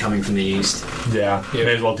anyone coming from the east. Yeah,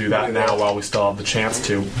 may as well do that now while we still have the chance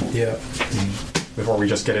to, Yeah. before we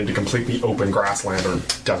just get into completely open grassland or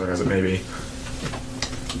desert as it may be.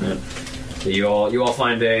 So you all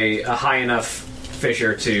find a high enough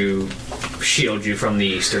fissure to shield you from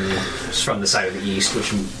the side of the east,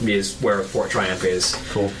 which is where Fort Triumph is.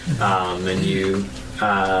 Cool. And you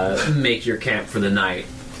make your camp for the night.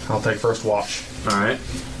 I'll take first watch. All right.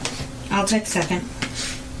 I'll take second.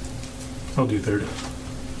 I'll do third.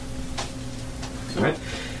 All right.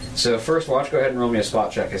 So first watch, go ahead and roll me a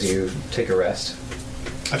spot check as you take a rest.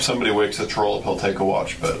 If somebody wakes a troll up, he'll take a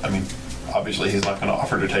watch, but, I mean, obviously he's not going to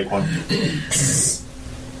offer to take one.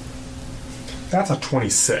 That's a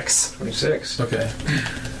 26. 26. Okay.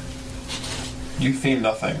 You theme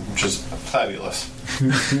nothing, which is fabulous.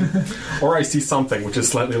 Or I see something, which is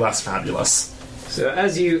slightly less fabulous. So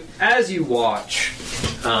as you watch,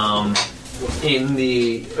 over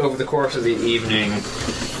the course of the evening,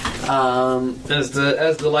 as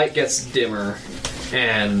the light gets dimmer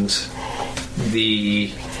and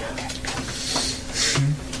the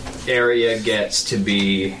area gets to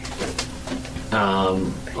be a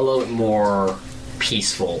little bit more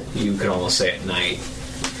peaceful, you could almost say at night.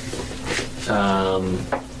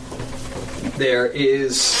 There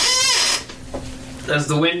is, as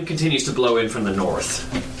the wind continues to blow in from the north,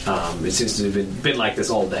 it seems to have been like this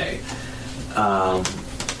all day.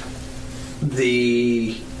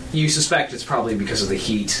 You suspect it's probably because of the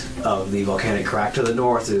heat of the volcanic crack to the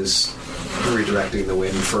north is redirecting the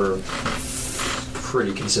wind for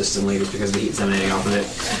pretty consistently, just because the heat's emanating off of it.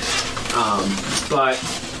 But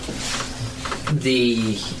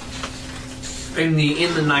in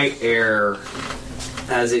the night air,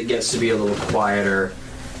 as it gets to be a little quieter,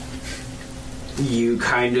 you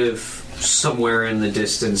kind of, somewhere in the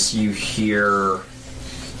distance, you hear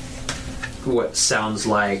what sounds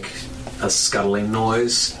like a scuttling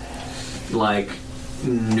noise, like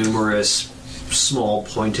numerous small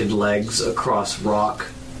pointed legs across rock,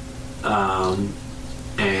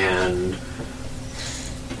 and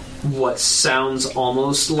what sounds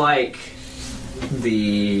almost like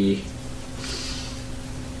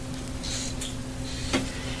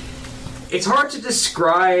it's hard to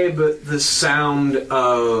describe the sound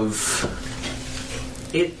of...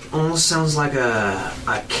 It almost sounds like a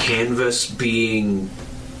canvas being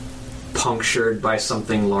punctured by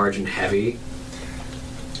something large and heavy.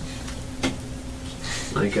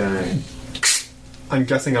 Like a... I'm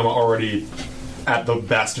guessing I'm already at the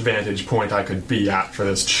best vantage point I could be at for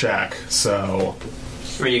this check, so...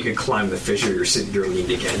 I mean, you could climb the fissure you're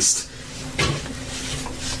leaned against.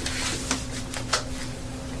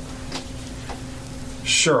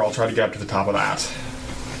 Sure, I'll try to get up to the top of that.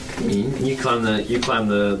 You climb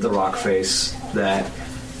the rock face that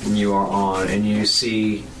you are on, and you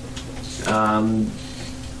see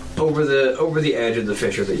over the edge of the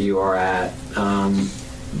fissure that you are at.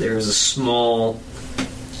 There's a small.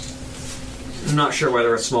 I'm not sure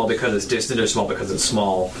whether it's small because it's distant or small because it's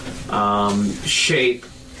small. Shape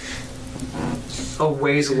a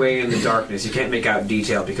ways away in the darkness. You can't make out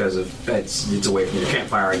detail because of it's away from your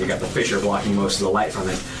campfire, and you got the fissure blocking most of the light from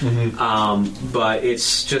it. Mm-hmm. But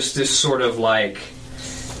it's just this sort of like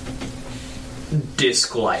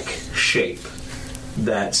disc-like shape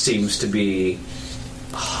that seems to be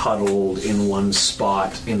huddled in one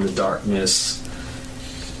spot in the darkness.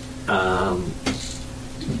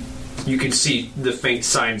 You can see the faint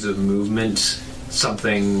signs of movement.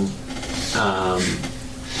 Something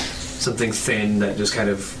thin that just kind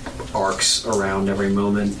of arcs around every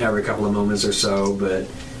couple of moments or so,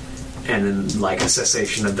 and then like a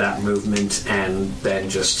cessation of that movement, and then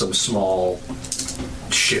just some small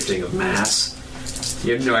shifting of mass.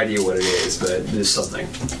 You have no idea what it is, but there's something.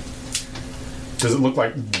 Does it look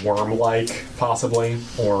like worm-like, possibly,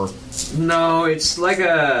 or? No, it's like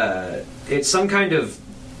it's some kind of.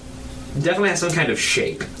 Definitely has some kind of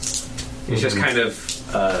shape. It's just kind of.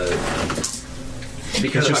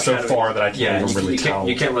 Because it's just so far that I can't even really tell.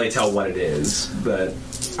 You can't really tell what it is, but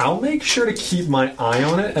I'll make sure to keep my eye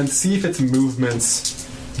on it and see if its movements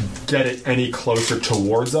get it any closer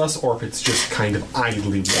towards us, or if it's just kind of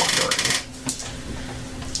idly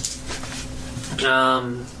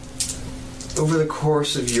wandering. Over the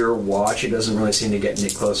course of your watch, it doesn't really seem to get any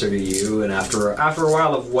closer to you, and after a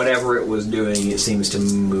while of whatever it was doing, it seems to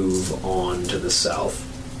move on to the south.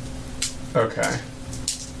 Okay.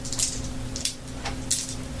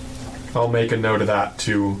 I'll make a note of that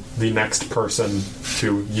to the next person,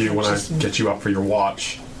 to you, when I get you up for your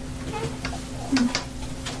watch.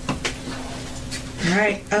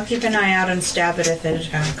 Alright, I'll keep an eye out and stab it if it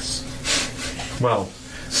attacks. Well,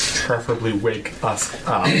 preferably wake us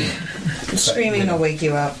up. Screaming will wake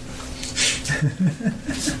you up.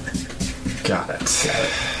 Got it.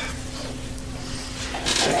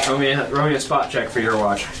 Roll me a spot check for your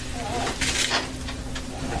watch.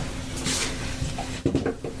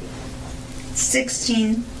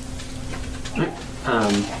 $16.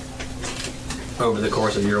 Over the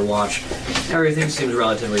course of your watch, everything seems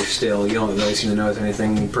relatively still. You don't really seem to notice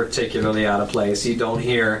anything particularly out of place. You don't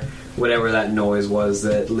hear whatever that noise was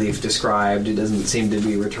that Leaf described. It doesn't seem to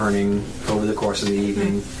be returning over the course of the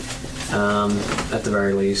evening. at the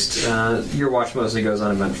very least. Your watch mostly goes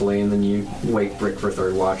uneventfully, and then you wake Brik for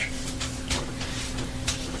third watch.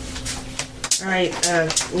 Alright,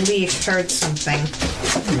 Leaf heard something.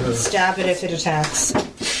 Stab it if it attacks.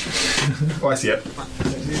 Oh, I see it.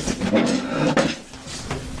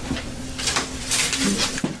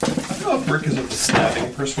 I don't know if Brik is with the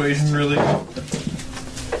stabbing persuasion, really.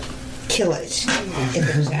 Kill it if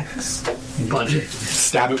it attacks. Punch it.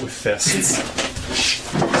 Stab it with fists.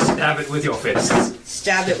 Stab it with your fists.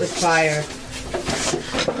 Stab it with fire.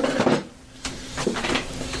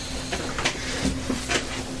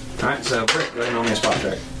 Alright, so Brik, go ahead and roll me a spot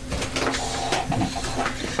check.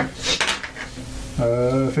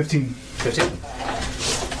 15. 15?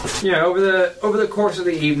 Yeah, over the course of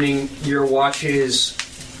the evening, your watch is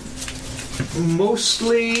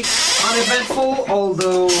mostly uneventful,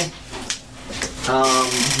 although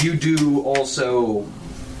you do also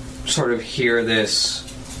sort of hear this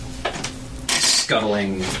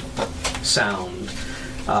scuttling sound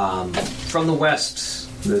from the west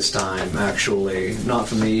this time, actually, not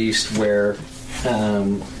from the east, where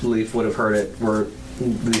Leaf would have heard it, where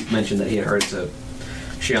Leaf mentioned that he had heard it to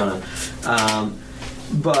Sheona.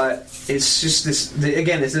 But it's just this,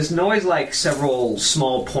 again, it's this noise like several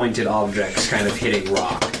small pointed objects kind of hitting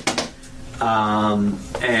rock.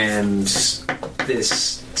 And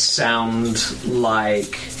this sound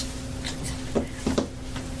like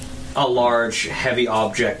a large, heavy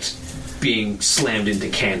object being slammed into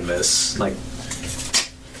canvas. Like,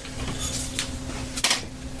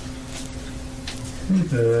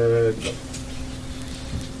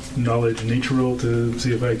 Knowledge nature roll to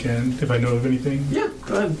see if I know of anything. yeah,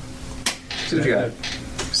 go ahead. See what you got.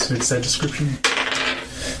 Fix that description.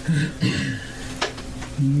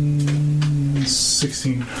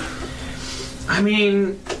 16. I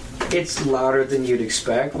mean, it's louder than you'd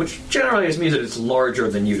expect, which generally just means that it's larger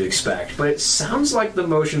than you'd expect, but it sounds like the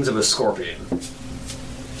motions of a scorpion.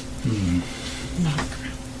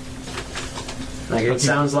 Like, it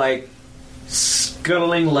sounds like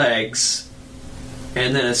scuttling legs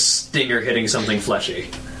and then a stinger hitting something fleshy.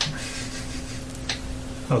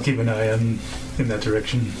 I'll keep an eye in that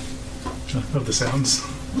direction of the sounds.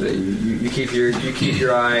 You keep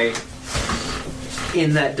your eye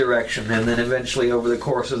in that direction, and then eventually over the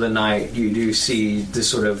course of the night you do see this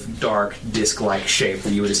sort of dark disc-like shape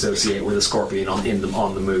that you would associate with a scorpion on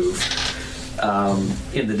the move.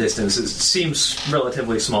 In the distance, it seems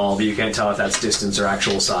relatively small, but you can't tell if that's distance or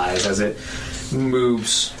actual size as it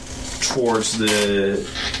moves towards the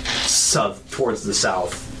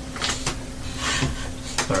south.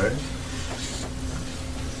 All right.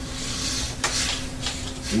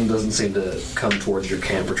 It doesn't seem to come towards your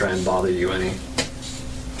camp or try and bother you any.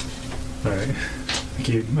 All right.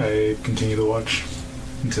 I continue to watch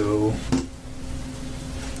until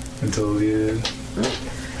the.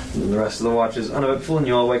 And the rest of the watch is uneventful, and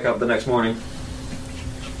you all wake up the next morning.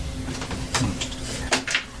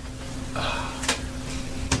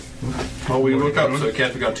 Well, we woke up, so it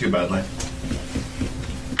can't have gone too badly.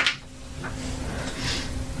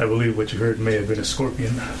 I believe what you heard may have been a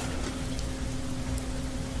scorpion.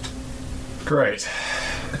 Great.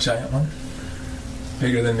 A giant one?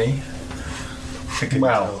 Bigger than me?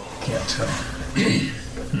 Well, Can't tell.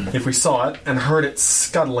 if we saw it and heard it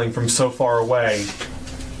scuttling from so far away,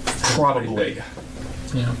 probably.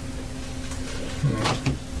 Yeah.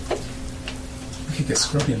 I could get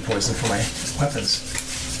scorpion poison for my weapons.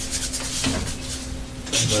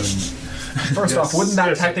 First off, wouldn't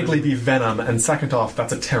that technically be venom? And second off,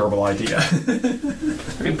 that's a terrible idea.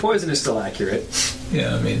 I mean, poison is still accurate.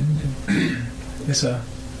 Yeah, I mean, it's a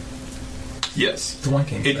Yes.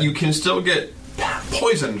 dwunking. You can still get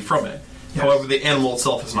poisoned from it. Yes. However, the animal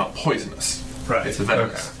itself is not poisonous. Right. It's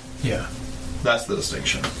venomous. Yeah. That's the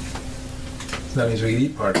distinction. That means we can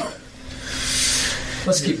eat part of it.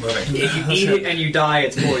 Let's keep moving. If you eat it and you die,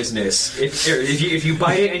 it's poisonous. If you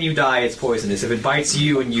bite it and you die, it's poisonous. If it bites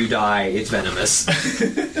you and you die, it's venomous.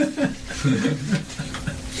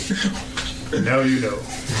 Now you know.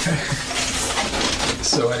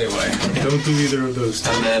 So anyway, Don't do either of those.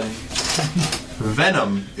 And then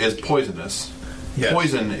venom is poisonous. yes.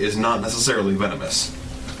 Poison is not necessarily venomous.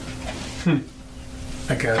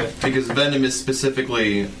 I got it. Because venom is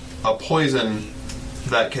specifically a poison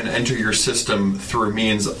that can enter your system through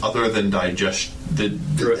means other than digestion.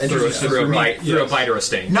 Through a bite or a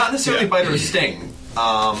sting. Not necessarily bite or a sting,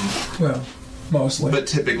 Well, mostly. but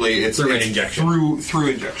typically it's Through an it's injection. Through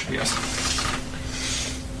injection, yes.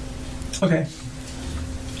 Okay.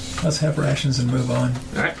 Let's have rations and move on.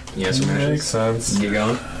 Alright, yes, some Makes rations. sense. You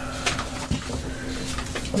going?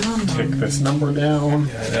 Take this number down.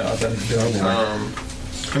 Yeah, I know. Then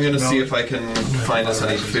I'm going to see if I can find us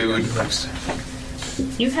any food.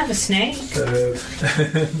 You have a snake?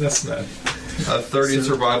 That's not. A 30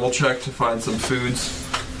 survival check to find some foods.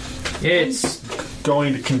 It's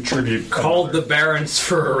Going to contribute. called the Barrens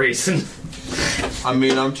for a reason. I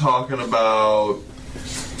mean, I'm talking about...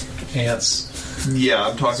 Ants. Yeah,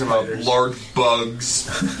 I'm talking Spiders. about large bugs.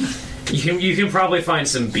 You can probably find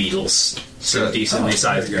some beetles. Some Good. decently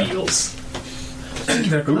sized there you go. beetles.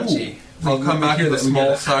 They're crunchy. I'll come back hear with a that we small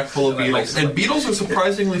get- sack full of beetles. And beetles are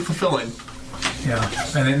surprisingly fulfilling. Yeah,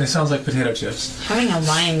 and then it sounds like potato chips. Having a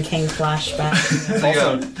Lion King flashback.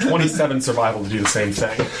 Also, 27 survival to do the same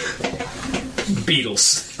thing.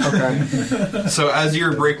 Beetles. Okay. So as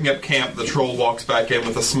you're breaking up camp, the troll walks back in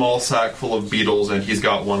with a small sack full of beetles, and he's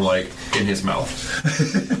got one, like, in his mouth.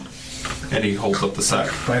 And he holds up the sack.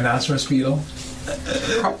 Rhinoceros beetle.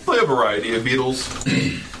 Probably a variety of beetles.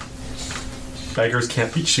 Beggars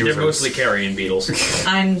can't beat They're choosers. mostly carrion beetles.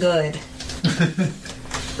 I'm good.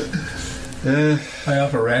 I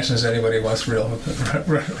offer rations to anybody who wants real.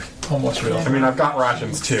 Almost real. I mean, I've got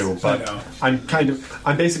rations too, I but know.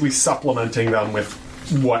 I'm basically supplementing them with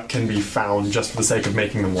what can be found just for the sake of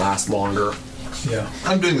making them last longer. Yeah.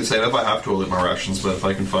 I'm doing the same. If I have to, I'll eat my rations, but if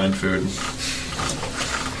I can find food...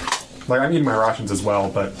 Like, I'm eating my rations as well,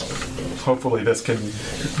 but hopefully this can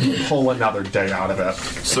pull another day out of it.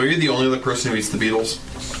 So you're the only other person who eats the beetles?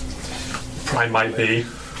 I might be.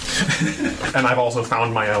 And I've also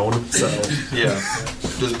found my own, so... Yeah.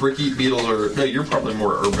 Does Brik eat beetles, or... No, you're probably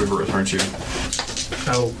more herbivorous, aren't you?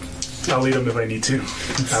 I'll eat them if I need to.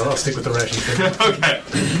 I'll stick with the ration thing. Okay.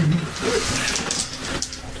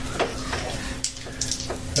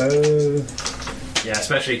 Yeah,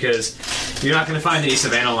 especially because you're not going to find any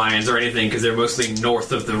savanna lions or anything because they're mostly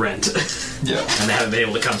north of the rent. Yeah. And they haven't been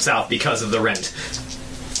able to come south because of the rent.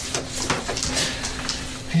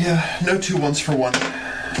 Yeah, no 2 1s for 1.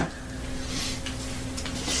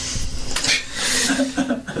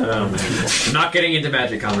 Oh, man. I'm not getting into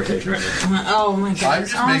magic conversation right now. Oh my god. I'm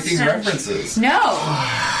just making references. No!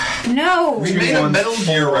 No! We made a Metal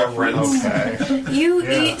Gear reference. Okay. You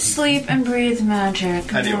eat, sleep, and breathe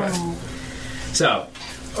magic. Anyway. No. So,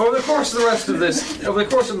 over the course of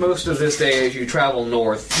most of this day, as you travel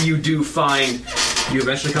north, you do find you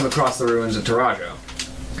eventually come across the ruins of Tarajo.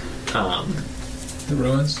 The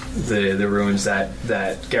ruins. The ruins that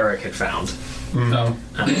Garruk had found. Oh.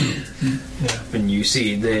 Yeah. And you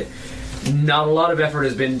see that not a lot of effort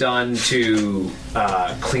has been done to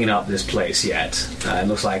clean up this place yet. It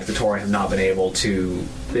looks like the Tauren have not been able to.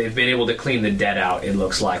 They've been able to clean the dead out. It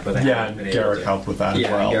looks like, but they Yeah, haven't and been able Garruk to. helped with that Yeah,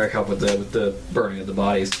 as well. Garruk helped with the burning of the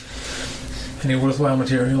bodies. Any worthwhile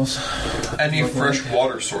materials? Any fresh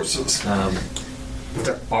water sources?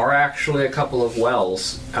 There are actually a couple of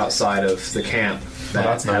wells outside of the camp that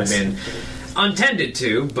that's have nice. been untended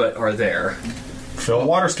to, but are there. Fill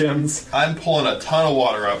water skins. I'm pulling a ton of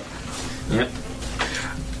water up. Yep.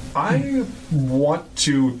 I want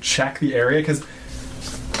to check the area because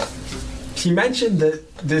he mentioned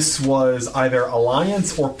that this was either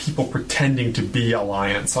Alliance or people pretending to be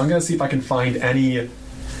Alliance. So I'm going to see if I can find any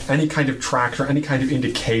kind of tracks or any kind of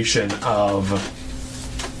indication of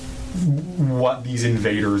what these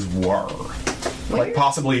invaders were. Like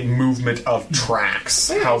possibly movement of tracks.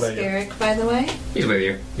 Where how is they Garruk, by the way? He's with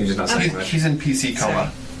you. He's just not saying much. He's in PC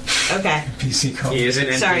coma. Okay. PC code. He is an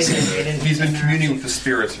NPC. Sorry, Aiden. He's been communing with the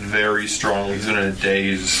spirits very strongly. He's been in a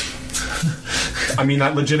daze. I mean,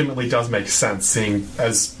 that legitimately does make sense, seeing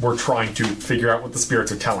as we're trying to figure out what the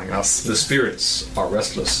spirits are telling us. The spirits are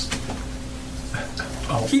restless.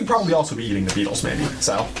 He'd probably also be eating the beetles, maybe.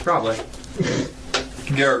 So Probably.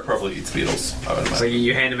 Garruk probably eats beetles, I would So imagine.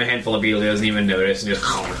 you hand him a handful of beetles, he doesn't even notice, and just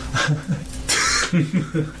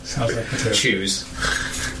Sounds like potato. chews.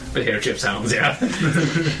 Potato chip sounds, yeah.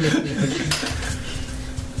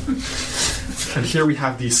 And here we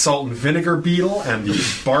have the salt and vinegar beetle and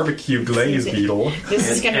the barbecue glaze beetle. This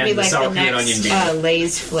is going to And be the like sour the cream and next onion beetle.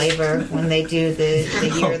 Lay's flavor when they do the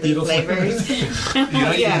yearly beetle flavors. You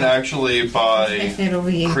know, you can actually buy It'll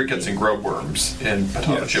be crickets and grub worms in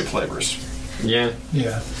potato chip flavors. Yeah.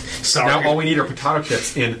 Yeah. Sour Now all we need are potato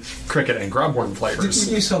chips in cricket and grubworm flavors.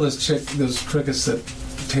 You saw those crickets that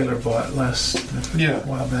Taylor bought a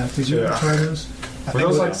while back. Did you Yeah. ever try those? Were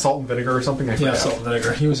those like salt and vinegar or something? I Yeah, forget. salt and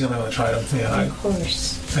vinegar. He was the only one that tried them. Yeah, of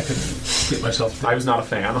course. I couldn't get myself to I was not a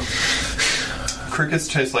fan. Crickets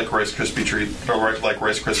taste like Rice Krispie treat, or like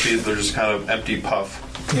Rice Krispies. They're just kind of empty puff.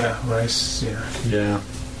 Yeah, rice. Yeah. Yeah.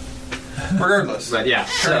 Regardless, But yeah,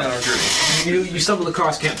 carrying on so our journey. you stumbled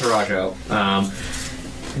across Camp Tarajo.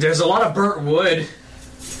 There's a lot of burnt wood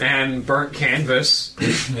and burnt canvas.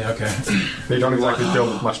 Yeah, okay. They don't exactly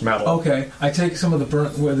build with much metal. Okay, I take some of the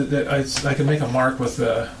burnt wood that I can make a mark with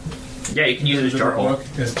the. Yeah, you can use it as charcoal.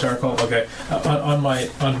 As charcoal, okay. On my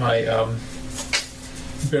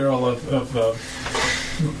barrel of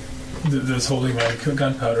this holding my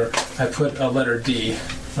gunpowder, I put a letter D,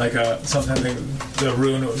 like something. The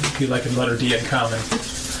rune would be like a letter D in common.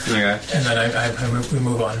 Okay. And then we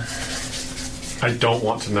move on. I don't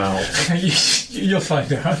want to know. You'll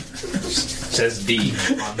find out. It says D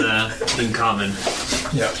on the in common.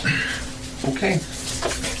 Yeah. Okay.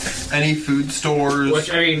 Any food stores? Which,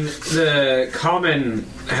 I mean, the common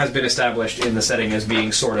has been established in the setting as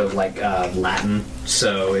being sort of like Latin,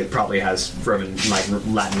 so it probably has Roman, like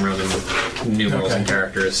Latin Roman numerals and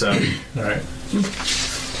characters. So, all right.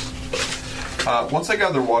 Once I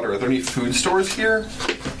gather water, are there any food stores here?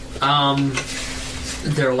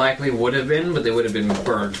 There likely would have been, but they would have been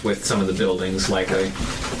burnt with some of the buildings. Likely,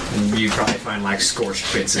 you'd probably find like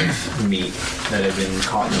scorched bits of meat that had been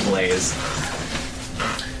caught in a blaze.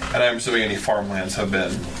 And I'm assuming any farmlands have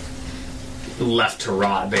been left to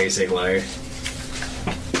rot, basically.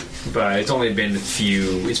 But it's only been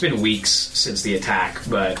it's been weeks since the attack,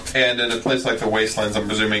 but... And in a place like the Wastelands, I'm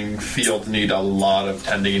presuming fields need a lot of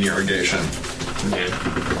tending and irrigation.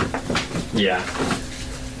 Yeah.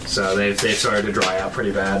 So they've started to dry out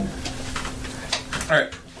pretty bad.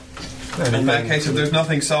 Alright. In that case, if there's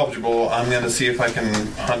nothing salvageable, I'm going to see if I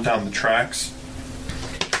can hunt down the tracks.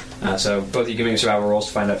 So both of you give me survival rolls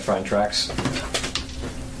to find tracks.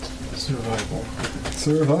 Survival.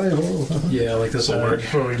 Yeah, I like this So word.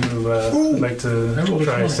 before we move, I'd like to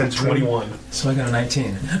try sense 21. So I got a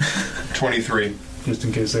 19. 23. just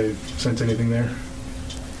in case they sense anything there.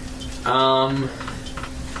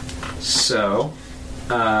 So,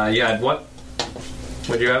 yeah, what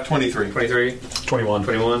do you have? 23. 23? 21.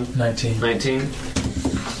 21? 19. 19?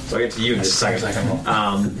 So I'll get to you in just a second. roll.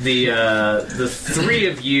 The three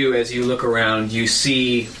of you, as you look around, you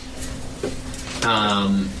see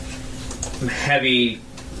heavy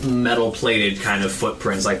metal-plated kind of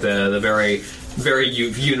footprints, like the very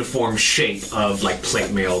uniform shape of like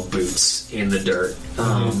plate mail boots in the dirt.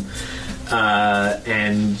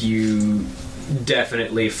 And you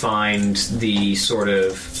definitely find the sort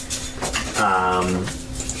of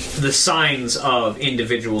the signs of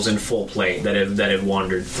individuals in full plate that have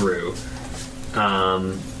wandered through.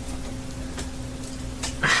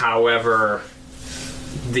 However,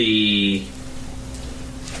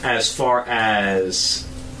 as far as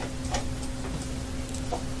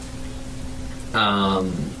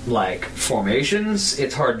like formations,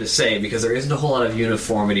 it's hard to say because there isn't a whole lot of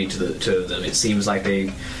uniformity to them. It seems like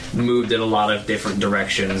they moved in a lot of different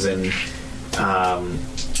directions and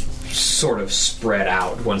sort of spread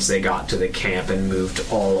out once they got to the camp and moved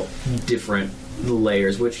all different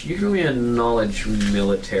layers. Which you can roll me a knowledge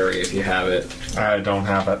military if you have it. I don't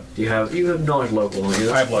have it. You have knowledge local. Don't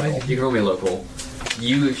you? I have local. You can roll me local.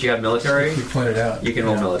 If you have military, You pointed out. you can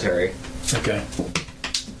roll military. Okay.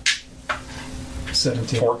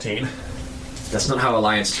 17. 14. That's not how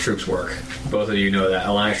Alliance troops work. Both of you know that.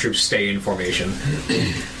 Alliance troops stay in formation.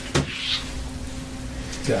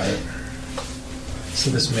 Got it. So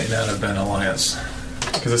this may not have been Alliance.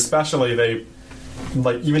 Because especially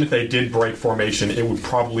even if they did break formation, it would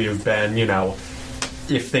probably have been,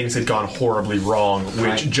 if things had gone horribly wrong, which,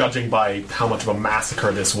 Right. judging by how much of a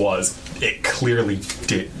massacre this was, it clearly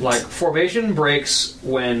did. Like, formation breaks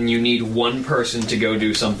when you need one person to go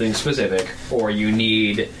do something specific, or you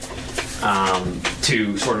need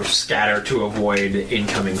to sort of scatter to avoid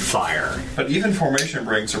incoming fire. But even formation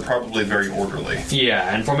breaks are probably very orderly.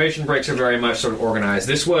 Yeah, and formation breaks are very much sort of organized.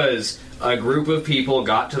 This was a group of people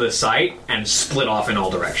got to the site and split off in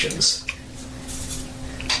all directions.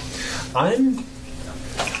 I'm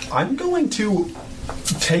going to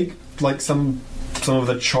take some of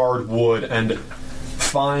the charred wood and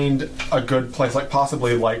find a good place, like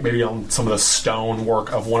possibly maybe on some of the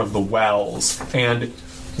stonework of one of the wells, and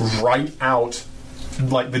write out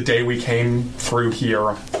the day we came through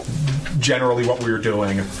here, generally what we were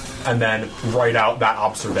doing, and then write out that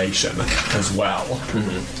observation as well.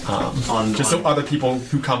 So other people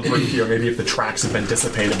who come through here, maybe if the tracks have been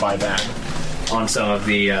dissipated by then. On some of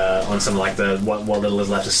the what little is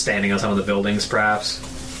left is standing on some of the buildings, perhaps.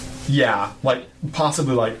 Yeah,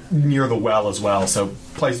 possibly near the well as well, so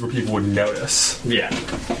places where people would notice. Yeah.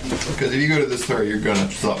 Because if you go to this area, you're going to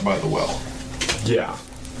stop by the well. Yeah,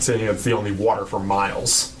 saying it's the only water for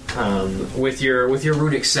miles. With your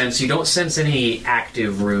runic sense, you don't sense any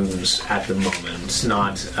active runes at the moment.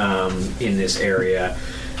 Not in this area.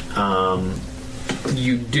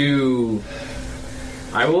 You do.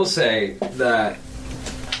 I will say that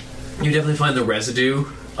You definitely find the residue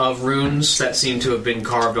of runes that seem to have been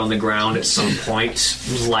carved on the ground at some point,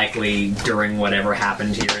 likely during whatever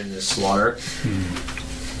happened here in this slaughter.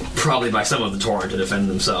 Probably by some of the Tauren to defend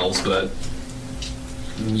themselves, but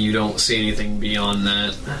you don't see anything beyond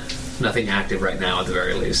that. Nothing active right now, at the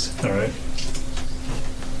very least. All right.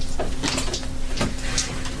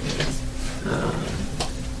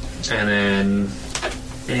 And then,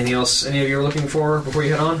 anything else any of you are looking for before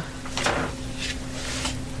you head on?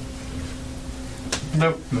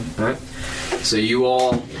 Nope. Alright. So you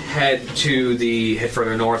all head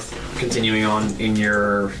further north, continuing on in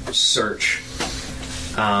your search.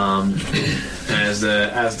 As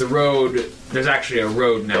the road, there's actually a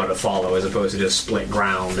road now to follow as opposed to just split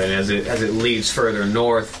ground, and as it leads further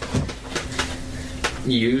north,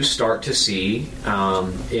 you start to see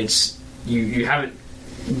you haven't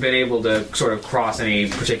been able to sort of cross any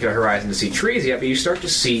particular horizon to see trees yet, but you start to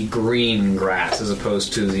see green grass as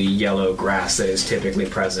opposed to the yellow grass that is typically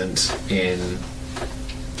present in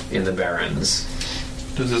the Barrens.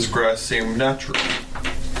 Does this grass seem natural?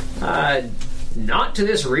 Not to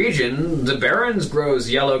this region. The Barrens grows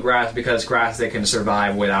yellow grass because grass that can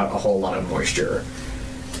survive without a whole lot of moisture.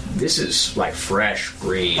 This is like fresh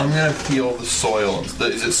green. I'm gonna feel the soil.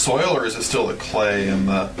 Is it soil or is it still the clay and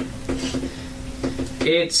the...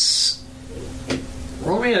 It's...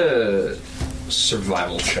 Roll me a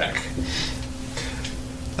survival check.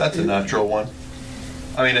 That's a natural one.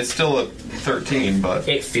 I mean, it's still a 13, but...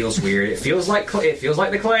 It feels weird. It feels like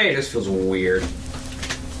the clay. It just feels weird.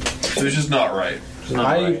 So it's just not right.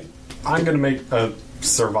 I'm going to make a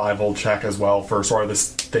survival check as well for sort of the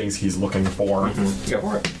things he's looking for. Mm-hmm. Go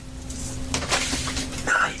for it.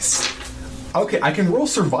 Nice. Okay, I can roll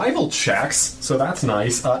survival checks, so that's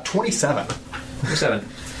nice. 27. 7.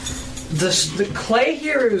 The clay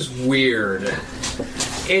here is weird.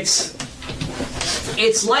 It's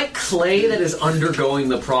like clay that is undergoing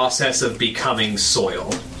the process of becoming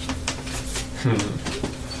soil.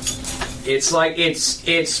 It's like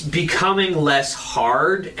it's becoming less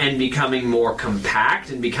hard and becoming more compact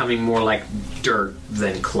and becoming more like dirt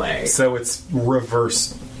than clay. So it's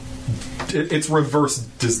reverse. It's reverse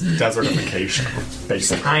desertification,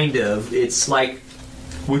 basically. Kind of. It's like,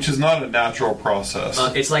 which is not a natural process.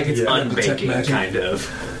 it's like it's unbaking, kind of.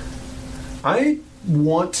 I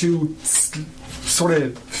want to sort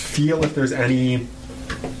of feel if there's any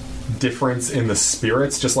difference in the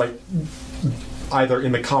spirits, just like either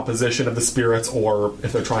in the composition of the spirits or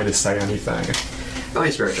if they're trying to say anything. Go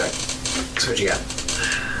ahead, spirit check. That's what you got.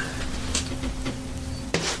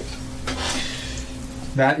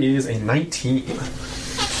 That is a 19.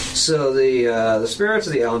 So the spirits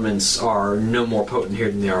of the elements are no more potent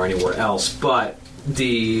here than they are anywhere else, but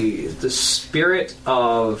the spirit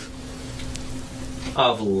of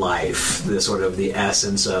life, the sort of the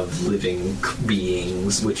essence of living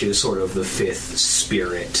beings, which is sort of the fifth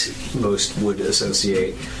spirit most would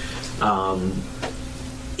associate,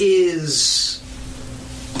 is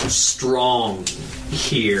strong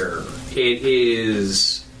here. It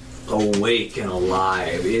is awake and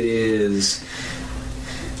alive. It is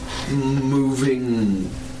moving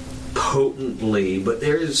potently, but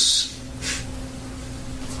there's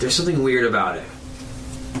something weird about it.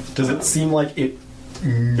 Does it seem like it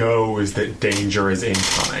knows that danger is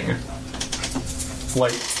incoming?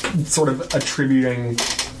 Like, sort of attributing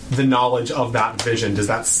the knowledge of that vision, does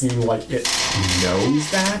that seem like it knows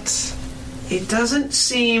that? It doesn't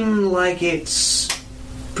seem like it's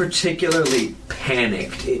particularly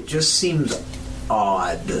panicked. It just seems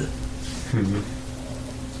odd.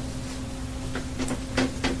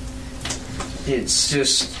 It's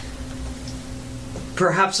just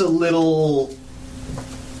perhaps a little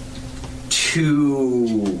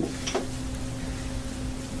too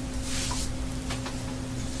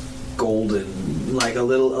golden, like a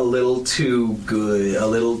little too good, a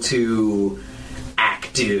little too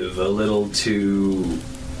active, a little too...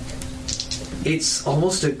 It's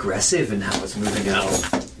almost aggressive in how it's moving out.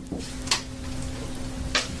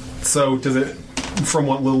 So does it, from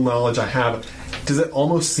what little knowledge I have, does it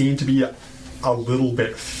almost seem to be a little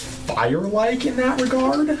bit fire-like in that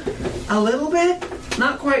regard? A little bit?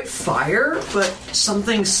 Not quite fire, but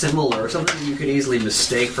something similar. Something you could easily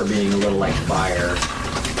mistake for being a little like fire.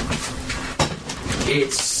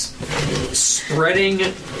 It's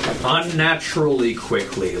spreading unnaturally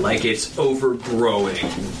quickly, like it's overgrowing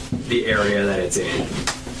the area that it's in.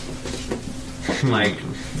 Like,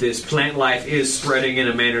 this plant life is spreading in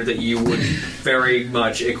a manner that you would very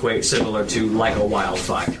much equate similar to like a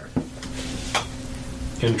wildfire.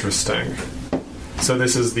 Interesting. So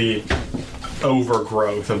this is the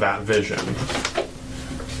overgrowth of that vision.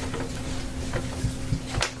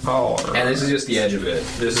 Oh. And this is just the edge of it.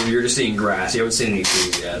 You're just seeing grass. You haven't seen any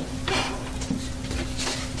trees yet.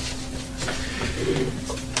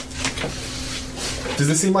 Does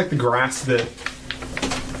it seem like the grass that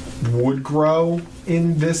would grow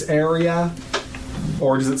in this area?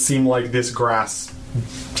 Or does it seem like this grass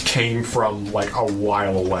came from, like, a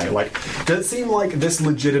while away? Like, does it seem like this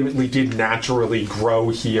legitimately did naturally grow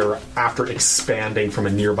here after expanding from a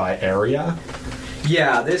nearby area?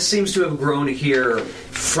 Yeah, this seems to have grown here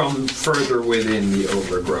from further within the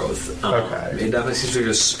overgrowth. Okay. It definitely seems to have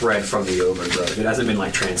just spread from the overgrowth. It hasn't been,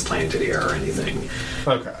 like, transplanted here or anything.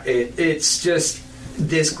 Okay. It's just...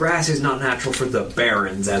 This grass is not natural for the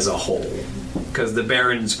barrens as a whole. Because the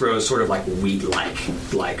barrens grow sort of like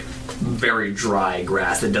wheat-like. Like, very dry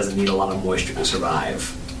grass that doesn't need a lot of moisture to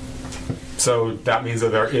survive. So that means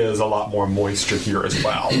that there is a lot more moisture here as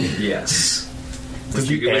well. Yes. Does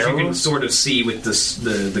Which the air... you can sort of see with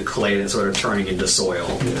the clay that's sort of turning into soil.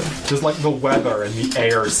 Yeah. Just like the weather and the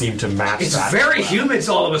air seem to match It's that. very humid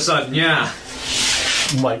all of a sudden, yeah.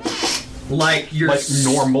 Like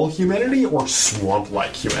normal humidity or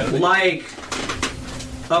swamp-like humidity? Like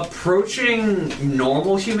approaching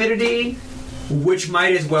normal humidity, which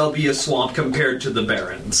might as well be a swamp compared to the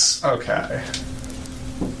barrens. Okay.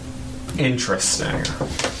 Interesting.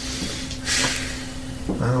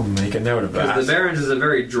 I'll make a note of that. Because the barrens is a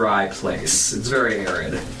very dry place. It's very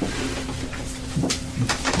arid.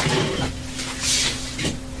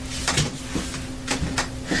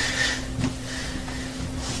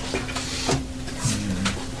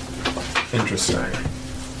 Interesting.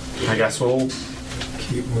 I guess we'll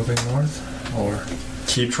Keep moving north, or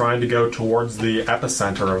keep trying to go towards the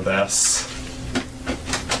epicenter of this.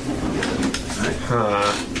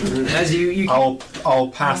 As you I'll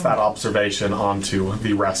pass that observation on to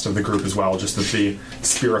the rest of the group as well, just that the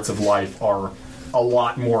spirits of life are a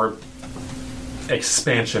lot more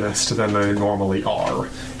expansionist than they normally are.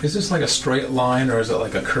 is this like a straight line, or is it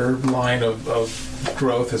like a curved line of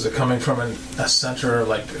growth? Is it coming from a center?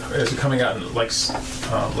 Like, is it coming out in, like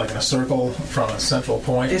in a circle from a central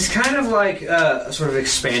point? It's kind of like a sort of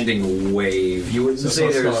expanding wave. You wouldn't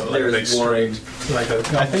say there's one.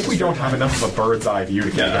 I think we don't have enough of a bird's eye view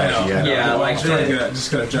to get an idea. Yeah, like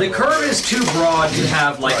the curve is too broad to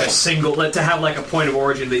have like a single, to have like a point of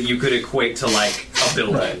origin that you could equate to like a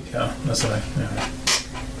building. Right. Yeah, that's what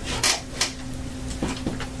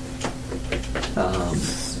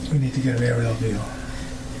we need to get an aerial view.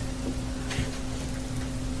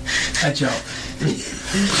 I jump.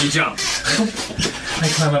 You jump. I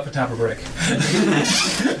climb up atop a brick.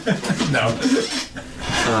 No.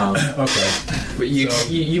 Okay. But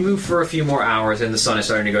you move for a few more hours, and the sun is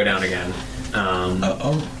starting to go down again. Now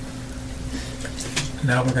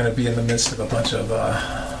we're going to be in the midst of a bunch of.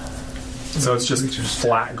 So it's just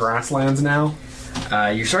flat grasslands now?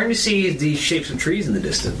 You're starting to see the shapes of trees in the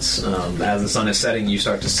distance. As the sun is setting, you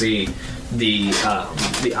start to see the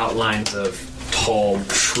outlines of tall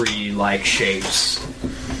tree-like shapes.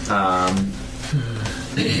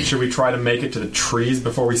 Should we try to make it to the trees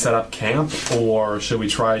before we set up camp, or should we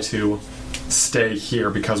try to stay here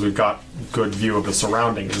because we've got good view of the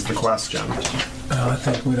surroundings is the question. I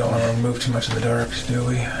think we don't want to move too much in the dark, do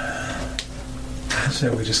we?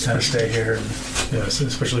 So we just kind of stay here. Yes,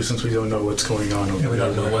 especially since we don't know what's going on over We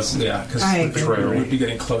don't know what's... Yeah, because we'd be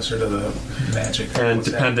getting closer to the magic. And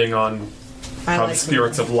depending on how the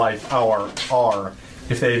spirits of life are,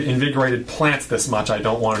 if they've invigorated plants this much, I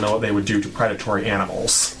don't want to know what they would do to predatory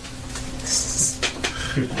animals.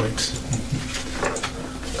 Good point.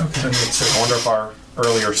 Okay. I wonder if our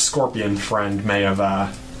earlier scorpion friend may have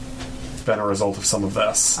been a result of some of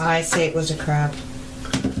this. I say it was a crab.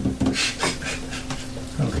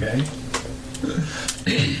 Okay.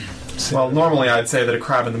 Well, normally I'd say that a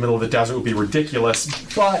crab in the middle of the desert would be ridiculous,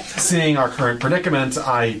 but seeing our current predicament,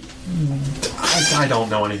 I don't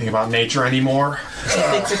know anything about nature anymore.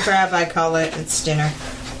 If it's a crab, I call it's dinner.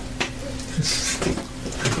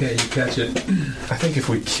 Okay, you catch it. I think if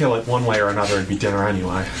we kill it one way or another, it'd be dinner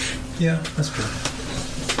anyway. Yeah, that's true.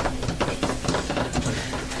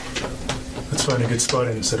 Let's find a good spot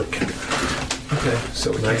and set up camp. Okay,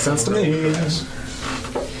 so we Makes sense to me. Yes.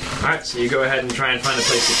 Alright, so you go ahead and try and find a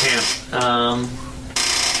place to camp.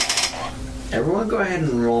 Everyone go ahead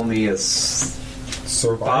and roll me a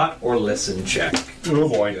spot or listen check. Oh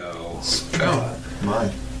boy. Go. Oh,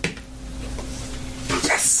 Mine.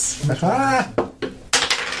 Yes!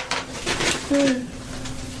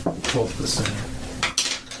 both the same.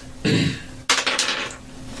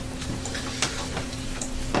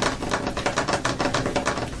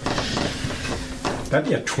 That'd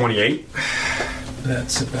be a 28.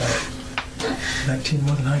 That's about 19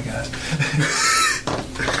 more than I got.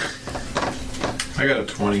 I got a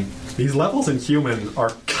 20. These levels in human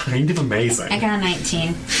are kind of amazing. I got a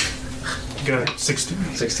 19. Got 16.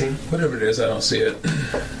 16? Whatever it is, I don't see it.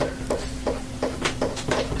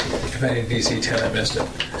 If I need DC 10, I missed it.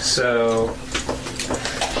 So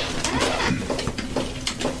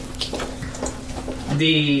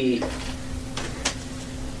the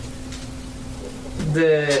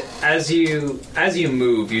as you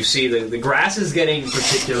move, you see the grass is getting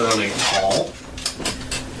particularly tall,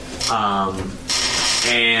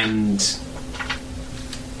 and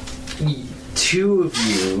the two of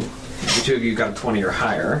you got a 20 or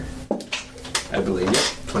higher, I believe. Yep,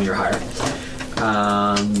 20 or higher.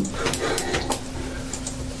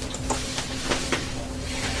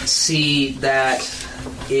 See that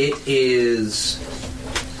it is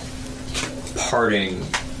parting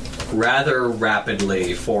rather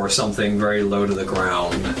rapidly for something very low to the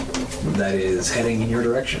ground that is heading in your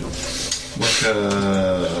direction. Like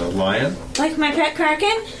a lion? Like my pet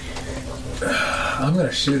kraken? I'm going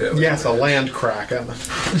to shoot it. Yes, a land kraken.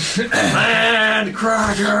 Land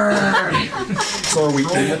Cracker! So are we?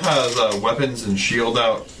 It has weapons and shield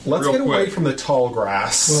out. Let's real get away quick. from the tall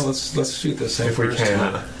grass. Well, let's shoot this thing if we first.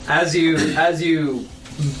 can. As you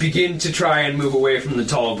begin to try and move away from the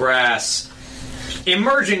tall grass,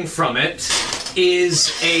 emerging from it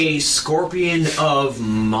is a scorpion of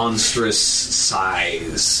monstrous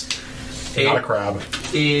size. Not a crab.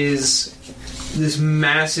 Is this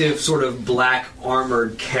massive sort of black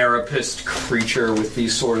armored carapaced creature with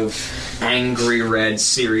these sort of angry red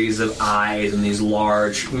series of eyes and these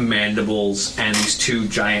large mandibles and these two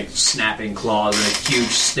giant snapping claws and a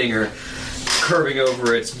huge stinger curving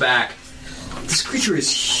over its back. This creature is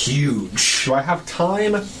huge. Do I have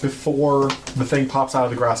time before the thing pops out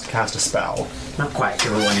of the grass to cast a spell? Not quite.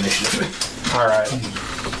 You're rolling initiative. Alright.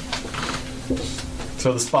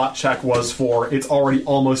 So the spot check was for it's already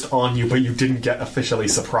almost on you, but you didn't get officially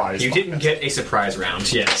surprised. You by didn't it. get a surprise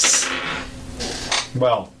round, yes.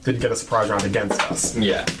 Well, didn't get a surprise round against us.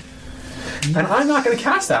 Yeah. And I'm not going to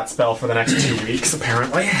cast that spell for the next 2 weeks,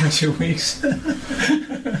 apparently. 2 weeks. Is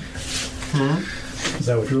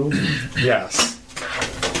that what you rolled? Yes.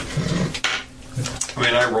 I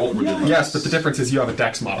mean, I rolled with it. Yes, but the difference is you have a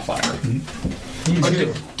dex modifier.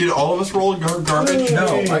 Did all of us roll garbage?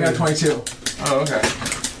 No, I got 22. Oh, okay.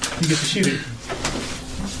 You get to shoot it.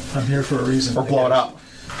 I'm here for a reason. Or blow it up.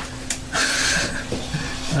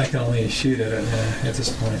 I can only shoot it at this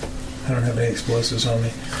point. I don't have any explosives on me,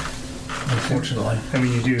 unfortunately. I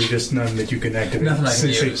mean, you do, just none that you can activate. Nothing I can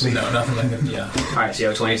use. safely. No, nothing I can. Yeah. Alright, so you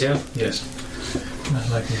have 22? Yes.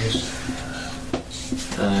 Nothing I can use.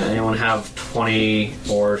 Anyone have 20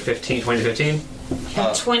 or 15? 20 to 15?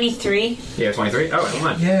 At 23. You have 23? Oh, never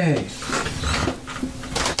mind. Yay.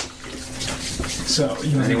 So,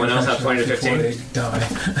 you Anyone else have 20 to 15? Before they die.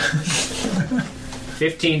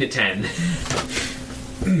 15 to 10.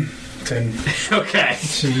 10. Okay.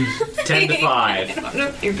 Jeez. 10 to 5. I don't know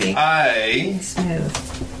if you're being I smooth.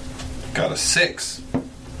 got a 6.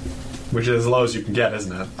 Which is as low as you can get,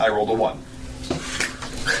 isn't it? I rolled a 1.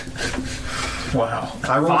 Wow.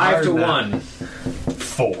 I rolled 5 higher to than 1. that.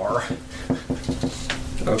 4.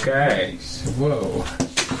 Okay. Whoa.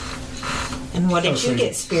 And what did so you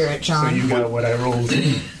get, Spirit So John? you got what I rolled.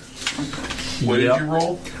 What Yep. did you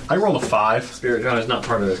roll? I rolled a 5. Spirit John is not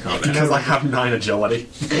part of this combat. Because I have 9 agility.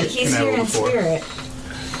 He's And I here in rolled 4. spirit.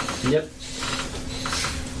 Yep.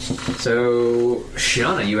 So,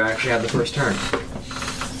 Sheona, you actually have the first turn.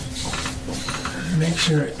 Make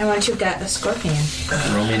sure. I want you got a scorpion.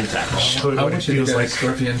 Roll me an attack roll. Show I you what it want you to feels get a like.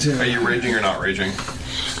 scorpion too. Are you raging or not raging?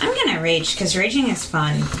 I'm gonna rage because raging is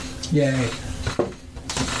fun. Yay.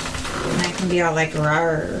 And I can be all like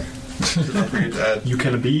rawr. Don't forget to add You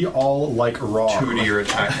can be all like raw. 2 to your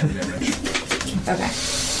attack and damage. Okay.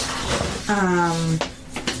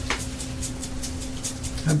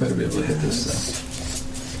 I better be able to hit this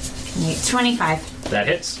Wait, 25. That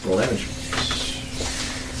hits. Roll damage.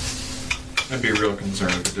 I'd be real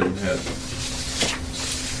concerned if it didn't hit.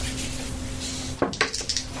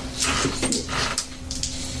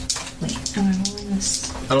 Wait, am I rolling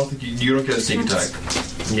this? I don't think you don't get a sneak attack.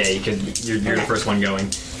 Yeah, you can. You're the Okay. first one going.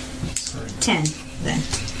 10, then.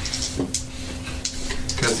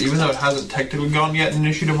 Because even though it hasn't technically gone yet in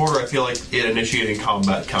initiative order, I feel like it initiating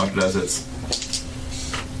combat counted as its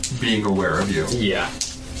being aware of you. Yeah.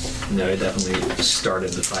 No, it definitely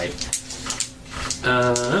started the fight.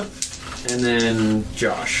 And then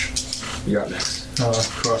Josh, you're up next.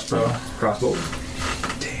 stuff. Crossbow. Crossbow.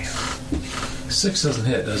 6 doesn't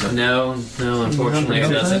hit, does it? No, unfortunately it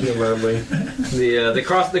doesn't. Lovely. The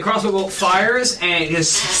crossbow bolt fires and it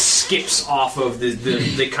just skips off of the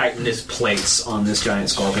chitinous plates on this giant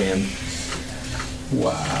scorpion.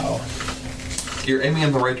 Wow. You're aiming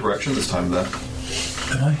in the right direction this time, though.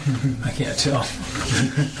 Am I? I can't tell.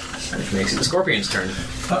 Which makes it the scorpion's turn.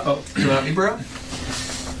 Uh-oh. Come at me, bro.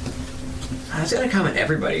 It's gonna come at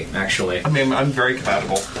everybody, actually. I mean, I'm very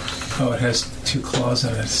compatible. Oh, it has 2 claws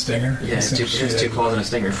and a stinger? Yeah, it has 2 claws and a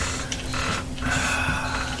stinger.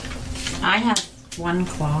 I have 1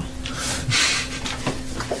 claw.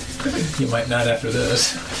 You might not after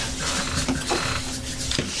this.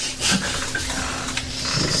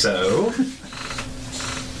 So...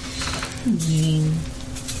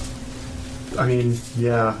 I mean,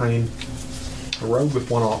 a rogue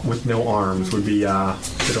with no arms would be a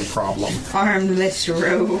bit of a problem. Armless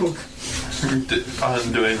rogue.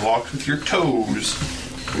 Undoing walks with your toes.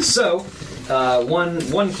 So,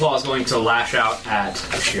 one claw is going to lash out at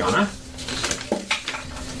Sheona.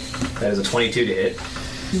 That is a 22 to hit.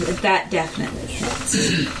 That definitely hits.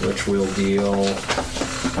 Which will deal...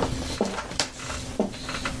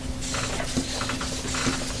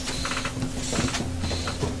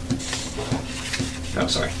 Oh,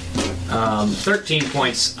 sorry. 13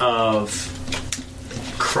 points of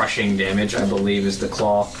crushing damage, I believe, is the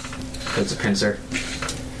claw. It's a pincer.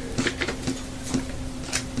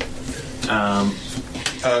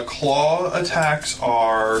 Claw attacks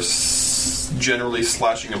are generally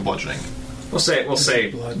slashing and bludgeoning. We'll say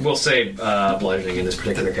bludgeoning in this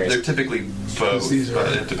particular case. They're typically both,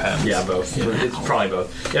 but it depends. Yeah, both. Yeah. It's probably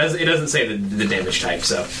both. It doesn't say the damage type,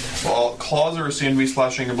 so. Well, claws are assumed to be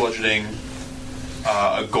slashing and bludgeoning.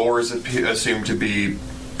 A gore is assumed to be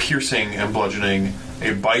piercing and bludgeoning.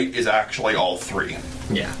 A bite is actually all 3.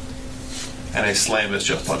 Yeah. And a slam is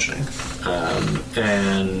just bludgeoning.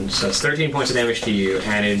 And so it's 13 points of damage to you,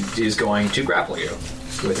 and it is going to grapple you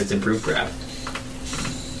with its improved grab.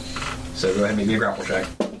 So go ahead and make me a grapple check.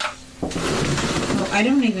 Oh, I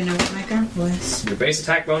don't even know what my grapple is. Your base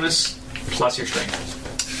attack bonus plus your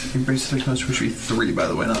strength. Your base attack bonus should be 3, by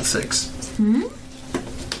the way, not 6. Hmm?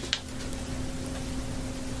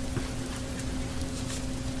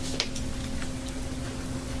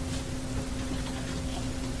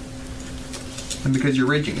 And because you're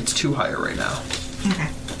raging, it's 2 higher right now. Okay.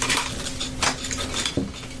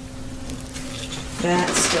 That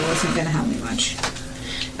still isn't going to help me much.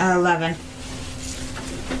 11.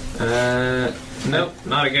 Nope,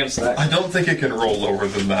 not against that. I don't think it can roll lower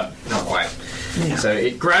than that. Not quite. No. So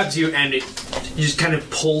it grabs you and it just kind of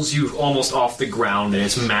pulls you almost off the ground in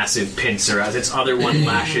its massive pincer as its other one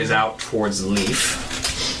lashes out towards Leaf.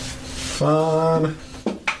 Fun.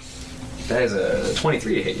 That is a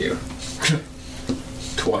 23 to hit you.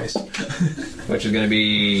 Twice. Which is going to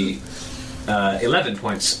be 11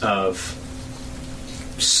 points of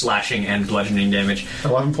slashing and bludgeoning damage.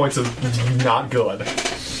 11 points of not good.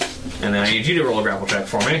 And then I need you to roll a grapple check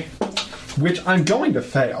for me. Which I'm going to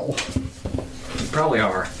fail. You probably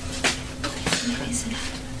are.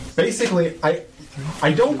 Basically,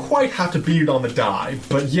 I don't quite have to beat it on the die,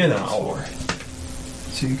 but you know.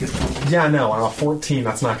 So you get... Yeah, no, on a 14,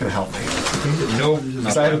 that's not going to help me. Nope.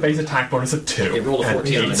 Because I have a base attack bonus of 2. It rolled a and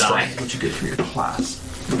 14 on the 8 die. strength. What you get from your class.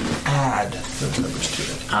 Add those numbers to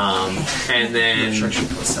it. And then Instruction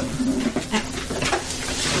plus 7.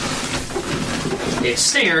 its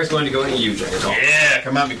stinger is going to go into you, Jang'atal. Yeah,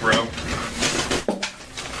 come at me, bro.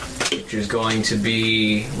 Which is going to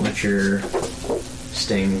be... What's your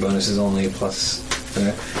sting bonus is only plus... it's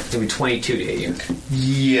going to be 22 to hit you.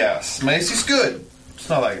 Yes. My AC's good. It's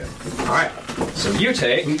not that good. Alright. So you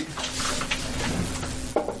take...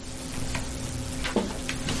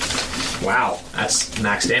 Wow, that's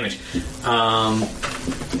max damage.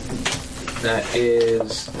 That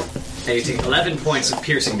is... And you take 11 points of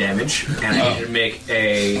piercing damage, and I need you to make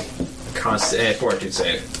a fortitude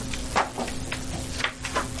save.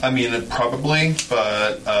 I mean, probably,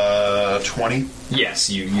 but 20. Yes,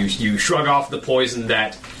 you shrug off the poison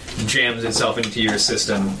that jams itself into your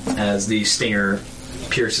system as the stinger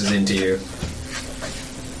pierces into you.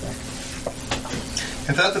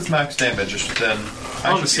 If that's max damage, then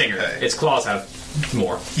I On should the stinger, be okay. its claws have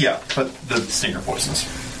more. Yeah, but the stinger poisons.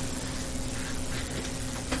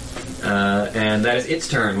 And that is its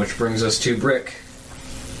turn, which brings us to Brik.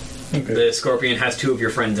 Okay. The scorpion has 2 of your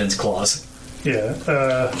friends in its claws. Yeah.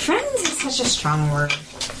 Friends is such a strong word.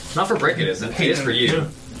 Not for Brik, it isn't. It is for you. Yeah.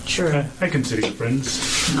 True. I consider you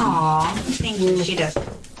friends. Aw, thank you. She does.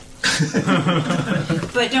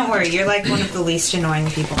 But don't worry, you're like one of the least annoying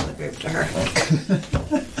people in the group to her.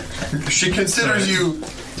 She considers you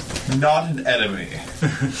not an enemy.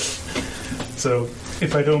 So,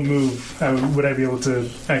 if I don't move, would I be able to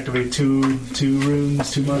activate two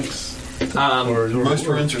runes, 2 marks? Most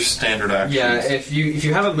runes are standard actions. Yeah, if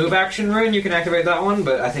you have a move action rune, you can activate that one,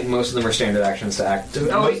 but I think most of them are standard actions to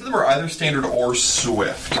activate. Most of them are either standard or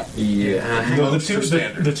swift. Yeah. No, Most are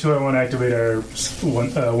standard. the two I want to activate are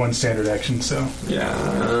one standard action. So Yeah.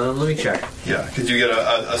 Let me check. Yeah, because you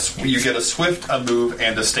get a swift, a move,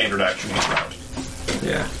 and a standard action each round.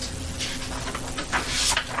 Yeah.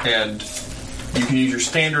 And you can use your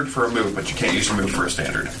standard for a move, but you can't use your move for a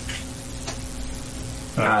standard.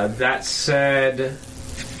 That said,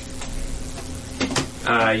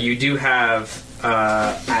 you do have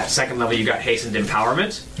at second level you got hastened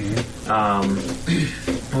empowerment,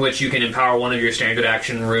 which you can empower one of your standard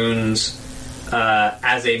action runes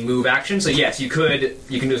as a move action. So yes, you can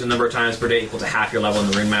do this a number of times per day equal to half your level in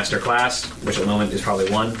the Runemaster class, which at the moment is probably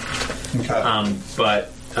 1. Okay.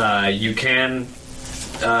 But you can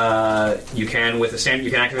with you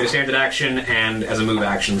can activate a standard action and as a move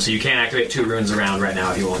action. So you can activate 2 runes around right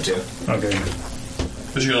now if you want to. okay.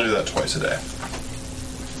 But you can only do that twice a day.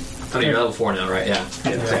 I mean, you're level 4 now, right? Yeah.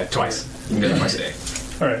 Yeah. Twice. You can do that twice a day.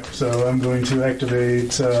 All right. So I'm going to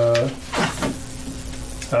activate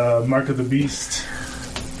Mark of the Beast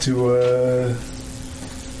to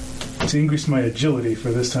increase my agility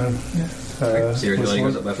for this time. So your agility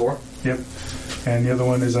goes up by 4? Yep. And the other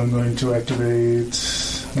one is I'm going to activate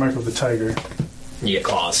Mark of the Tiger. You get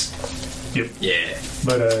claws. Yep. Yeah.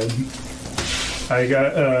 But I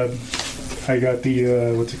got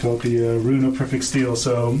the what's it called, the Rune of Perfect Steel.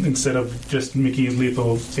 So instead of just making it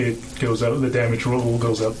lethal, it goes up. The damage roll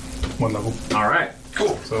goes up 1 level. All right.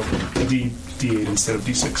 Cool. So D8 instead of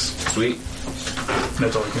D6. Sweet.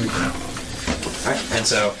 That's all I can do for now. Alright, and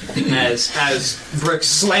so as Brik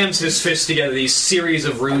slams his fist together, these series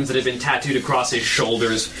of runes that have been tattooed across his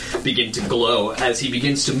shoulders begin to glow as he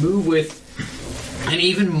begins to move with an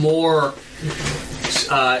even more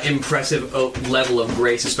impressive level of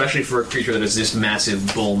grace, especially for a creature that is this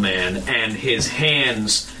massive bull man. And his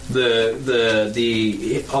hands, on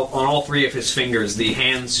all 3 of his fingers, the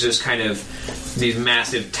hands just kind of, these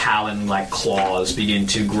massive talon-like claws begin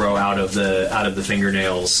to grow out of the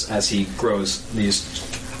fingernails as he grows these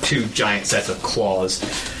 2 giant sets of claws,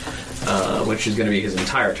 which is going to be his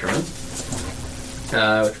entire turn.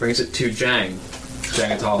 Which brings it to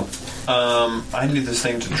Jang'atal. I need this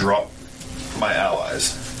thing to drop my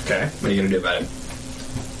allies. Okay, what are you going to do about it?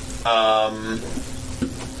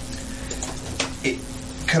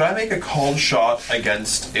 Could I make a called shot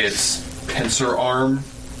against its pincer arm?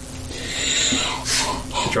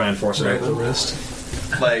 Try and force it Right over the wrist.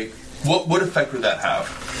 Like, what effect would that have?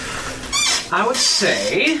 I would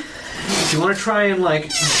say, if you want to try and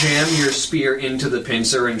jam your spear into the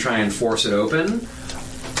pincer and try and force it open.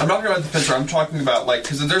 I'm not talking about the pincer. I'm talking about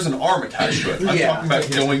because there's an arm attached to it. I'm talking about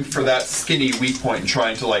going for that skinny weak point and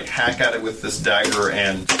trying to hack at it with this dagger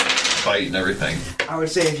and bite and everything. I would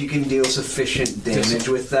say if you can deal sufficient damage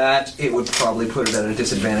with that, it would probably put it at a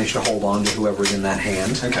disadvantage to hold on to whoever's in that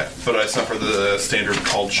hand. Okay, but I suffer the standard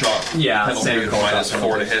called shot. Yeah, penalty standard of called minus shot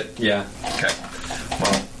 4 to penalty. hit. Yeah. Okay.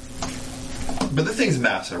 Well, but the thing's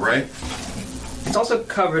massive, right? It's also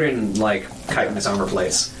covered in chitinous armor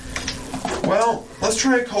plates. Well, let's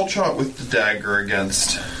try a called shot with the dagger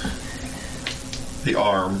against the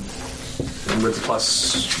arm. And with the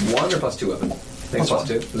 +1 or +2 weapon? I think it's +1.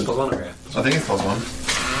 +2. Is it +1 or yeah? I think it's +1.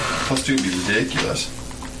 +2 would be ridiculous.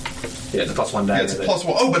 Yeah, the +1 Yeah, dagger. it's a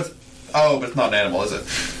 +1. Oh, but it's not an animal, is it?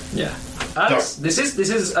 Yeah. Darn. This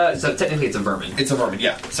is so technically it's a vermin. It's a vermin,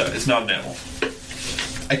 yeah. So it's not an animal.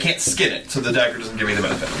 I can't skin it, so the dagger doesn't give me the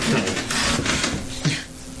benefit.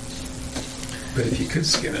 But if you could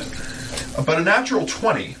skin it. But a natural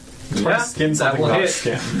 20, Yeah, Skin that something will about hit.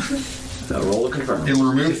 skin. Roll to confirm. it'll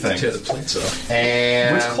remove things. Tear the plates off.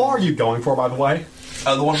 And Which claw are you going for, by the way?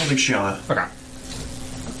 the one holding Sheona. Okay.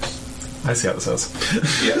 I see how this is.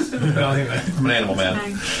 Yes. I'm an animal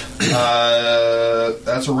man.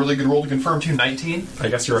 That's a really good roll to confirm, too. 19. I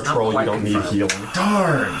guess you're a Not troll, you quite don't need confirmed. healing.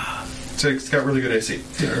 Darn. So it's got really good AC.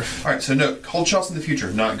 Alright, so note, cold shots in the future,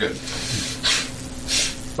 not good.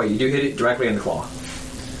 Wait, you do hit it directly in the claw.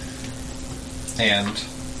 And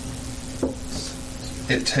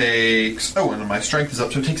it takes... Oh, and my strength is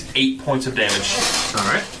up, so it takes 8 points of damage.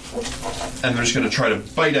 Alright. And I'm just going to try to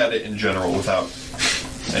bite at it in general without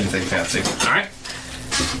anything fancy. Alright.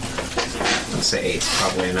 Let's say 8's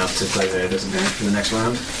probably enough to play at a disadvantage for the next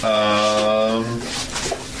round.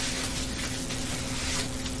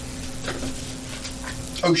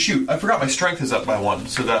 Oh, shoot. I forgot my strength is up by 1,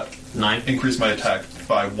 so that 9. increased my attack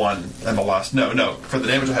by 1 and the last... No. For the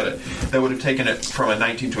damage I had it, that would have taken it from a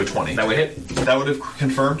 19 to a 20. That would hit? That would have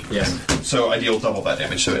confirmed? Yes. So I deal double that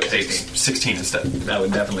damage, so it takes 16 instead. That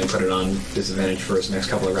would definitely put it on disadvantage for its next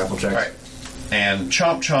couple of grapple checks. Alright. And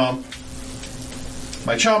Chomp Chomp.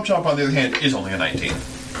 My Chomp Chomp, on the other hand, is only a 19.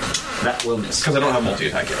 That will miss. Because I don't have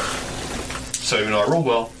multi-attack yet. So even though I rolled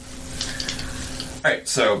well. Alright,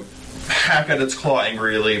 so hack at its claw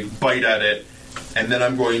angrily, bite at it, and then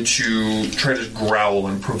I'm going to try to growl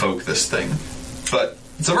and provoke this thing. But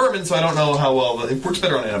it's a vermin, so I don't know how well... It works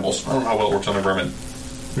better on animals. I don't know how well it works on a vermin.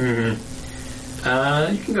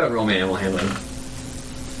 Mm-hmm. You can go and roll me animal handling.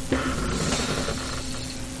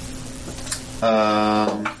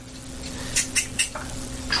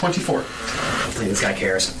 24. I don't think this guy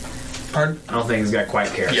cares. Pardon? I don't think this guy quite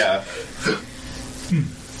cares. Yeah.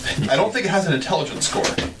 I don't think it has an intelligence score.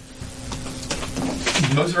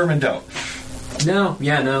 Most vermin don't. No.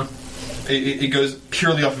 Yeah, no. It goes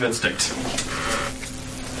purely off of instinct.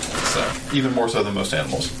 So, even more so than most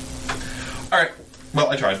animals. Alright, well,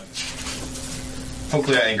 I tried.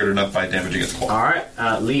 Hopefully I angered enough by damaging its claw.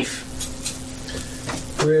 Alright, Leaf.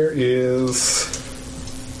 Where is...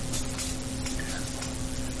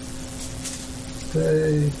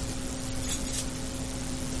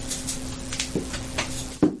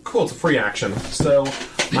 Cool, it's a free action. So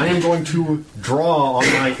I am going to draw on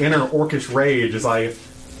my inner orcish rage as I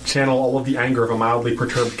channel all of the anger of a mildly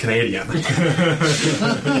perturbed Canadian.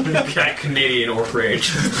 That Canadian orc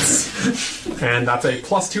rage. And that's a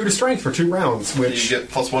 +2 to strength for 2 rounds, which you get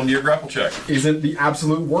 +1 to your grapple check. Isn't the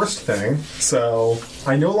absolute worst thing. So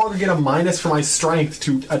I no longer get a minus for my strength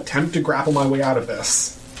to attempt to grapple my way out of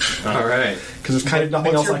this. Alright. Because there's kind of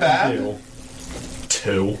nothing What's else your I can bad? do.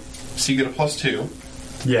 2. So you get a +2.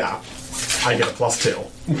 Yeah. I get a +2.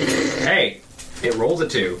 Hey, it rolls a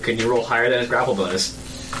 2. Can you roll higher than its grapple bonus?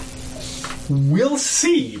 We'll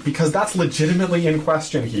see, because that's legitimately in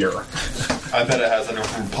question here. I bet it has anywhere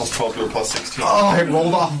from +12 to a +16. Oh, I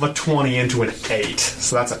rolled off of a 20 into an 8,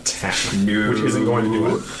 so that's a 10. No. Which isn't going to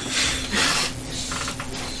do it.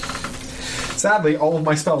 Sadly, all of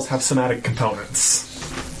my spells have somatic components.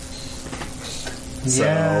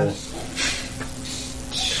 Yeah. So,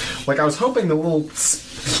 like, I was hoping the little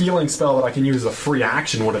healing spell that I can use as a free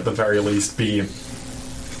action would at the very least be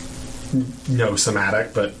no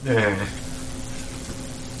somatic, but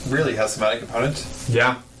Really has somatic components?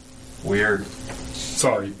 Yeah. Weird.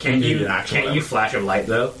 Sorry, Can't immediate action. you whatever. flash of light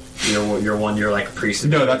though? You're like a priest.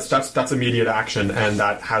 No, that's immediate action, and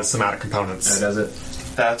that has somatic components. Oh, does it?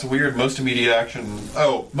 That's weird. Most immediate action...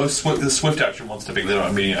 Oh, the swift action ones typically don't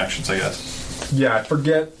have immediate actions, I guess. Yeah, I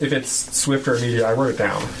forget if it's swift or immediate. I wrote it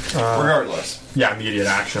down. Regardless. Yeah, immediate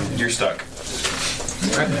action. You're stuck.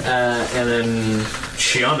 Right. And then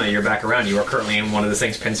Sheona, you're back around. You are currently in one of the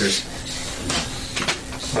thing's pincers.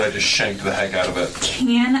 But I just shanked the heck out of it.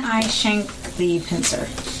 Can I shank the pincer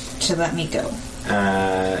to let me go?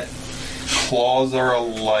 Claws are a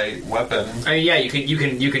light weapon. I mean, yeah,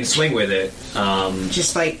 you can swing with it.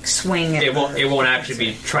 Just like swing it. It won't actually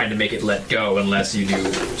be trying to make it let go unless you do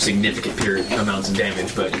significant amounts of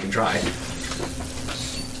damage, but you can try.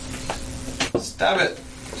 Stab it.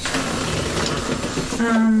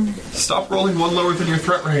 Stop rolling one lower than your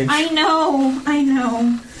threat range. I know.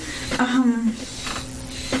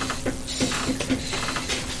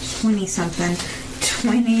 20-something.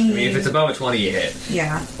 20... I mean, if it's above a 20, you hit.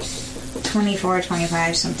 Yeah. 24,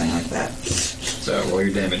 25, something like that. So roll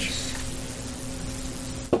your damage.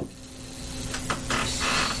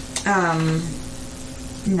 9.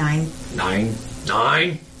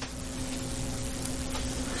 9.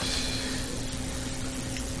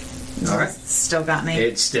 Alright. Still got me.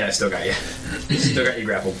 It's still got you. Still got you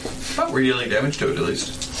grappled. But we're dealing damage to it, at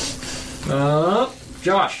least.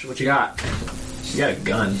 Josh, what you got? You got a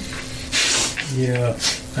gun. Yeah,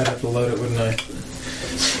 I'd have to load it, wouldn't I?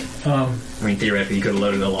 I mean, theoretically, you could have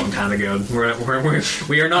loaded it a long time ago.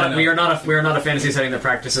 We are not a fantasy setting that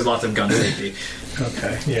practices lots of gun safety.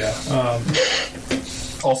 Okay, yeah.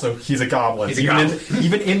 Also, he's a goblin. He's a goblin.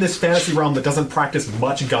 Even in this fantasy realm that doesn't practice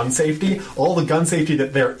much gun safety, all the gun safety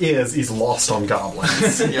that there is lost on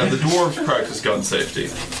goblins. Yeah, the dwarves practice gun safety.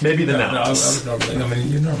 Maybe the No, I gnomes. would normally. I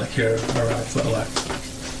mean, you normally carry around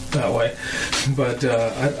that way, but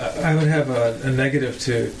I would have a negative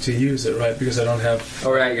to use it, right? Because I don't have.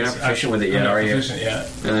 Oh right, you're not proficient with it yet, I'm not are you? proficient yet.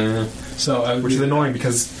 So I would Which is do- annoying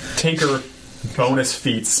because Tinker bonus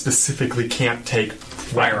feats specifically can't take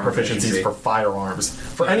weapon Firearm proficiencies proficiency. for firearms.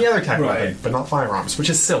 For any other tech Right. weapon, but not firearms, which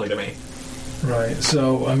is silly to me. Right.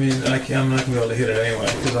 So I mean, I'm not gonna be able to hit it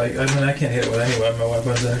anyway because I can't hit it with any of my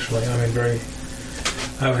weapons actually. I mean,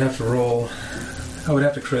 I would have to roll. I would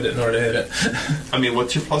have to crit it in order to hit it. I mean,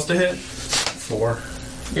 what's your plus to hit? 4.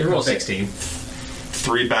 You roll 16.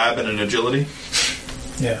 3 bab and an agility?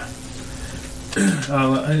 Yeah.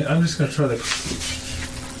 I'm just gonna try the.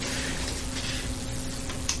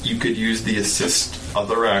 You could use the assist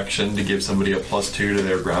other action to give somebody a +2 to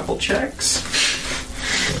their grapple checks.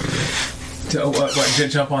 To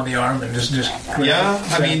jump on the arm and just grab, Yeah,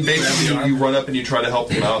 I mean, grab the basically arm? you run up and you try to help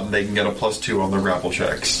them out, and they can get a +2 on their grapple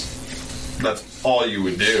checks. That's all you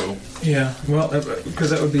would do. Yeah, well, because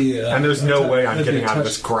that would be... And there's no way I'm that'd be getting a out of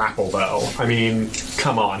touch- this grapple, though. I mean,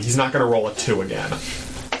 come on. He's not going to roll a 2 again.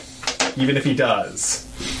 Even if he does,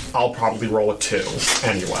 I'll probably roll a 2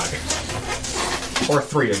 anyway. Or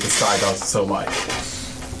 3 as this guy does so like.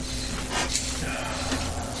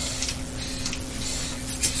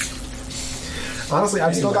 Honestly,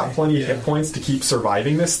 I've still got plenty of hit points to keep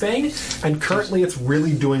surviving this thing, and currently it's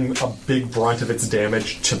really doing a big brunt of its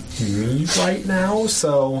damage to me right now,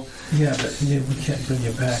 so... Yeah, but we can't bring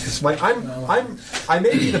you back. Like, I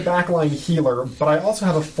may be the backline healer, but I also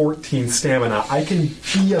have a 14 stamina. I can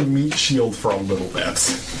be a meat shield for a little bit.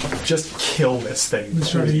 Just kill this thing.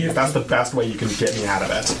 Please. That's the best way you can get me out of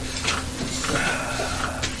it.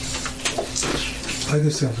 I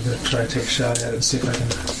guess I'm going to try to take a shot at it and see if I can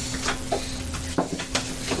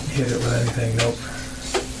hit it with anything. Nope.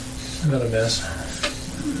 Another miss.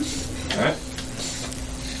 Alright.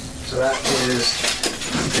 So that is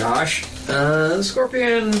Josh.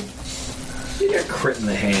 Scorpion, you get a crit in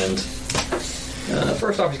the hand.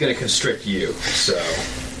 First off, he's going to constrict you, so...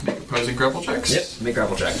 Make opposing grapple checks? Yep, make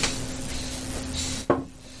grapple check.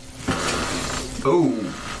 Oh,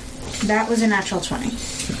 That was a natural 20.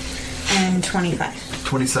 And 25.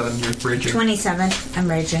 27, you're raging. 27, I'm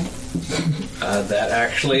raging. That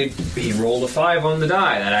actually, he rolled a 5 on the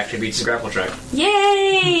die. That actually beats the grapple check.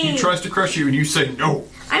 Yay! He tries to crush you and you say no.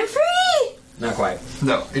 I'm free! Not quite.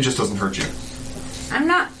 No, it just doesn't hurt you. I'm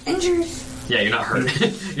not injured. Yeah, you're not hurt.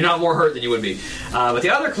 You're not more hurt than you would be. But the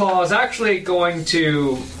other claw is actually going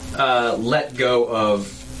to let go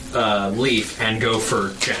of Leaf and go for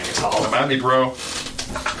Jang'atal. Come at me, bro.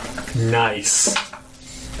 Nice.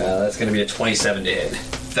 That's going to be a 27 to hit.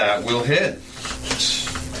 That will hit.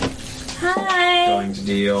 Hi! Going to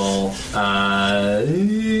deal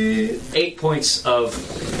 8 points of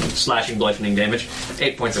slashing, bludgeoning damage,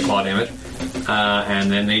 8 points of claw damage,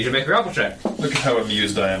 and then I need you to make a grapple check. Look at how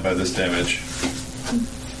amused I am by this damage.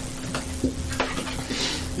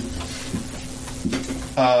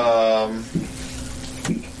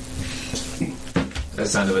 That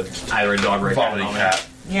sounded like either a dog or a cat. Vomiting cat.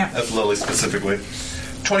 Yeah. That's Lily specifically.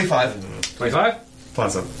 25. 25?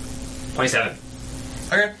 Pleasant. 27.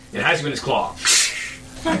 Okay. It has you in its claw.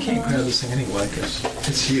 I can't grab this thing anyway because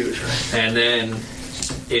it's huge, right? And then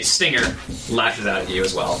its stinger lashes out at you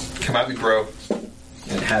as well. Come at me, bro. And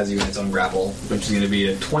it has you in its own grapple, which is going to be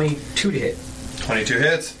a 22 to hit. 22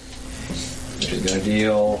 hits. Which is going to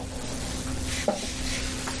deal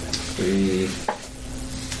 3,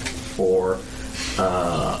 4,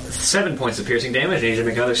 7 points of piercing damage. I need you to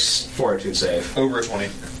make another fortitude save. Over a 20.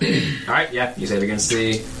 Alright, yeah, you save against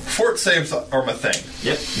the... Fort saves are my thing.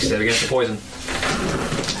 Yep, you save against the poison.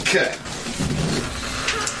 Okay.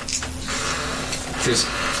 Which is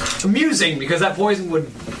amusing, because that poison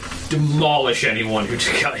would demolish anyone who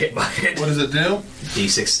got hit by it. What does it do?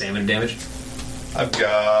 D6 stamina damage. I've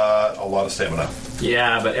got a lot of stamina.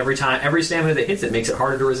 Yeah, but every stamina that hits it makes it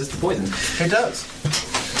harder to resist the poison. It does.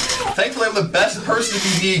 Thankfully, I'm the best person who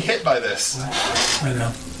can be hit by this. I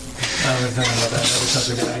know. I've been thinking about that ever since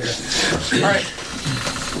we got here. Alright.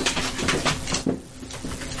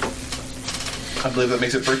 I believe that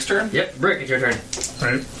makes it Brik's turn. Yep, Brik, it's your turn.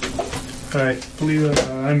 Alright. I believe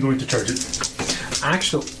I'm going to charge it.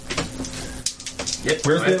 Actually, Yep.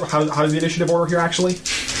 where's go the how's the initiative order here? Actually,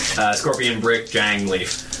 Scorpion, Brik, Jang,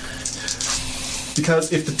 Leaf.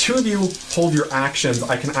 because if the two of you hold your actions,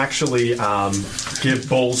 I can actually give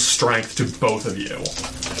Bull's strength to both of you,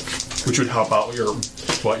 which would help out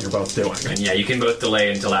what you're both doing. And yeah, you can both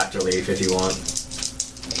delay until after Leaf if you want.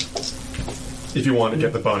 If you want to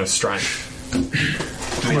get the bonus strength.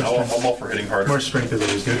 I'm all for hitting harder. More strength is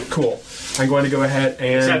always good. Cool. I'm going to go ahead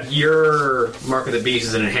and... Except your Mark of the Beast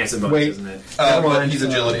is an enhancement bonus, Wait. isn't it? Never But mind. he's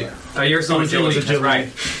agility. Oh, yours is on agility. That's right.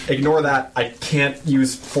 Ignore that. I can't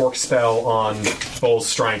use Fork Spell on Bull's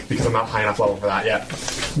strength because I'm not high enough level for that yet.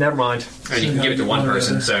 Never mind. And you can give it to one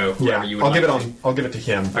person, so Yeah, whoever you would I'll give like. I'll give it to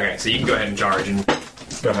him. Okay, so you can go ahead and charge, and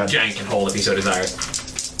Go ahead. Jang can hold if he so desires.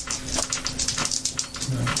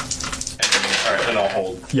 Alright, then I'll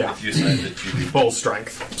hold. Yeah. If you said that you... Bull's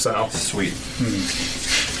strength. So Sweet.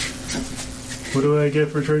 What do I get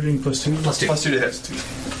for charging? +2? +2. +2 to hit.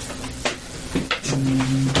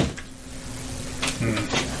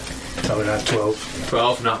 Probably not 12.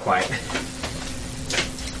 12, not quite.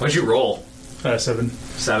 What'd you roll? 7.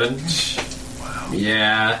 7? Wow.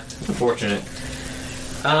 Yeah, unfortunate.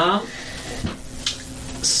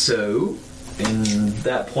 So, in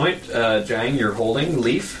that point, Jang, you're holding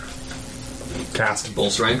Leaf. Cast. Full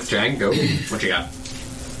strength. Jang, go. What you got?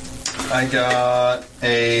 I got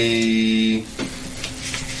a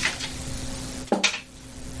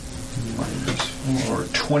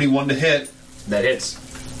 21 to hit. That hits.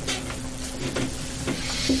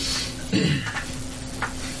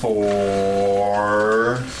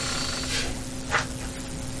 For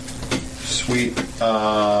sweet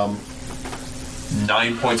 9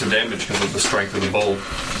 points of damage because of the strength of the bowl.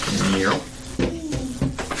 Yep.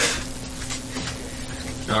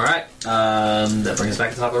 Alright, that brings us back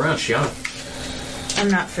to the top of the round. Sheona. I'm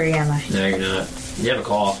not free, am I? No, you're not. You have a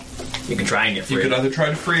claw. You can try and get free. You could either try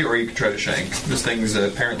to free or you could try to shank. This thing's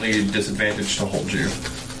apparently disadvantaged to hold you.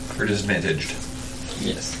 Or disadvantaged.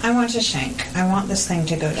 Yes. I want to shank. I want this thing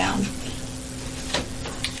to go down.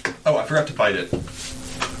 Oh, I forgot to bite it.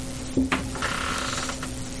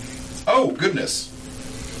 Oh, goodness.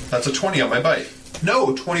 That's a 20 on my bite.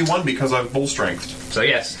 No, 21 because I've bull strength. So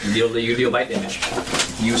yes, you deal bite damage.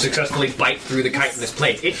 You successfully bite through the chitinous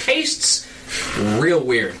plate. It tastes real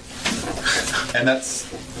weird. And that's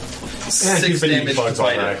 6 damage to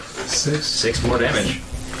bite it. 6 more damage.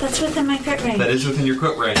 That's within my crit range. That is within your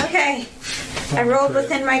crit range. Okay. I rolled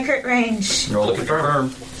within my crit range. Roll to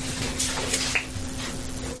confirm.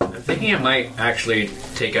 I'm thinking I might actually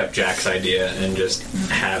take up Jack's idea and just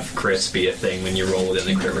have Chris be a thing when you roll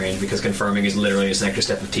within the crit range, because confirming is literally just an extra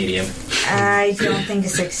step of tedium. I don't think a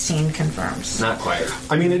 16 confirms. Not quite.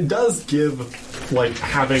 I mean, it does give, like,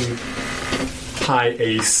 having high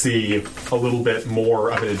AC a little bit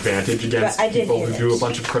more of an advantage against But I did people hit who it. do a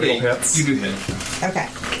bunch of critical hits. You do hit. Okay,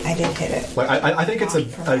 I did hit it. Like, I think it's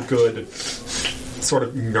a good sort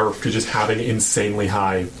of nerf to just having insanely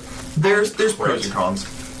high. There's pros and cons.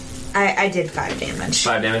 I did 5 damage.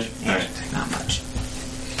 5 damage? Yeah, Alright. not much.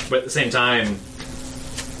 But at the same time,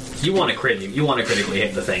 you want to critically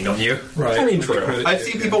hit the thing, don't you? Right. I mean, true. I've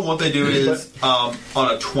seen people, what they do is, on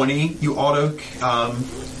a 20, you automatically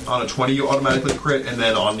crit, and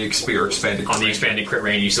then on the expanded crit On the expanded crit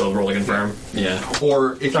range, you still roll to confirm. Yeah.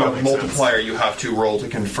 Or if you That have a makes multiplier, you have to roll to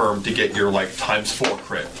confirm to get your, like, times 4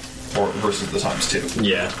 crit, or versus the times 2.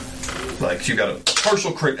 Yeah. Like, you got a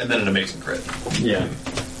partial crit and then an amazing crit. Yeah.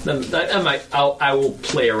 Then I will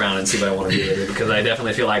play around and see what I want to do later, because I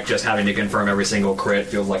definitely feel like just having to confirm every single crit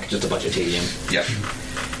feels like just a bunch of tedium. Yeah.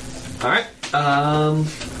 Alright.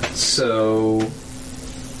 So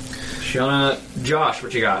Sheona, Josh,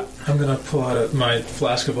 what you got? I'm going to pull out my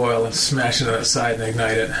flask of oil and smash it on its side and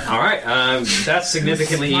ignite it. Alright, that's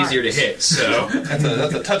significantly easier to hit, so That's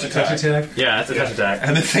a touch attack. Touch attack? yeah, that's a touch attack.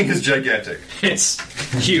 And the thing is gigantic. It's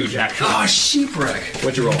huge, actually. Oh, sheepwreck.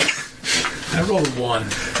 What'd you roll? I rolled a 1.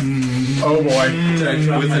 Oh boy.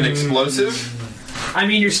 With an explosive? I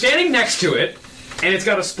mean, you're standing next to it, and it's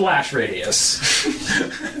got a splash radius.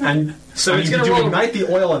 And So I it's mean, gonna did you roll- ignite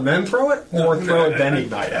the oil and then throw it, or throw it then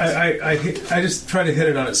ignite it? I just try to hit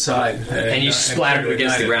it on its side. And you splattered it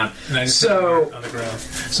against the ground. And I just So- hit it on the ground.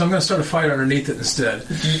 So I'm going to start a fire underneath it instead.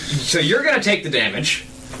 So you're going to take the damage,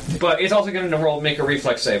 but it's also going to make a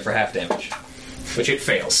reflex save for half damage, which it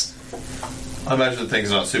fails. I imagine the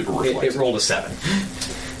thing's not super It reflective. rolled a 7. It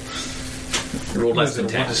rolled less than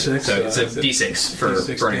What is it, 10. 1 to 6? So it's a Is it D6 for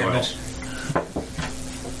D6 burning oil. damage? 4.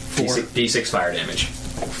 D6 fire damage.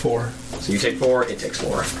 4. So you take 4, it takes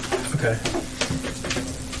 4. Okay.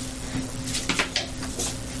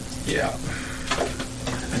 Yeah.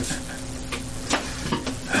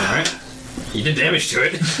 Alright. You did damage to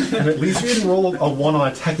it. And at least you didn't roll a 1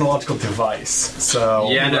 on a technological device. So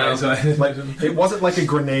Yeah, no. like, it wasn't like a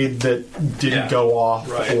grenade that didn't Yeah. go off,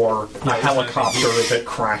 Right. or a helicopter that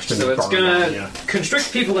crashed and So it's burned going on to you.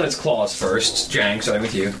 constrict people in its claws first. Jang, starting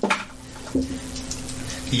with you.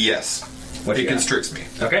 Yes. What do It you got? constricts me.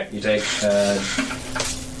 Okay, you take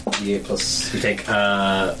D8 plus. You take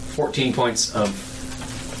 14 points of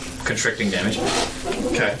constricting damage,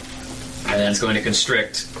 Okay. and then it's going to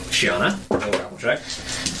constrict Sheona. Roll a grapple check.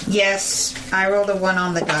 Yes, I rolled a 1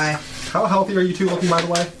 on the die. How healthy are you two looking, by the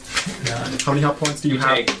way? How many health points do you You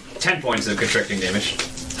have? take 10 points of constricting damage.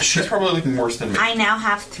 She's probably looking worse than me. I now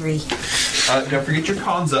have 3. Don't forget your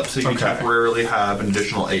cons up, so you Okay. temporarily have an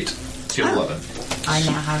additional 8. So you have 11. I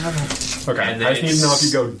now have 11. Okay, And I then just need to know if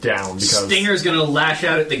you go down, because... Stinger's going to lash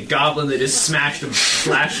out at the goblin that just smashed a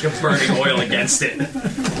flash of burning oil against it.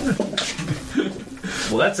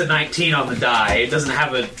 Well, that's a 19 on the die. It doesn't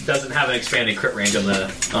have an expanded crit range on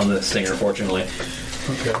the Stinger, fortunately.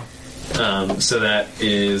 Okay. So that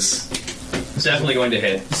is definitely going to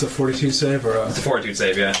hit. It's a 42 save or It's a fortitude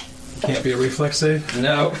save, yeah. can't be a reflex save?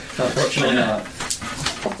 No, unfortunately not.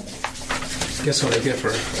 Guess what I get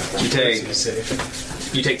for You take a save?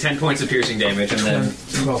 You take 10 points of piercing damage, and then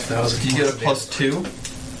 12,000. You get a +2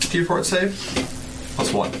 to your fort save?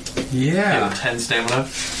 +1. You Yeah. have 10 stamina.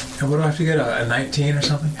 And what do I have to get? A 19 or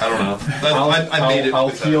something? I don't know. I made it. I'll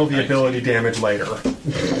with heal a the 19. ability damage later.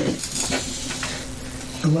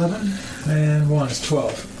 11 and 1 is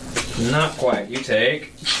 12. not quite. You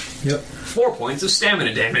take Yep. 4 points of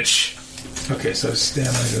stamina damage. Okay, so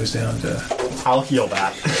stamina goes down to... I'll heal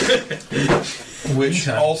that. Which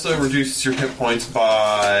Okay. also reduces your hit points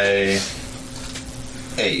by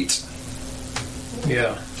 8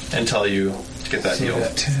 Yeah. until you get that So heal. we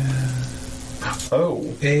got 10,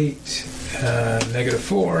 Oh. 8,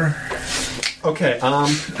 -4. Okay,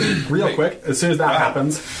 real Wait. quick, as soon as that Wow.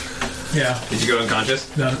 happens, Yeah. Did you go unconscious?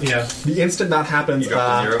 No, yeah. the instant that happens, You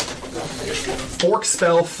dropped to 0. fork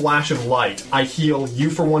spell, flash of light. I heal you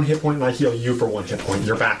for 1 hit point, and I heal you for 1 hit point.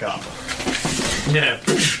 You're back up. Yeah.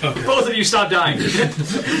 Both of you stop dying.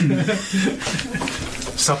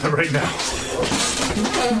 Stop that right now.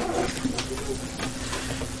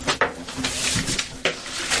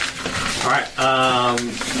 All right.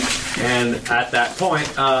 And at that point,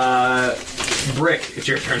 Brik, it's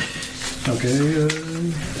your turn. Okay.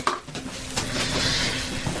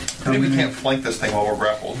 Maybe we can't flank this thing while we're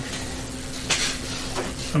grappled.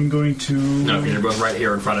 I'm going to. No, because you're both right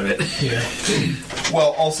here in front of it. Yeah.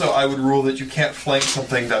 Well, also, I would rule that you can't flank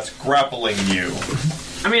something that's grappling you.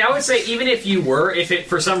 I mean, I would say even if you were, if it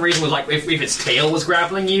for some reason was like, if its tail was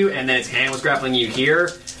grappling you and then its hand was grappling you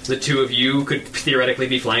here, the two of you could theoretically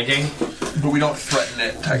be flanking. But we don't threaten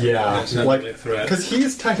it, technically. Yeah, It's not like really a threat. because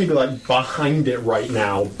he's technically like behind it right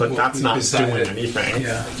now, but Well, that's not beside doing it. anything.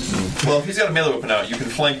 Yeah. Well, if he's got a melee weapon out, you can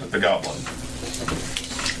flank with the goblin.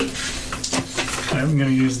 I'm going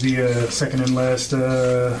to use the second and last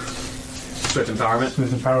Swift empowerment.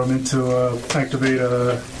 with empowerment to activate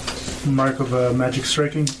a mark of magic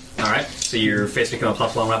striking. All right. So your face become a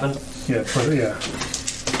 +1 weapon. Yeah, yeah.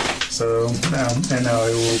 So now I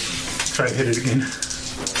will try to hit it again.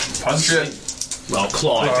 Punch it. Well,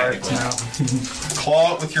 claw Alright, technically. now.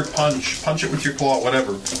 Claw it with your punch. Punch it with your claw,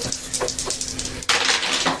 whatever.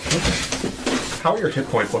 How are your hit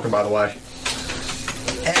points looking, by the way?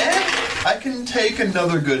 I can take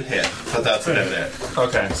another good hit, but that's it.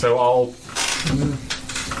 Okay, so I'll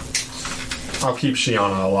keep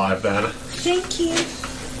Sheona alive then. Thank you.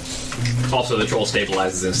 Also, the troll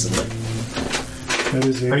stabilizes instantly. That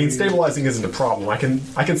is a I mean, stabilizing isn't a problem. I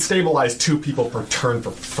can stabilize 2 people per turn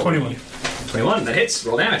for 3. 21. 21. That hits.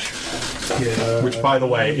 Roll damage. Yeah. Which, by the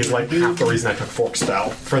way, is like half the reason I took Fork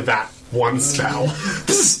Spell for that one spell.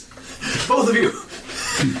 Both of you.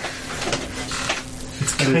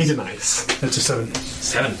 It's kind of nice. That's a 7.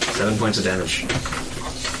 7 points of damage.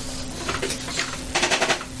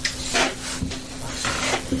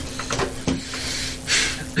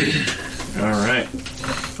 All right.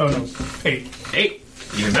 Oh no, 8. 8.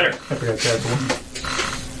 Even better. I forgot to add the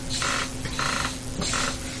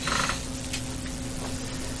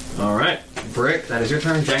one. All right. Brik, that is your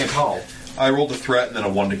turn. Jang'atal. I rolled a threat and then a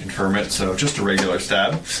 1 to confirm it, so just a regular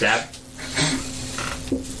stab. Stab.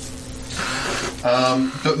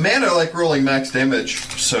 But man, I like rolling max damage,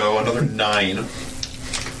 so another 9.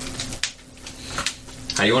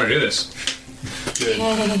 How do you want to do this? Good.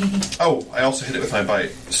 Oh, I also hit it with my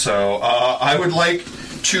bite. So I would like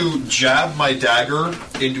to jab my dagger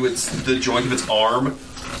into the joint of its arm,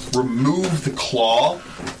 remove the claw,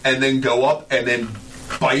 and then go up and then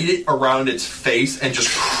bite it around its face and just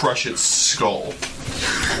crush its skull.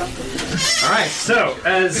 All right. So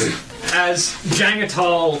as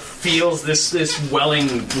Jang'atal feels this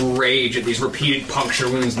welling rage at these repeated puncture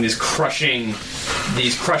wounds and these crushing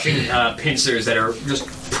pincers that are just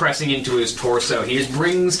pressing into his torso, he just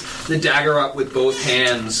brings the dagger up with both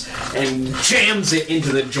hands and jams it into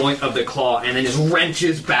the joint of the claw, and then just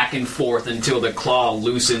wrenches back and forth until the claw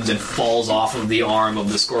loosens and falls off of the arm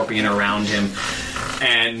of the scorpion around him.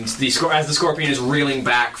 And as the scorpion is reeling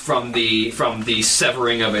back from the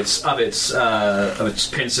severing of its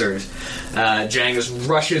pincers, Jang just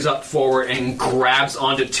rushes up forward and grabs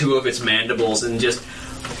onto 2 of its mandibles and just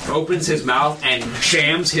opens his mouth and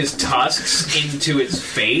jams his tusks into its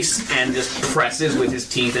face and just presses with his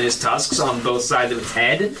teeth and his tusks on both sides of its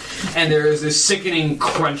head. And there is this sickening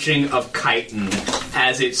crunching of chitin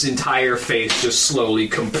as its entire face just slowly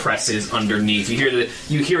compresses underneath.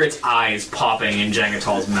 You hear its eyes popping in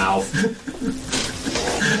Jang'atal's mouth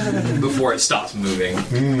before it stops moving.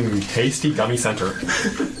 Tasty gummy center.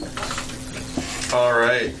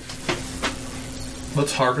 Alright.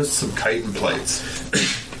 Let's harvest some chitin plates.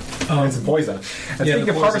 It's poison. And speaking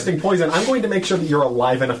of harvesting poison, I'm going to make sure that you're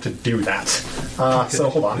alive enough to do that. So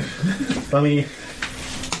hold on. Let me...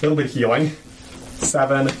 little bit of healing.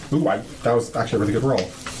 7. Ooh, that was actually a really good roll.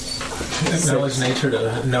 Knowledge nature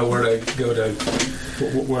to know where to go to,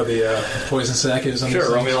 where the poison sac is.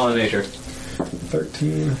 Sure, roll me on nature.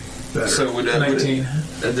 13. Better. So would 19.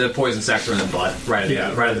 The poison sacs are in the blood, right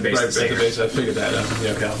at the base. Right of the at the base. I figured that.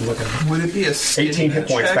 Yeah, okay, I'm looking. Would it be a 18 hit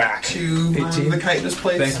points check back. to 18? the chitinous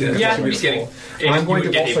plates? Thank you. Yeah, That's I'm just kidding. I'm You going wouldn't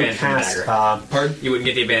to get the also advantage from the cast. dagger. Pardon? You wouldn't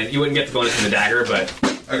get the advantage. You wouldn't get the bonus from the dagger, but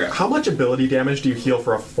Okay. How much ability damage do you heal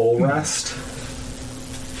for a full rest?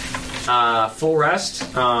 full rest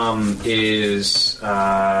is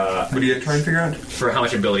What do you try and figure out? for how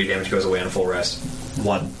much ability damage goes away on a full rest.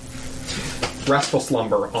 1. Restful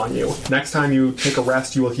slumber on you. Next time you take a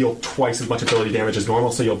rest, you will heal twice as much ability damage as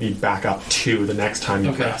normal, so you'll be back up 2 the next time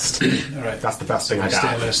you Okay. rest. All right. That's the best thing My I got.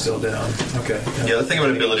 stamina's still down. Okay. Yeah, the thing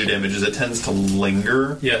about ability damage is it tends to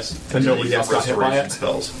linger. Yes. And nobody else got hit by Restoration it?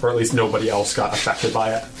 spells. Or at least nobody else got affected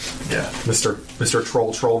by it. Yeah. Mr.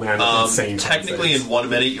 Trollman with insane Technically, confidence. in 1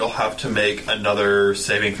 minute, you'll have to make another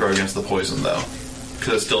saving throw against the poison, though.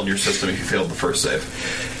 Because it's still in your system if you failed the first save.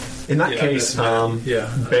 In that Yeah, case, that's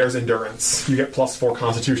Bear's Endurance. You get +4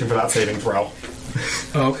 Constitution for that saving throw.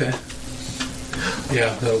 Oh, okay.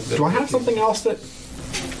 Yeah. Do I have something else that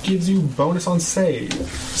gives you bonus on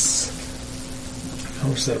saves? How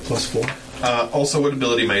much is that? +4? Also, what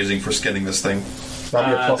ability am I using for skinning this thing?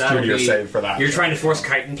 That'll be a +2 that'll to your be- save for that. You're trying to force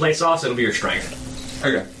chitin plates off, so it'll be your strength.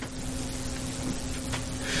 Okay.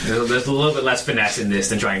 There's a little bit less finesse in this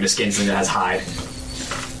than trying to skin something that has hide.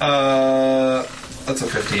 That's a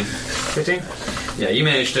 15. 15? Yeah, you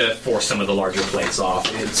managed to force some of the larger plates off.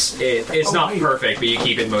 It's not perfect, but you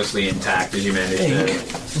keep it mostly intact as you manage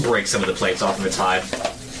to break some of the plates off of its hide.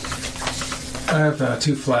 I have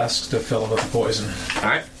 2 flasks to fill them with the poison.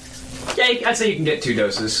 Alright. Yeah, I'd say you can get 2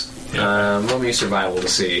 doses. Roll me survival to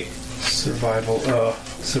see. Survival's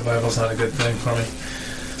not a good thing for me.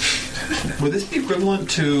 Would this be equivalent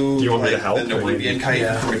to Do you want me to like, help? the Norwegian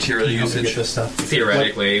chitin for material You usage? get this stuff.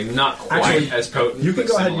 Theoretically, not quite Actually, as potent. You can but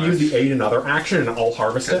go ahead and similar. use the Aid Another action and I'll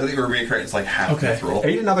harvest I it. think Norwegian chitin's like half Okay. mithril.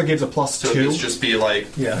 Aid Another gives a +2. So it'd just be like,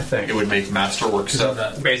 Yeah. I think. it would make masterwork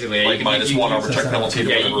stuff. Basically, Like you minus you, 1 you, armor check penalty to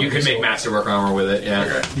Yeah, whatever you could make result. masterwork armor with it, yeah.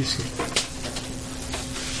 Okay.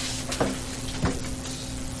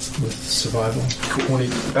 With survival. 20.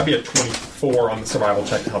 That'd be a 24 on the survival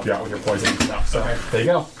check to help you out with your poison and stuff. So Okay. there you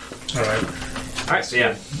go. All right. Alright, so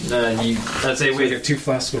yeah. I'd say I with get 2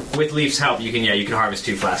 flasks of. With Leaf's help, you can harvest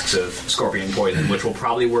 2 flasks of scorpion poison, which will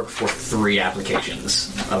probably work for 3 applications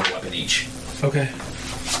of a weapon each. Okay.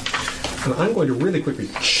 And I'm going to really quickly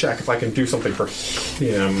check if I can do something for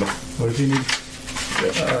him. What if you need?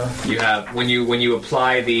 You have when you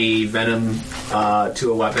apply the venom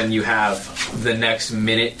to a weapon, you have the next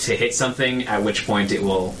minute to hit something, at which point it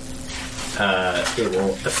will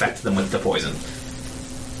affect them with the poison.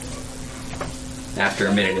 After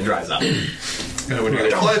a minute, it dries up. And when you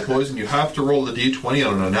apply poison, you have to roll the d20.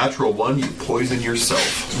 On a natural 1, you poison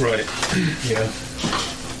yourself. Right. Yeah.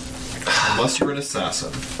 Unless you're an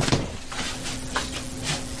assassin.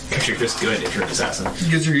 Because you're just good if you're an assassin.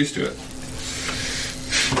 Because you're used to it.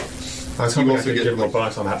 I was hoping I also could get, give him a like,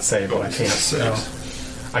 bonus on that save, but I can't. So,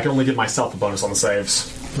 I can only give myself a bonus on the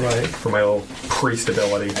saves right. for my little priest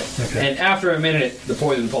ability. Okay. And after a minute, the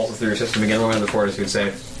poison pulses through your system again. Remember the fortitude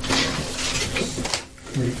save.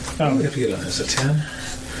 Oh, we have to get on this a 10.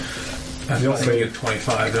 I You'll also see. get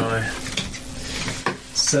 25, don't I?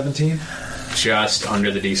 17? Just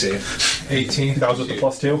under the DC. 18? That was with the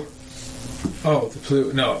 +2. Oh, the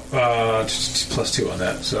blue. No, just +2 on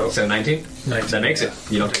that. So, So 19? 19. That makes it.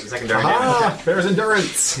 You don't take the secondary damage. Ah, Bear's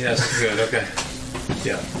Endurance. Yes, good. Okay.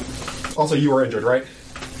 Yeah. Also, you were injured, right?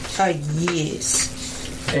 Yes.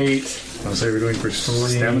 8, I'll say we're doing for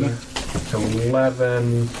stamina.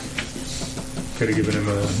 11. Could have given him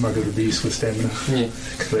a Mark of the Beast with stamina,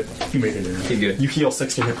 but he made it in. He's good. You heal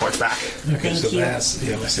 16 hit points back. Okay, Thank so you. that's.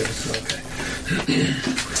 Yeah, my saving throw. Okay.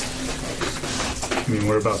 I mean,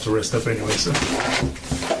 we're about to rest up anyway, so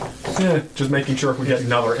Yeah, just making sure if we get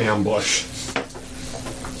another ambush.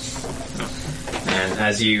 And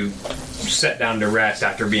as you set down to rest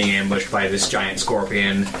after being ambushed by this giant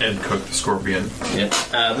scorpion, And cook the scorpion.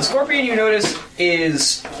 the scorpion you notice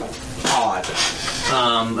is odd.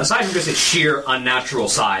 Aside from just its sheer unnatural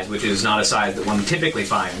size, which is not a size that one typically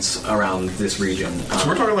finds around this region, So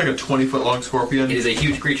we're talking like a 20-foot long scorpion. it is a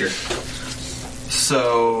huge creature.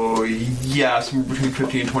 So, yeah, somewhere between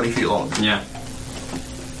 15 and 20 feet long. Yeah,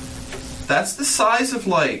 That's the size of,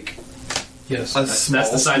 like, Yes. a small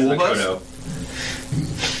that's the size of school the bus. Kodo.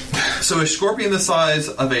 So a scorpion the size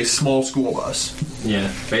of a small school bus.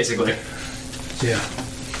 Yeah, basically. Yeah.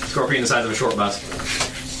 Scorpion the size of a short bus.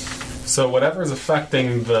 So whatever's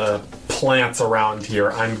affecting the plants around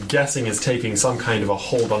here, I'm guessing is taking some kind of a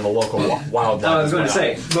hold on the local wildlife. I was going as to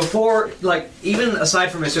well. say, before, like, even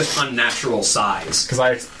aside from its just unnatural size, Because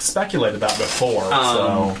I speculated that before,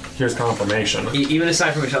 so here's confirmation. even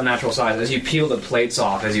aside from its unnatural size, as you peel the plates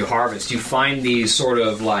off, as you harvest, you find these sort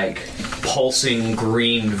of, like, pulsing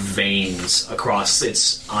green veins across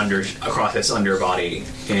its underbody,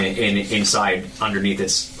 inside, underneath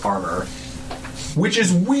its armor. Which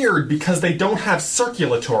is weird because they don't have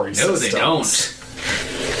circulatory No, systems. they don't.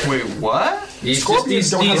 Wait, what?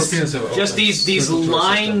 Scorpions don't have These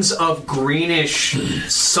lines of greenish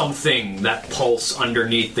something that pulse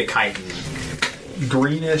underneath the chitin.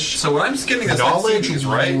 Greenish. So what I'm getting is Knowledge is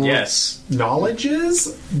right? Yes.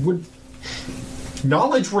 Knowledges?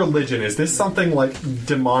 Knowledge religion, is this something like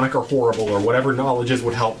demonic or horrible or whatever knowledges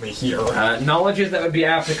would help me here? Knowledges that would be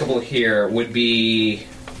applicable here would be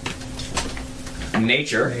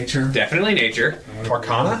nature. Definitely nature.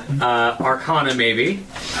 Arcana? Arcana, maybe.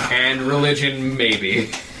 And religion,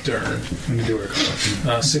 maybe. Darn. Let me do it.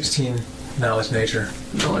 16 knowledge nature.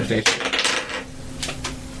 Knowledge, nature.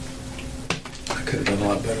 I could have done a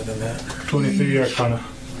lot better than that. 23 Arcana.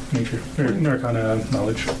 Nature. Arcana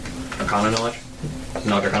knowledge. Arcana knowledge?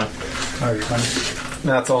 Not Arcana. Arcana.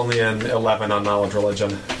 That's only an 11 on knowledge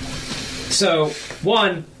religion. So,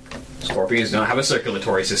 one, scorpions don't have a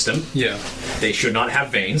circulatory system. Yeah. They should not have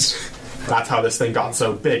veins. That's how this thing got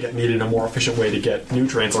so big. It needed a more efficient way to get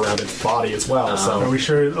nutrients around its body as well. Are So we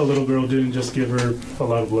sure a little girl didn't just give her a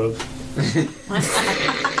lot of love?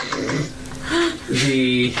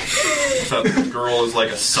 That girl is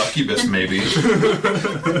like a succubus, maybe.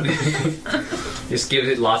 Just give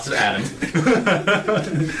it lots of Adam.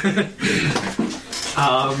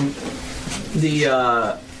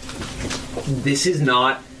 This is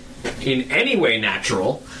not in any way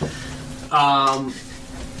natural.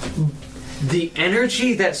 The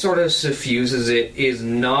energy that sort of suffuses it is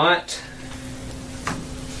not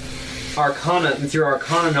Arcana, through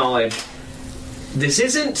Arcana knowledge. This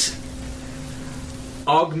isn't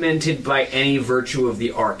augmented by any virtue of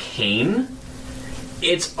the arcane.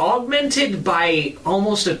 It's augmented by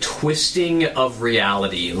almost a twisting of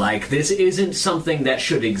reality. Like, this isn't something that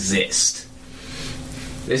should exist.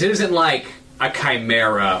 This isn't like a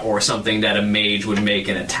chimera or something that a mage would make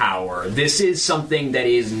in a tower. This is something that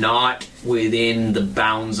is not within the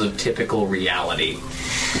bounds of typical reality.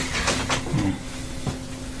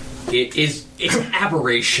 It's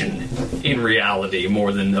aberration in reality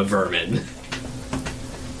more than a vermin.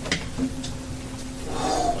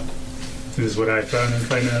 This is what I found and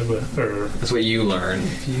find out, or That's what you learn.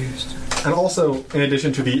 And also, in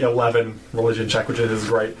addition to the 11 religion check, which is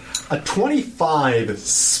great, a 25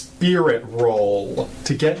 spirit roll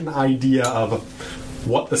to get an idea of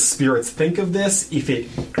what the spirits think of this, if it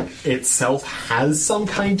itself has some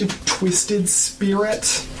kind of twisted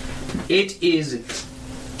spirit. It is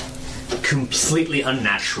completely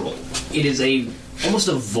unnatural. It is almost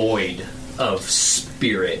a void of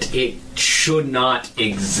spirit. It should not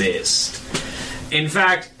exist. In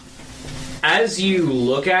fact, as you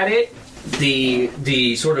look at it,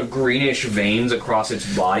 the sort of greenish veins across its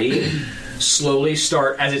body slowly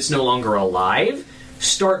start, as it's no longer alive,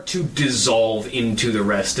 start to dissolve into the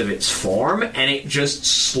rest of its form, and it just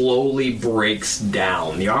slowly breaks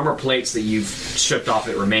down. The armor plates that you've stripped off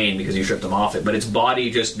it remain because you stripped them off it, but its body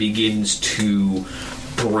just begins to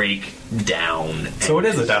break down. So it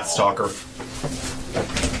is a Death Stalker.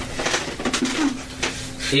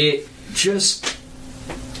 It just...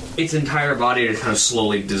 its entire body just kind of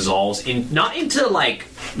slowly dissolves, not into, like,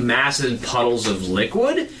 massive puddles of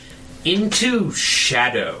liquid, into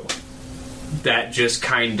shadow that just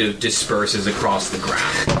kind of disperses across the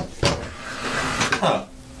ground. Huh.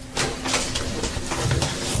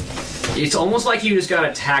 It's almost like you just got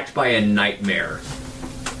attacked by a nightmare.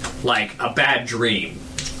 Like a bad dream.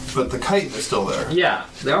 But the chitin is still there. Yeah,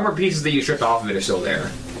 the armor pieces that you stripped off of it are still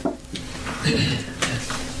there.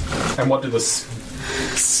 And what do the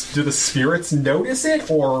spirits notice it,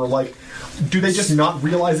 or like, do they just not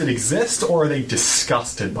realize it exists, or are they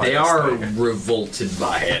disgusted by it? They are revolted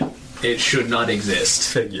by it. It should not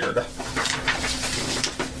exist. Figured.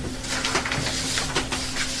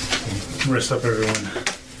 rest up, everyone.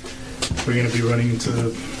 We're going to be running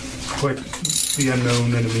into quite the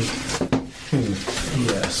unknown enemy.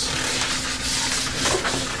 Yes.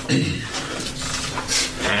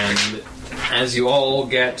 And as you all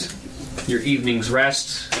get your evening's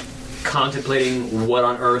rest, contemplating what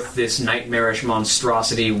on earth this nightmarish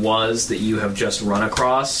monstrosity was that you have just run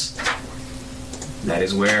across, that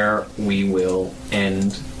is where we will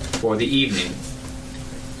end for the evening.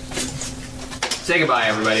 Say goodbye,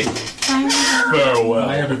 everybody. Bye. Farewell.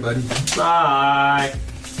 Bye, everybody. Bye.